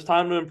 So there's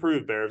time to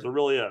improve, Bears. There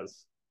really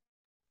is.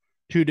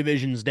 2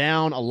 divisions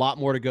down, a lot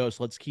more to go.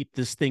 So let's keep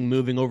this thing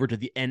moving over to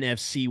the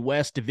NFC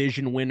West.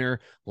 Division winner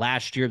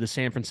last year, the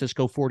San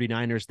Francisco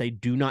 49ers. They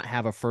do not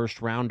have a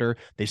first rounder.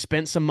 They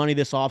spent some money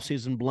this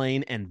offseason,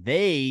 Blaine, and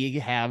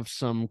they have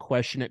some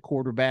question at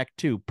quarterback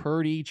too.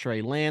 Purdy,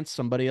 Trey Lance,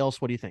 somebody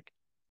else. What do you think?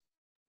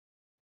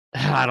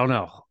 I don't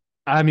know.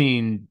 I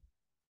mean,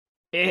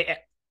 do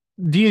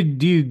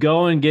you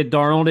go and get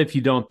Darnold if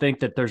you don't think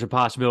that there's a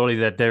possibility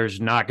that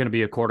there's not going to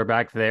be a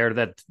quarterback there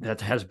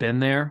that has been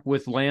there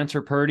with Lance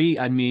or Purdy?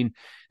 I mean,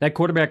 that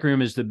quarterback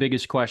room is the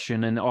biggest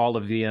question in all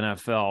of the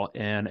NFL,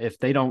 and if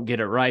they don't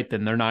get it right,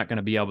 then they're not going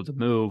to be able to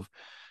move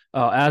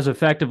as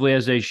effectively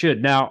as they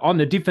should. Now, on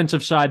the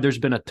defensive side, there's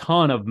been a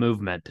ton of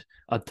movement,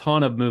 but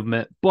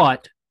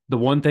the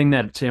one thing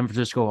that San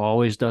Francisco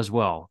always does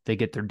well, they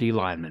get their D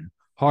linemen.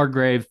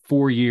 Hargrave,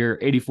 4-year,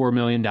 $84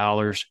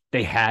 million.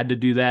 They had to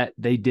do that.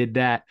 They did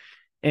that.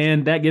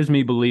 And that gives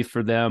me belief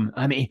for them.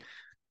 I mean,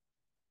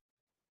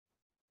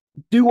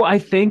 do I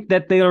think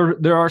that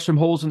there are some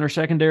holes in their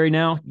secondary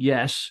now?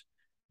 Yes.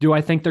 Do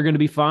I think they're going to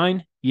be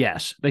fine?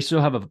 Yes. They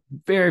still have a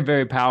very,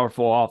 very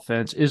powerful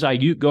offense. Is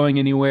Ayuk going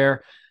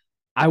anywhere?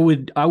 I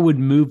would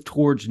move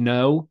towards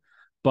no,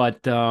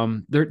 but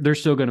they're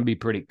still going to be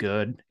pretty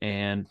good.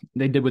 And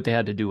they did what they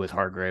had to do with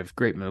Hargrave.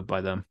 Great move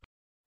by them.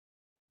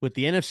 With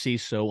the NFC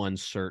so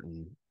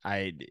uncertain,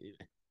 I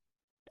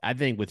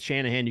think with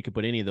Shanahan, you could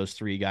put any of those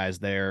 3 guys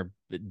there,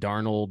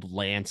 Darnold,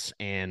 Lance,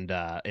 and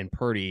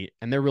Purdy,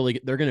 and they're going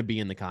to be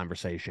in the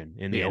conversation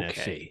in the NFC.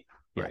 Okay.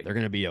 Yeah, right. They're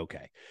going to be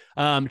okay.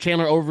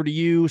 Chandler, over to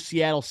you.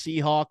 Seattle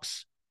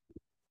Seahawks.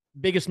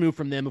 Biggest move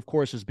from them, of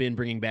course, has been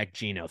bringing back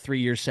Geno. 3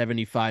 years,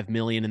 $75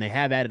 million, and they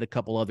have added a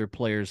couple other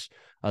players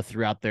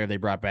throughout there. They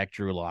brought back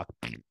Drew Lock.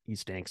 He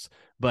stinks.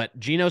 But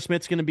Geno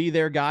Smith's going to be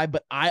their guy.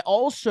 But I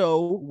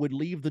also would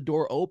leave the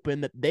door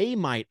open that they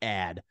might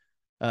add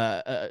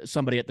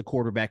somebody at the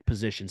quarterback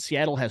position.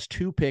 Seattle has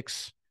 2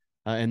 picks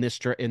in this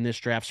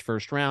draft's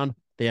first round.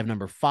 They have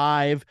number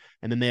 5,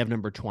 and then they have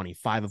number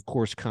 25, of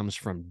course, comes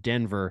from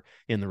Denver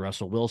in the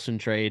Russell Wilson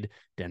trade.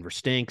 Denver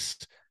stinks.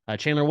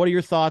 Chandler, what are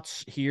your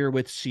thoughts here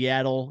with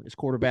Seattle? Is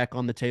quarterback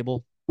on the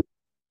table?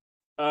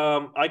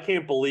 I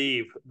can't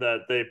believe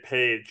that they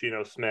paid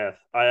Geno Smith.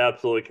 I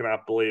absolutely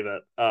cannot believe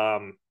it.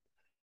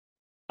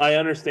 I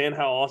understand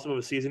how awesome of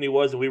a season he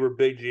was, and we were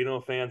big Geno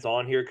fans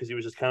on here because he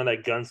was just kind of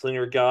that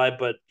gunslinger guy.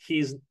 But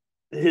his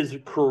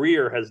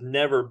career has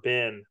never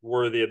been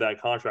worthy of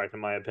that contract,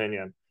 in my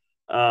opinion.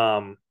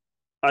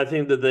 I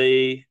think that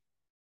they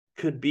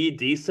could be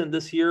decent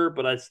this year,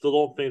 but I still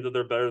don't think that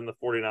they're better than the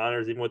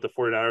 49ers, even with the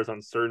 49ers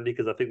uncertainty,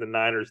 because I think the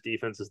Niners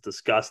defense is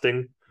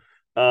disgusting.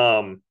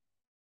 It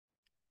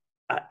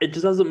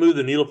just doesn't move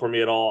the needle for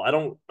me at all. I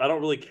don't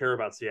really care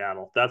about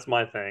Seattle. That's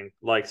my thing.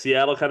 Like,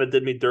 Seattle kind of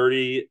did me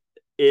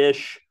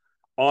dirty-ish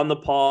on the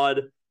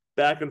pod,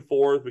 back and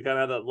forth. We kind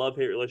of had that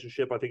love-hate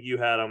relationship. I think you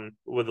had them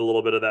with a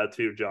little bit of that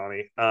too,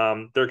 Johnny.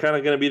 They're kind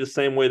of going to be the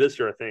same way this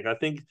year, I think. I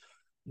think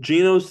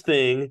Geno's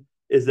thing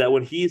is that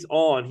when he's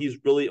on, he's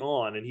really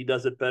on, and he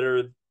does it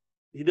better.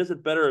 He does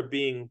it better at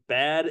being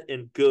bad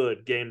and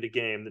good game to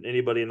game than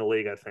anybody in the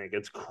league, I think.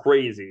 It's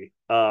crazy.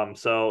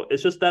 So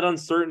it's just that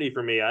uncertainty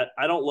for me.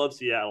 I don't love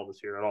Seattle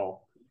this year at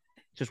all.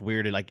 Just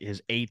weird. Like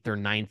his 8th or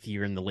 9th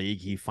year in the league,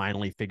 he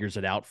finally figures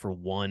it out for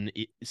one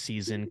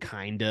season,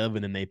 kind of,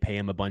 and then they pay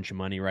him a bunch of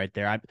money right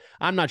there.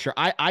 I'm not sure.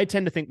 I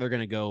tend to think they're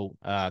going to go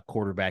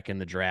quarterback in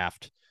the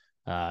draft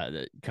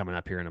coming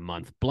up here in a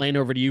month. Blaine,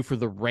 over to you for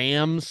the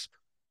Rams.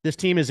 This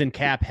team is in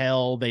cap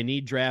hell. They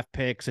need draft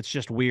picks. It's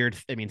just weird.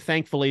 I mean,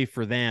 thankfully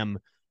for them,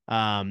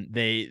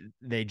 they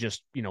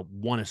just,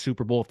 won a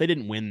Super Bowl. If they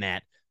didn't win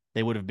that,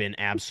 they would have been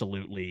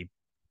absolutely,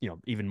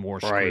 even more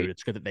screwed. Right.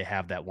 It's good that they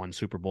have that one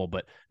Super Bowl,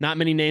 but not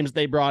many names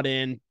they brought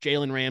in.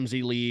 Jalen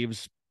Ramsey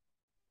leaves.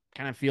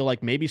 Kind of feel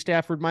like maybe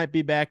Stafford might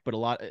be back,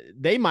 but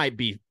they might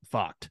be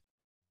fucked.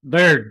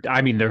 They're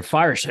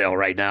fire sale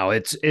right now.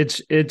 It's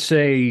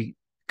a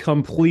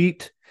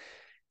complete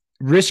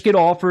risk it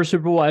all for a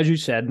Super Bowl, as you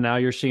said. Now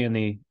you're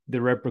seeing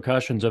the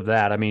repercussions of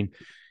that. I mean,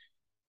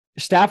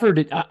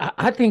 Stafford,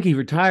 I think he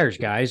retires,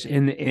 guys,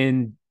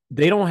 and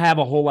they don't have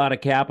a whole lot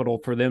of capital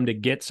for them to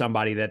get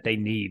somebody that they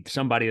need,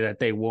 somebody that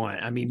they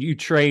want. I mean, you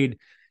trade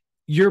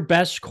your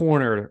best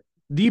corner,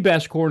 the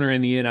best corner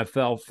in the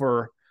NFL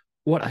for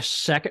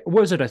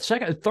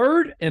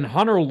third, and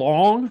Hunter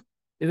Long,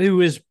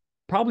 who is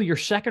probably your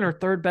second or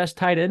third best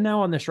tight end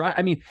now on this ride.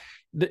 I mean,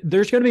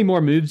 there's going to be more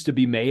moves to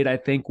be made, I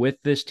think, with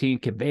this team.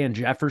 Van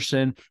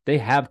Jefferson, they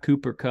have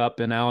Cooper Kupp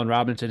and Allen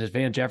Robinson. Is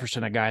Van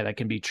Jefferson a guy that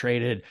can be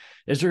traded?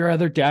 Is there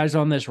other guys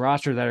on this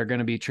roster that are going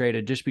to be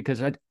traded? Just because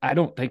I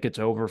don't think it's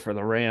over for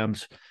the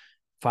Rams.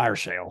 Fire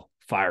sale,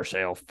 fire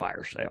sale,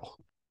 fire sale.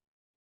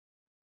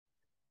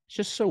 It's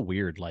just so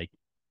weird. Like,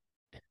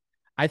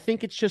 I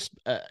think it's just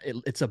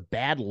it's a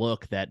bad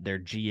look that their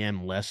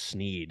GM Les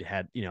Snead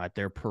had, at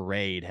their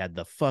parade, had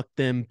the fuck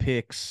them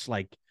picks.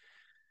 Like,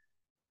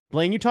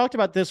 Blaine, you talked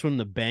about this when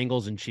the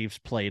Bengals and Chiefs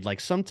played. Like,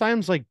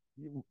 sometimes, like,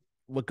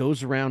 what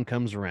goes around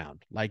comes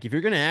around. Like, if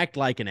you're going to act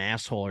like an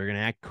asshole, you're going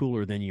to act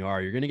cooler than you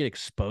are, you're going to get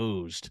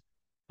exposed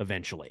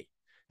eventually.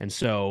 And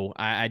so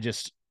I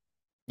just,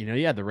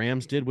 the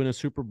Rams did win a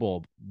Super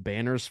Bowl.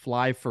 Banners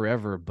fly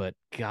forever, but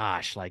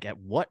gosh, like, at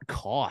what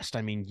cost?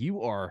 I mean,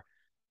 you're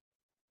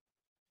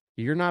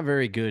not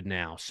very good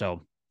now.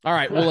 So, all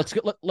right, well,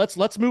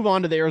 let's move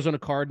on to the Arizona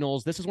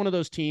Cardinals. This is one of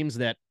those teams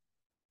that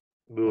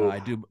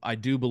I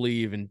do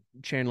believe, and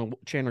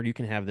Chandler, you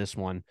can have this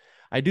one.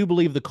 I do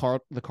believe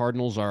the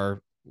Cardinals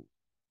are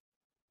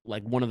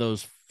like one of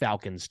those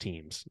Falcons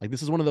teams. Like,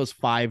 this is one of those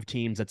 5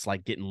 teams that's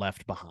like getting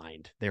left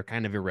behind. They're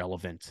kind of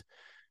irrelevant.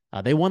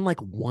 They won like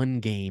 1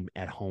 game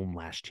at home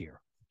last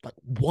year. Like,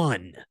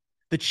 1.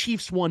 The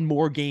Chiefs won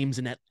more games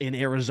in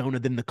Arizona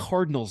than the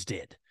Cardinals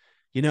did.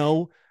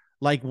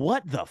 Like,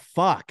 what the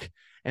fuck?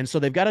 And so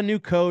they've got a new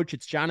coach.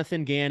 It's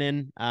Jonathan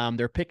Gannon.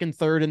 They're picking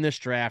 3rd in this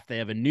draft. They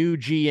have a new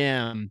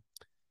GM.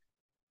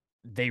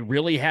 They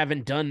really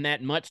haven't done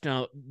that much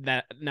now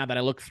that I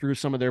look through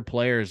some of their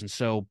players. And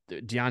so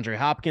DeAndre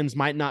Hopkins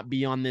might not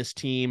be on this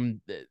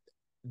team.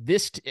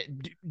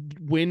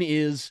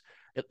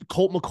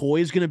 Colt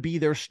McCoy is going to be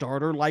their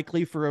starter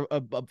likely for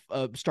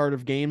a start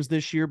of games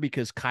this year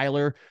because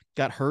Kyler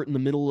got hurt in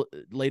the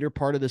later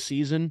part of the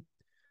season.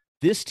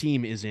 This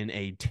team is in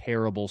a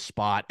terrible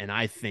spot, and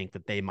I think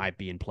that they might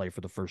be in play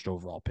for the first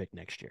overall pick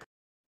next year.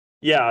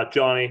 Yeah,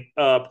 Johnny,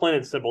 plain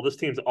and simple, this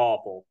team's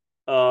awful.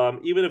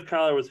 Even if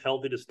Kyler was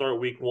healthy to start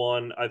week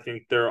 1, I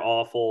think they're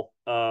awful.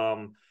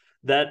 I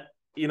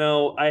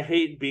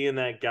hate being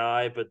that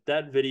guy, but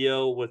that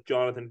video with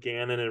Jonathan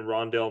Gannon and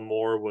Rondale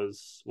Moore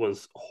was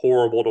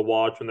horrible to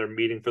watch when they're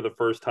meeting for the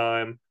first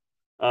time.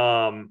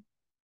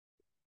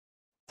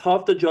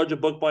 Tough to judge a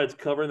book by its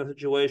cover in the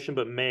situation,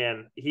 but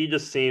man, he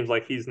just seems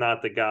like he's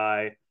not the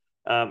guy.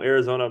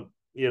 Arizona,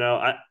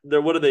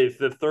 what are they?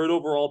 The 3rd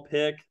overall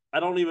pick. I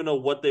don't even know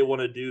what they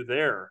want to do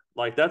there.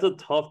 Like, that's a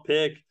tough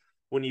pick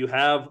when you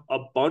have a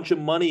bunch of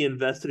money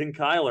invested in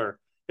Kyler.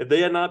 If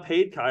they had not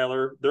paid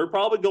Kyler, they're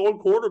probably going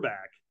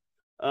quarterback.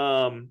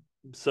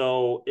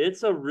 So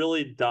it's a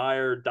really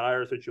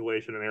dire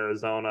situation in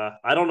Arizona.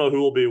 I don't know who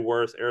will be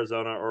worse,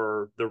 Arizona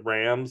or the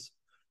Rams.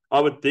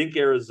 I would think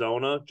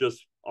Arizona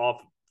just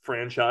off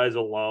franchise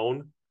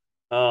alone.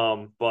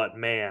 But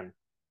man,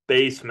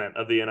 basement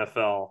of the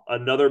NFL.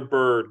 Another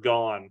bird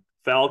gone.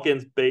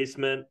 Falcons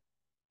basement,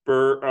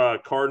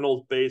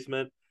 Cardinals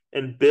basement,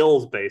 and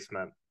Bills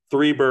basement.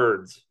 Three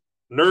birds.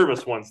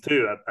 Nervous ones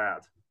too at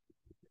that.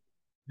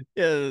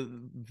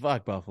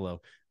 Fuck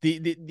Buffalo.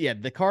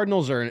 The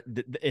Cardinals are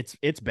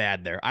it's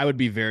bad there. I would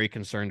be very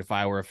concerned if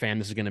I were a fan.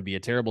 This is going to be a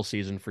terrible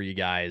season for you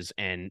guys,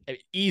 and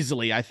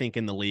easily I think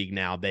in the league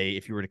now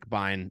if you were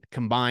to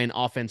combine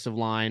offensive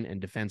line and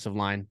defensive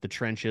line, the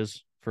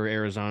trenches for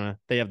Arizona,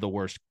 they have the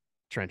worst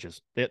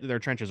trenches. Their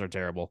trenches are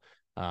terrible,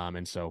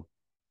 and so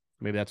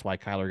maybe that's why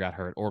Kyler got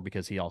hurt, or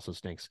because he also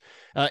stinks.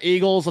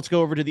 Eagles, let's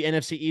go over to the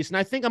NFC East. And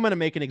I think I'm going to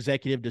make an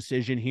executive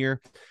decision here.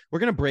 We're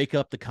going to break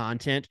up the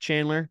content,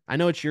 Chandler. I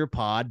know it's your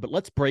pod, but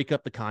let's break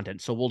up the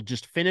content. So we'll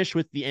just finish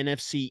with the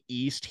NFC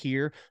East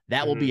here.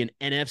 That will be an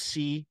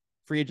NFC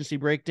free agency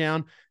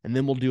breakdown, and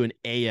then we'll do an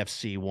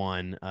AFC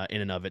one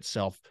in and of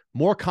itself.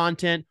 More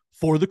content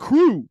for the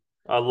crew.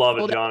 I love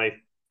it, Johnny.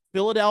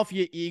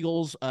 Philadelphia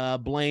Eagles,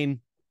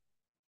 Blaine,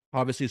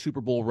 obviously a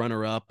Super Bowl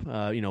runner-up,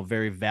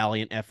 very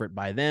valiant effort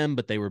by them,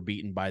 but they were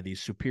beaten by the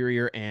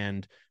superior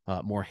and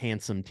more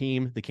handsome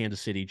team, the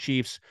Kansas City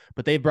Chiefs.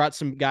 But they've brought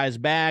some guys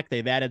back.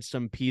 They've added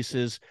some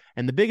pieces.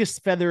 And the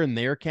biggest feather in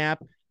their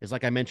cap is,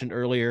 like I mentioned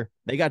earlier,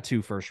 they got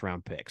 2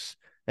 first-round picks.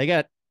 They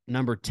got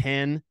number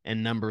 10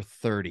 and number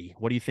 30.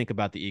 What do you think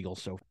about the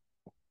Eagles so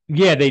far?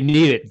 Yeah, they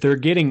need it. They're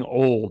getting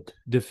old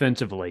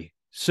defensively.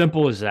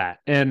 Simple as that.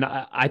 And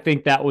I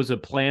think that was a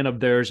plan of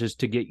theirs, is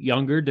to get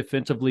younger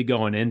defensively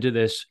going into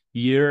this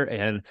year.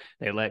 And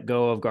they let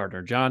go of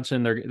Gardner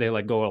Johnson. They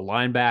let go of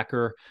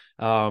linebacker.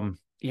 I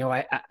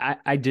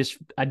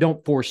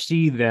don't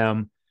foresee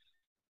them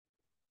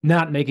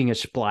not making a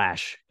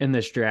splash in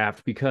this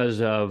draft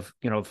because of,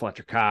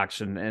 Fletcher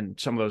Cox and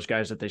some of those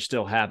guys that they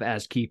still have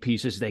as key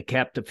pieces. They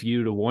kept a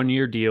few to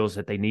 1-year deals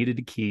that they needed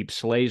to keep.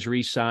 Slay's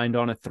re-signed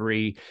on a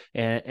 3,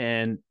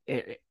 and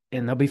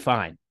they'll be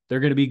fine. They're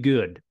going to be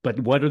good, but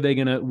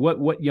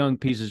what young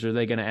pieces are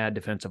they going to add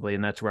defensively?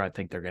 And that's where I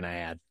think they're going to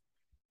add.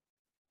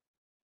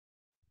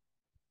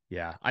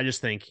 Yeah, I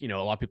just think, a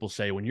lot of people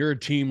say when you're a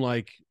team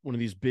like one of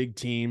these big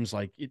teams,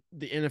 like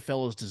the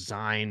NFL is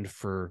designed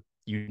for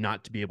you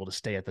not to be able to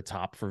stay at the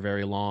top for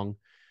very long.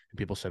 And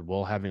people said,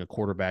 well, having a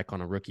quarterback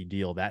on a rookie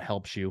deal, that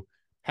helps you.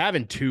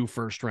 Having 2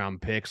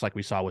 first-round picks like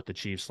we saw with the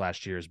Chiefs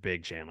last year is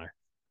big, Chandler.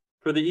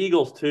 For the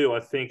Eagles too, I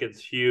think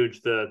it's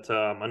huge that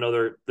I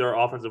know their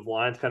offensive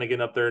line's kind of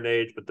getting up there in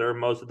age, but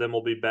most of them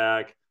will be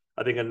back.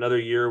 I think another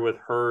year with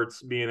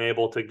Hurts being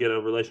able to get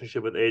a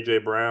relationship with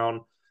AJ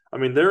Brown. I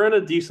mean, they're in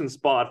a decent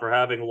spot for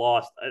having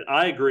lost.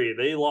 I agree,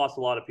 they lost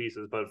a lot of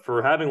pieces, but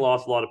for having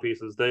lost a lot of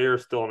pieces, they are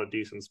still in a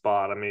decent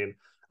spot. I mean,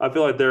 I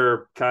feel like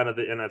they're kind of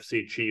the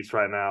NFC Chiefs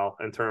right now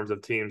in terms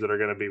of teams that are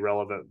going to be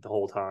relevant the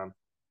whole time.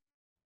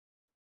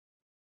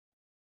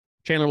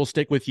 Chandler, will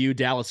stick with you.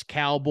 Dallas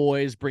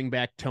Cowboys bring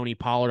back Tony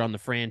Pollard on the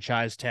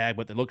franchise tag,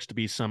 but there looks to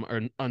be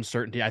some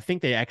uncertainty. I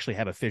think they actually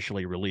have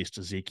officially released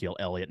Ezekiel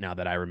Elliott now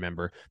that I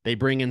remember. They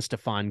bring in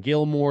Stephon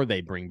Gilmore.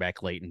 They bring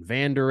back Leighton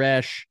Vander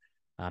Esch.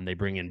 They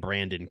bring in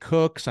Brandon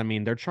Cooks. I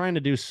mean, they're trying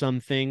to do some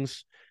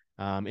things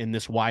in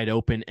this wide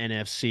open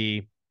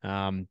NFC.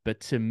 But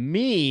to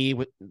me,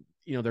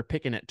 they're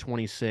picking at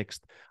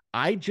 26th.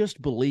 I just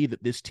believe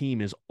that this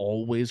team is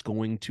always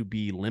going to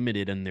be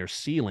limited in their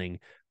ceiling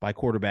by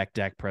quarterback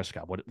Dak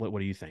Prescott. What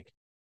do you think?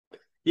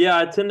 Yeah,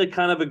 I tend to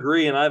kind of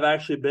agree, and I've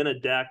actually been a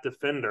Dak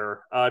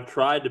defender. I've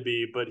tried to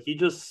be, but he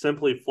just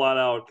simply flat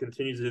out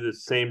continues to do the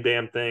same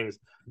damn things.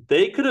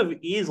 They could have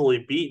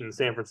easily beaten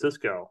San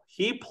Francisco.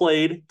 He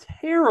played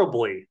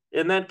terribly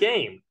in that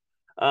game.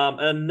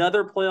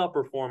 Another playoff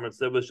performance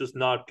that was just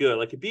not good.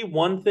 Like, it'd be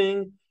one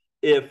thing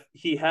if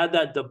he had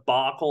that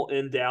debacle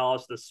in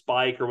Dallas, the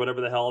spike or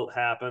whatever the hell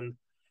happened,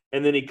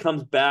 and then he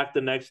comes back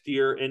the next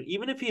year, and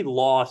even if he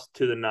lost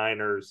to the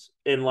Niners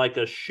in like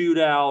a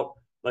shootout,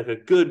 like a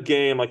good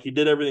game, like he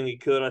did everything he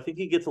could, I think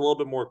he gets a little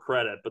bit more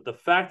credit. But the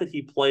fact that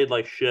he played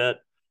like shit,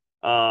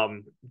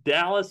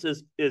 Dallas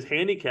is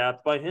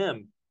handicapped by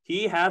him.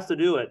 He has to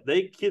do it.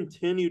 They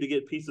continue to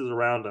get pieces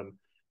around him.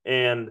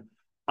 And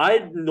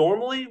I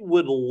normally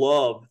would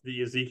love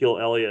the Ezekiel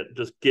Elliott,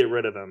 just get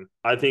rid of him.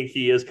 I think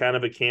he is kind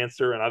of a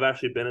cancer, and I've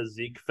actually been a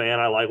Zeke fan.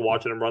 I like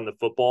watching him run the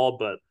football,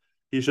 but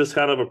he's just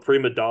kind of a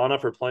prima donna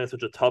for playing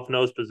such a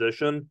tough-nosed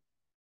position.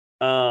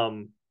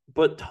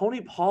 But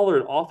Tony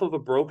Pollard off of a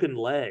broken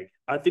leg,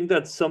 I think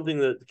that's something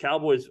that the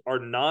Cowboys are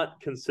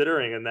not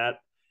considering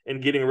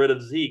in getting rid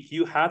of Zeke.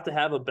 You have to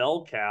have a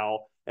bell cow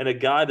and a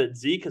guy that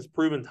Zeke has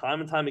proven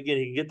time and time again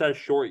he can get that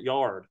short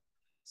yard.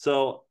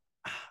 So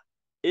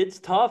it's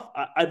tough.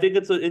 I think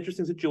it's an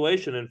interesting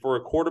situation. And for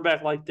a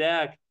quarterback like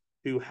Dak,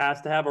 who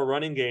has to have a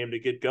running game to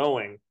get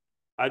going,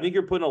 I think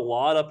you're putting a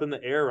lot up in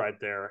the air right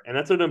there. And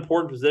that's an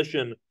important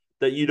position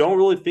that you don't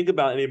really think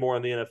about anymore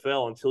in the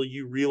NFL until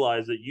you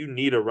realize that you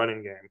need a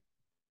running game.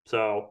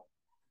 So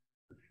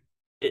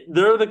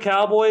They're the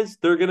Cowboys.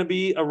 They're going to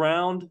be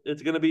around.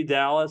 It's going to be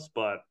Dallas,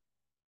 but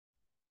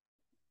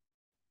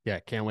yeah,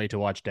 can't wait to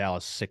watch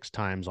Dallas 6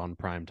 times on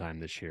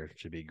primetime this year. It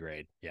should be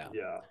great. Yeah.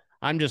 yeah.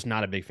 I'm just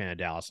not a big fan of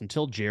Dallas.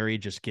 Until Jerry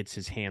just gets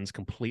his hands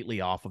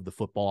completely off of the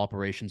football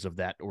operations of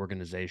that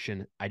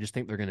organization, I just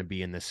think they're going to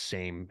be in this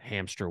same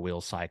hamster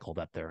wheel cycle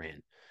that they're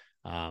in.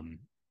 And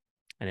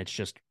it's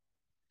just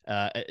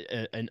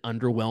an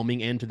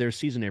underwhelming end to their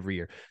season every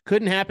year.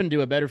 Couldn't happen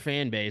to a better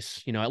fan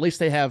base. At least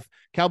they have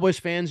Cowboys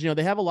fans,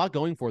 they have a lot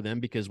going for them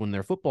because when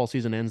their football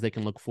season ends, they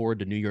can look forward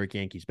to New York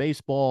Yankees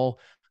baseball.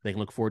 They can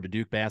look forward to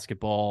Duke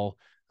basketball.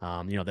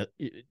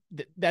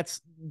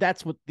 That's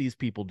what these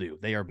people do.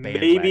 They are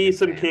maybe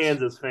some fans.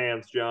 Kansas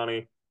fans,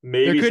 Johnny.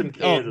 Maybe some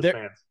Kansas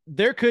fans.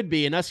 There could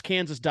be, and us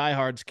Kansas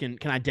diehards can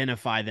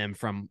identify them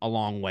from a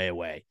long way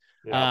away.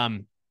 Yeah.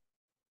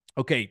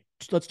 Okay,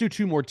 let's do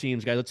 2 more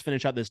teams, guys. Let's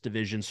finish out this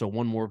division. So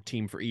 1 more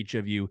team for each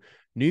of you.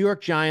 New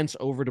York Giants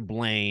over to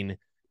Blaine.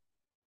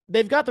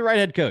 They've got the right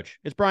head coach.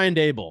 It's Brian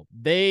Daboll.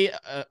 They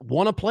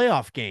won a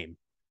playoff game.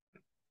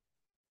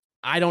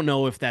 I don't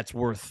know if that's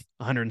worth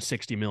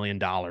 $160 million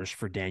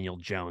for Daniel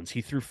Jones.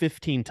 He threw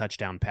 15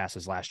 touchdown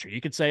passes last year.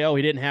 You could say,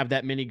 he didn't have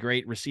that many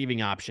great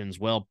receiving options.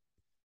 Well,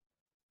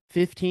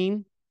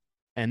 15,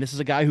 and this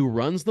is a guy who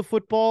runs the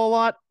football a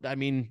lot. I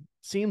mean,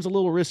 seems a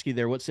little risky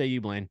there. What say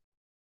you, Blaine?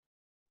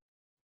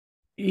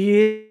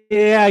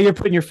 Yeah, you're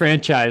putting your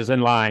franchise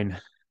in line,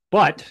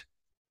 but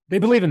they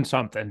believe in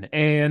something.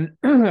 And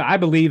I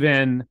believe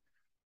in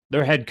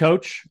their head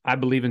coach. I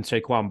believe in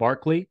Saquon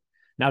Barkley.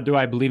 Now, do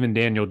I believe in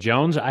Daniel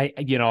Jones? I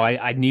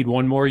need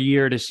 1 more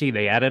year to see.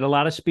 They added a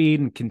lot of speed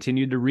and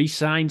continued to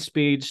re-sign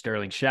speed.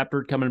 Sterling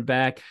Shepard coming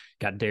back,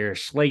 got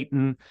Darius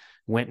Slayton,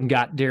 went and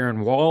got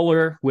Darren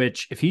Waller,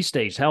 which if he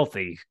stays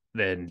healthy,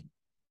 then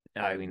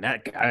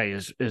that guy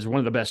is one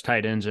of the best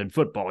tight ends in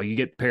football. You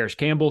get Paris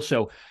Campbell.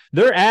 So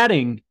they're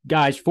adding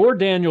guys for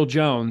Daniel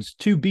Jones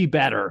to be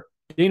better.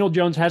 Daniel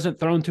Jones hasn't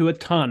thrown to a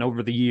ton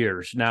over the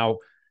years. Now,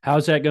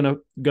 how's that gonna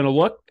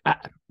look?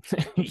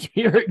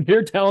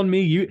 You're telling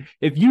me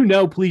if you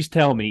know, please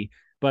tell me.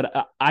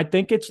 But I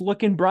think it's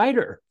looking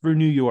brighter for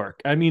New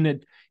York. I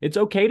mean, it's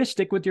okay to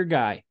stick with your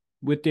guy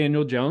with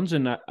Daniel Jones,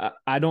 and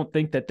I don't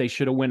think that they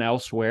should have went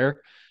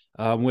elsewhere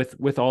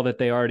with all that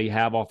they already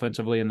have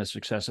offensively and the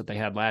success that they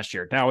had last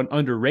year. Now, an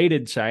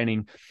underrated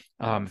signing,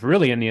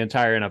 really in the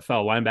entire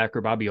NFL,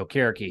 linebacker Bobby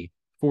Okereke,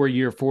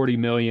 4-year, $40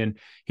 million.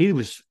 He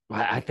was,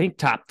 I think,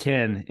 top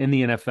 10 in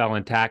the NFL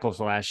in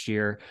tackles last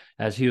year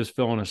as he was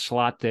filling a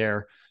slot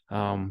there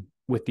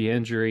with the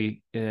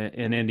injury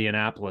in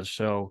Indianapolis.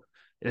 So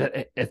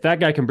if that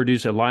guy can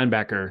produce a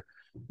linebacker,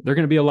 they're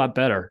going to be a lot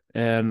better.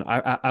 And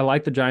I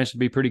like the Giants to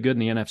be pretty good in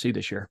the NFC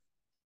this year.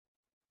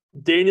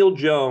 Daniel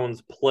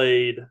Jones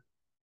played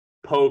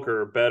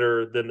poker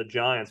better than the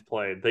Giants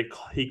played.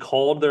 He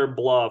called their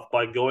bluff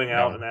by going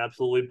out and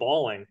absolutely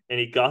balling, and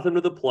he got them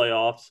to the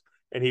playoffs,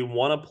 and he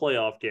won a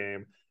playoff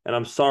game. And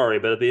I'm sorry,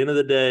 but at the end of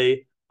the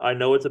day, I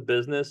know it's a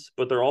business,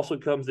 but there also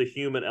comes the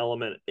human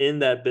element in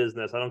that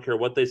business. I don't care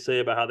what they say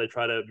about how they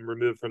try to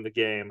remove from the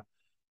game.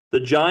 The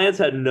Giants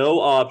had no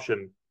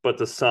option but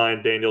to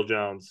sign Daniel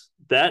Jones.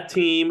 That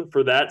team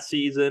for that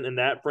season and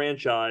that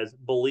franchise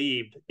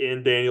believed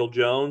in Daniel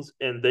Jones,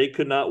 and they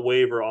could not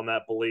waver on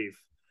that belief.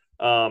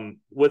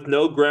 With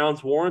no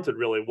grounds warranted,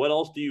 really. What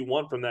else do you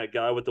want from that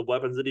guy with the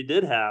weapons that he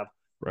did have?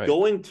 Right.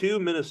 Going to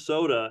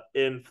Minnesota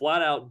and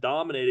flat out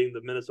dominating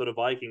the Minnesota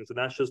Vikings, and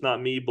that's just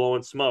not me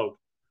blowing smoke.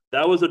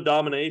 That was a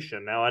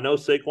domination. Now, I know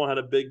Saquon had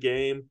a big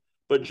game,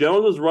 but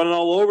Jones was running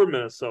all over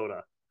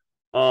Minnesota.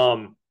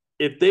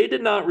 If they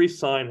did not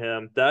re-sign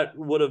him, that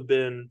would have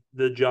been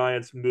the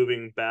Giants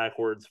moving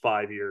backwards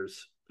 5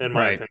 years, in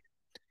my opinion.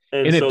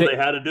 And so they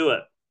had to do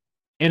it.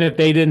 And if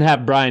they didn't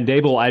have Brian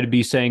Daboll, I'd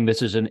be saying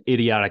this is an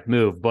idiotic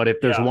move. But if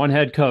there's one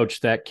head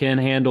coach that can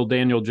handle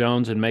Daniel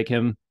Jones and make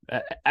him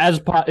as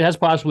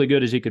possibly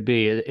good as he could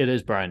be, it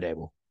is Brian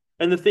Daboll.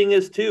 And the thing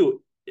is,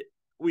 too,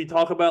 we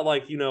talk about,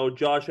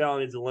 Josh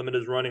Allen needs to limit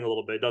his running a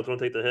little bit. Doesn't want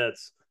to take the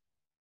hits.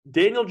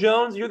 Daniel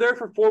Jones, you're there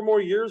for 4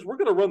 more years. We're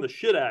going to run the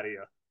shit out of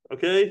you.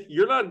 Okay?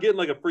 You're not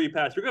getting a free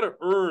pass. You're going to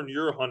earn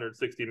your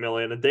 $160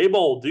 million, and Daboll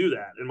will do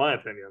that, in my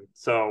opinion.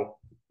 So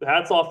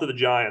hats off to the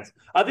Giants.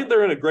 I think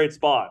they're in a great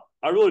spot.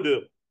 I really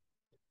do.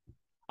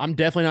 I'm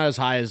definitely not as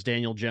high as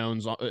Daniel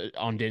Jones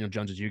on Daniel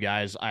Jones as you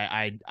guys.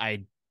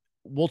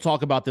 We'll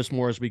talk about this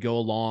more as we go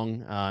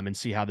along and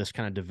see how this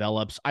kind of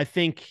develops. I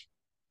think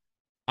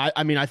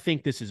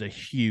this is a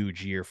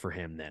huge year for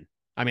him then.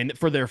 I mean,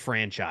 for their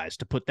franchise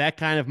to put that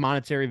kind of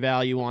monetary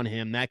value on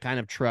him, that kind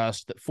of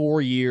trust, that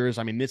 4 years.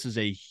 I mean, this is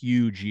a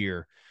huge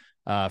year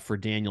for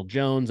Daniel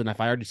Jones. And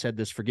if I already said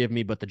this, forgive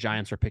me, but the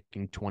Giants are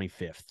picking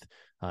 25th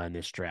in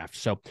this draft.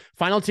 So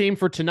final team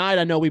for tonight.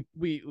 I know we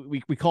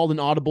called an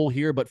audible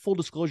here, but full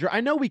disclosure, I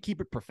know we keep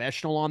it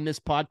professional on this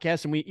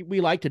podcast and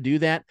we like to do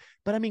that,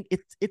 but I mean,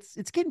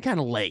 it's getting kind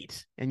of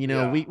late and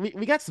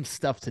we got some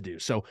stuff to do.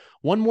 So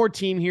one more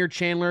team here,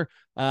 Chandler,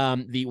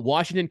 the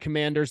Washington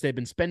Commanders. They've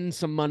been spending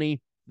some money.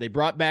 They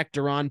brought back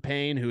Daron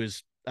Payne, who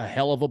is a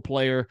hell of a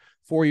player.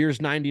 4 years,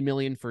 $90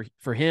 million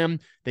for him.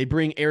 They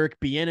bring Eric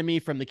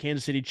Bieniemy from the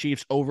Kansas City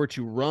Chiefs over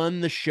to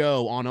run the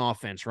show on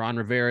offense. Ron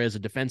Rivera is a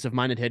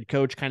defensive-minded head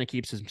coach, kind of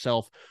keeps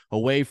himself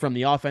away from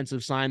the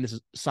offensive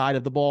side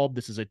of the ball.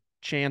 This is a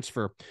chance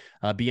for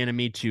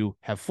Bieniemy to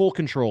have full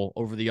control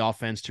over the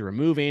offense, to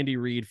remove Andy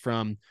Reid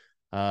from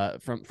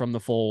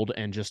the fold,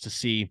 and just to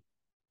see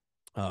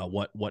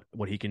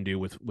what he can do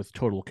with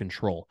total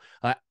control.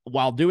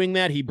 While doing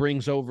that, he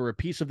brings over a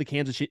piece of the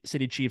Kansas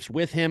City Chiefs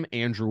with him.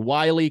 Andrew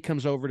Wiley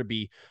comes over to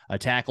be a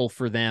tackle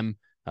for them.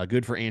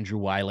 Good for Andrew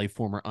Wiley,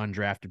 former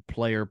undrafted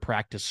player,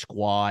 practice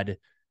squad,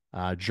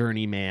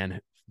 journeyman,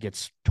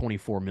 gets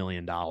 $24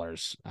 million.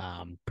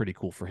 Pretty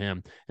cool for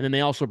him. And then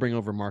they also bring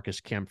over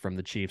Marcus Kemp from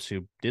the Chiefs,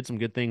 who did some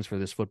good things for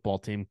this football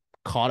team.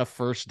 Caught a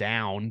first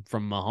down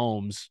from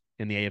Mahomes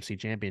in the AFC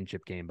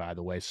Championship game, by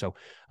the way. So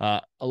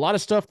a lot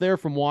of stuff there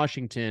from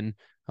Washington.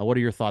 What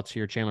are your thoughts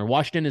here, Chandler?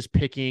 Washington is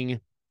picking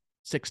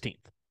 16th.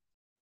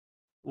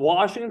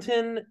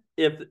 Washington,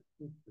 if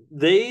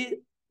they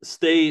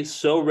stay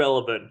so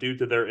relevant due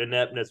to their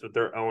ineptness with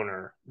their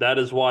owner, that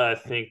is why I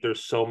think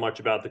there's so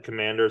much about the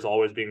Commanders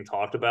always being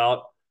talked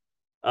about.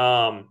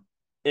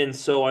 And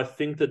so I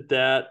think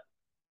that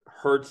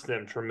hurts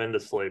them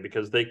tremendously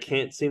because they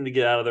can't seem to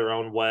get out of their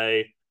own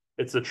way.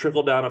 It's a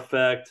trickle-down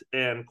effect,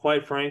 and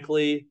quite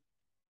frankly,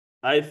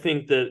 I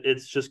think that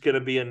it's just going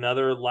to be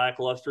another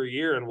lackluster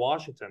year in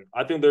Washington.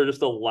 I think they're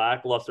just a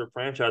lackluster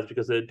franchise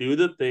because they do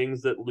the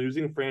things that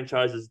losing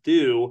franchises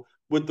do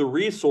with the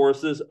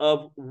resources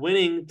of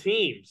winning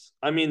teams.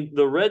 I mean,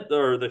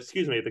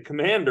 the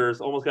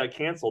Commanders almost got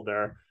canceled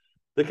there.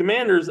 The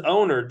Commanders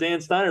owner,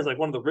 Dan Snyder, is like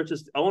one of the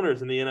richest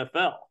owners in the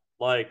NFL.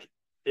 Like,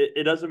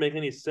 it doesn't make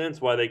any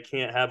sense why they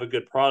can't have a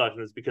good product,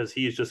 and it's because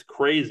he's just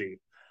crazy.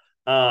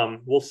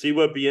 We'll see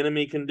what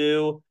Bieniemy can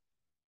do.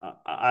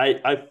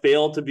 I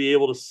fail to be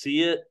able to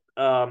see it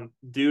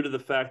due to the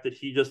fact that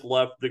he just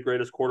left the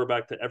greatest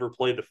quarterback to ever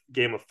play the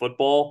game of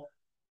football.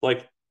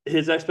 Like,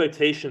 his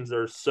expectations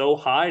are so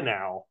high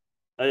now.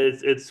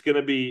 It's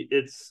gonna be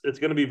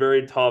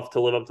very tough to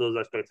live up to those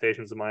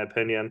expectations, in my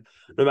opinion.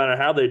 No matter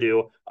how they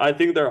do, I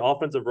think their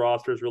offensive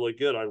roster is really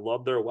good. I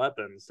love their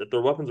weapons. If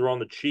their weapons were on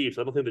the Chiefs,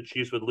 I don't think the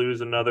Chiefs would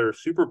lose another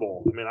Super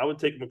Bowl. I mean, I would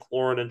take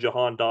McLaurin and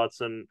Jahan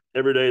Dotson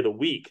every day of the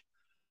week.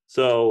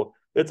 So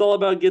it's all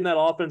about getting that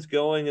offense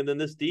going, and then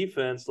this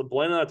defense.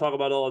 Blaine and I talk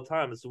about it all the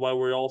time. This is why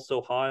we're all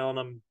so high on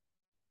them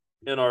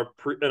in our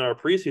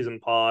preseason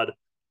pod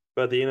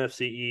about the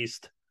NFC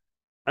East.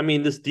 I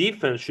mean, this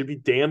defense should be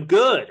damn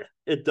good.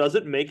 It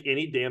doesn't make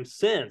any damn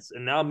sense.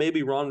 And now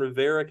maybe Ron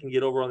Rivera can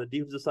get over on the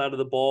defensive side of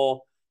the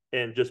ball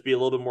and just be a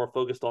little bit more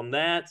focused on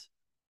that.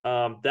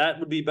 That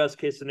would be best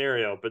case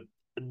scenario. But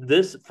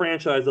this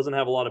franchise doesn't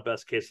have a lot of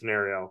best case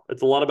scenario.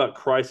 It's a lot about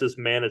crisis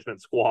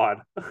management squad.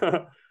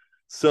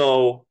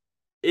 So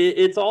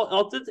it's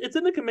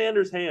in the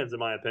Commanders' hands, in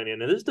my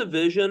opinion. And this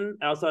division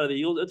outside of the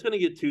Eagles, it's going to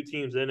get two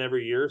teams in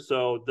every year.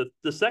 So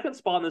the second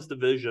spot in this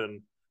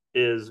division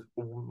is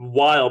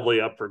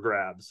wildly up for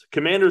grabs.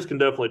 Commanders can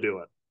definitely do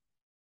it.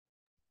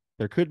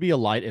 There could be a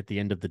light at the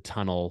end of the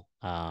tunnel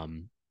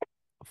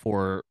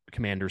for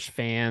Commanders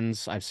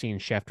fans. I've seen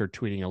Schefter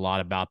tweeting a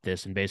lot about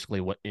this, and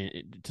basically,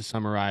 to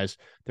summarize,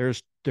 there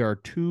are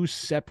two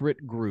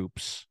separate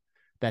groups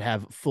that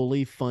have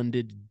fully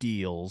funded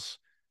deals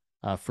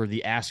for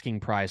the asking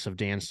price of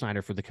Dan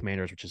Snyder for the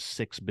Commanders, which is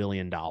 $6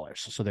 billion.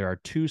 So there are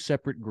two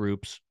separate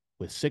groups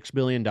with $6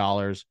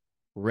 billion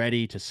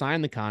ready to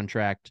sign the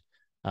contract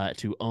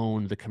to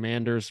own the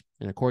Commanders.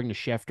 And according to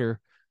Schefter,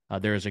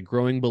 there is a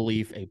growing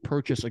belief a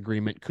purchase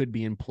agreement could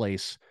be in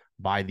place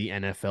by the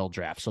NFL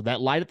draft. So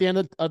that light at the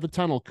end of the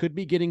tunnel could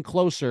be getting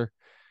closer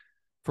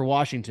for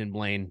Washington,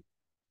 Blaine.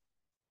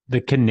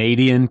 The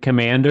Canadian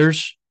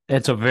Commanders,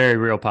 it's a very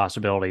real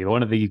possibility.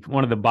 One of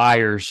the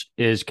buyers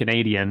is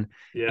Canadian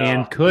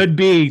and could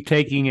be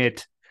taking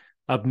it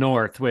up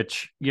north,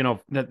 which,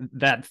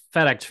 that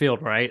FedEx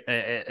Field, right?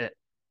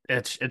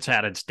 It's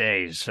had its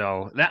days.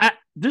 So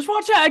just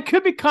watch that. It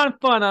could be kind of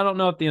fun. I don't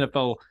know if the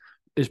NFL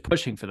is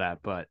pushing for that,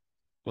 but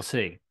we'll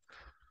see.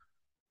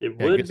 It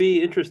would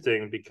be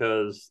interesting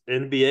because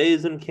NBA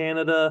is in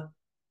Canada.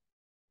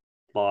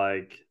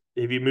 Like,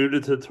 if you moved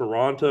it to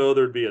Toronto,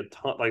 there'd be a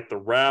ton. Like, the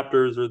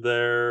Raptors are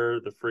there.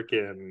 The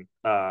freaking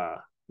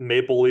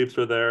Maple Leafs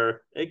are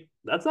there.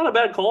 That's not a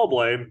bad call,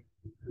 Blaine.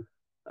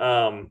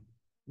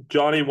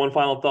 Johnny, one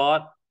final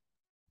thought?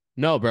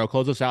 No, bro.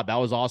 Close us out. That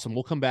was awesome.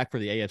 We'll come back for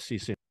the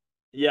AFC soon.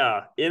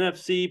 Yeah,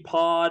 NFC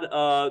pod.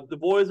 The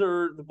boys.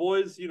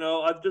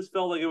 I've just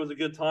felt like it was a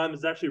good time.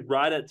 It's actually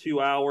right at 2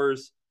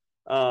 hours.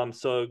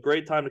 So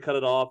great time to cut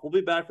it off. We'll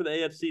be back for the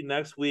AFC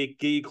next week.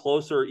 Get you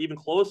even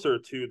closer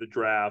to the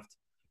draft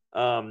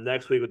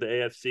next week with the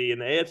AFC.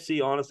 And the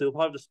AFC, honestly, we'll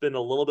probably have to spend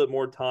a little bit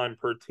more time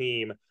per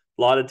team.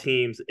 A lot of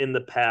teams in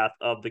the path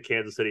of the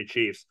Kansas City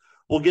Chiefs.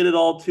 We'll get it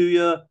all to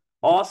you.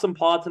 Awesome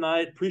pod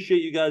tonight.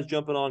 Appreciate you guys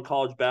jumping on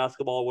college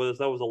basketball with us.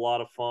 That was a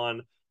lot of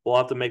fun. We'll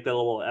have to make that a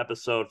little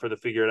episode for the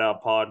Figure It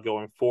Out pod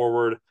going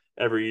forward.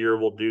 Every year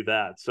we'll do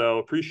that. So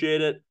appreciate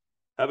it.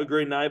 Have a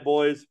great night,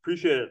 boys.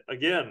 Appreciate it.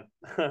 Again.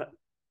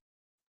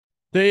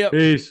 See ya.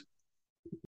 Peace.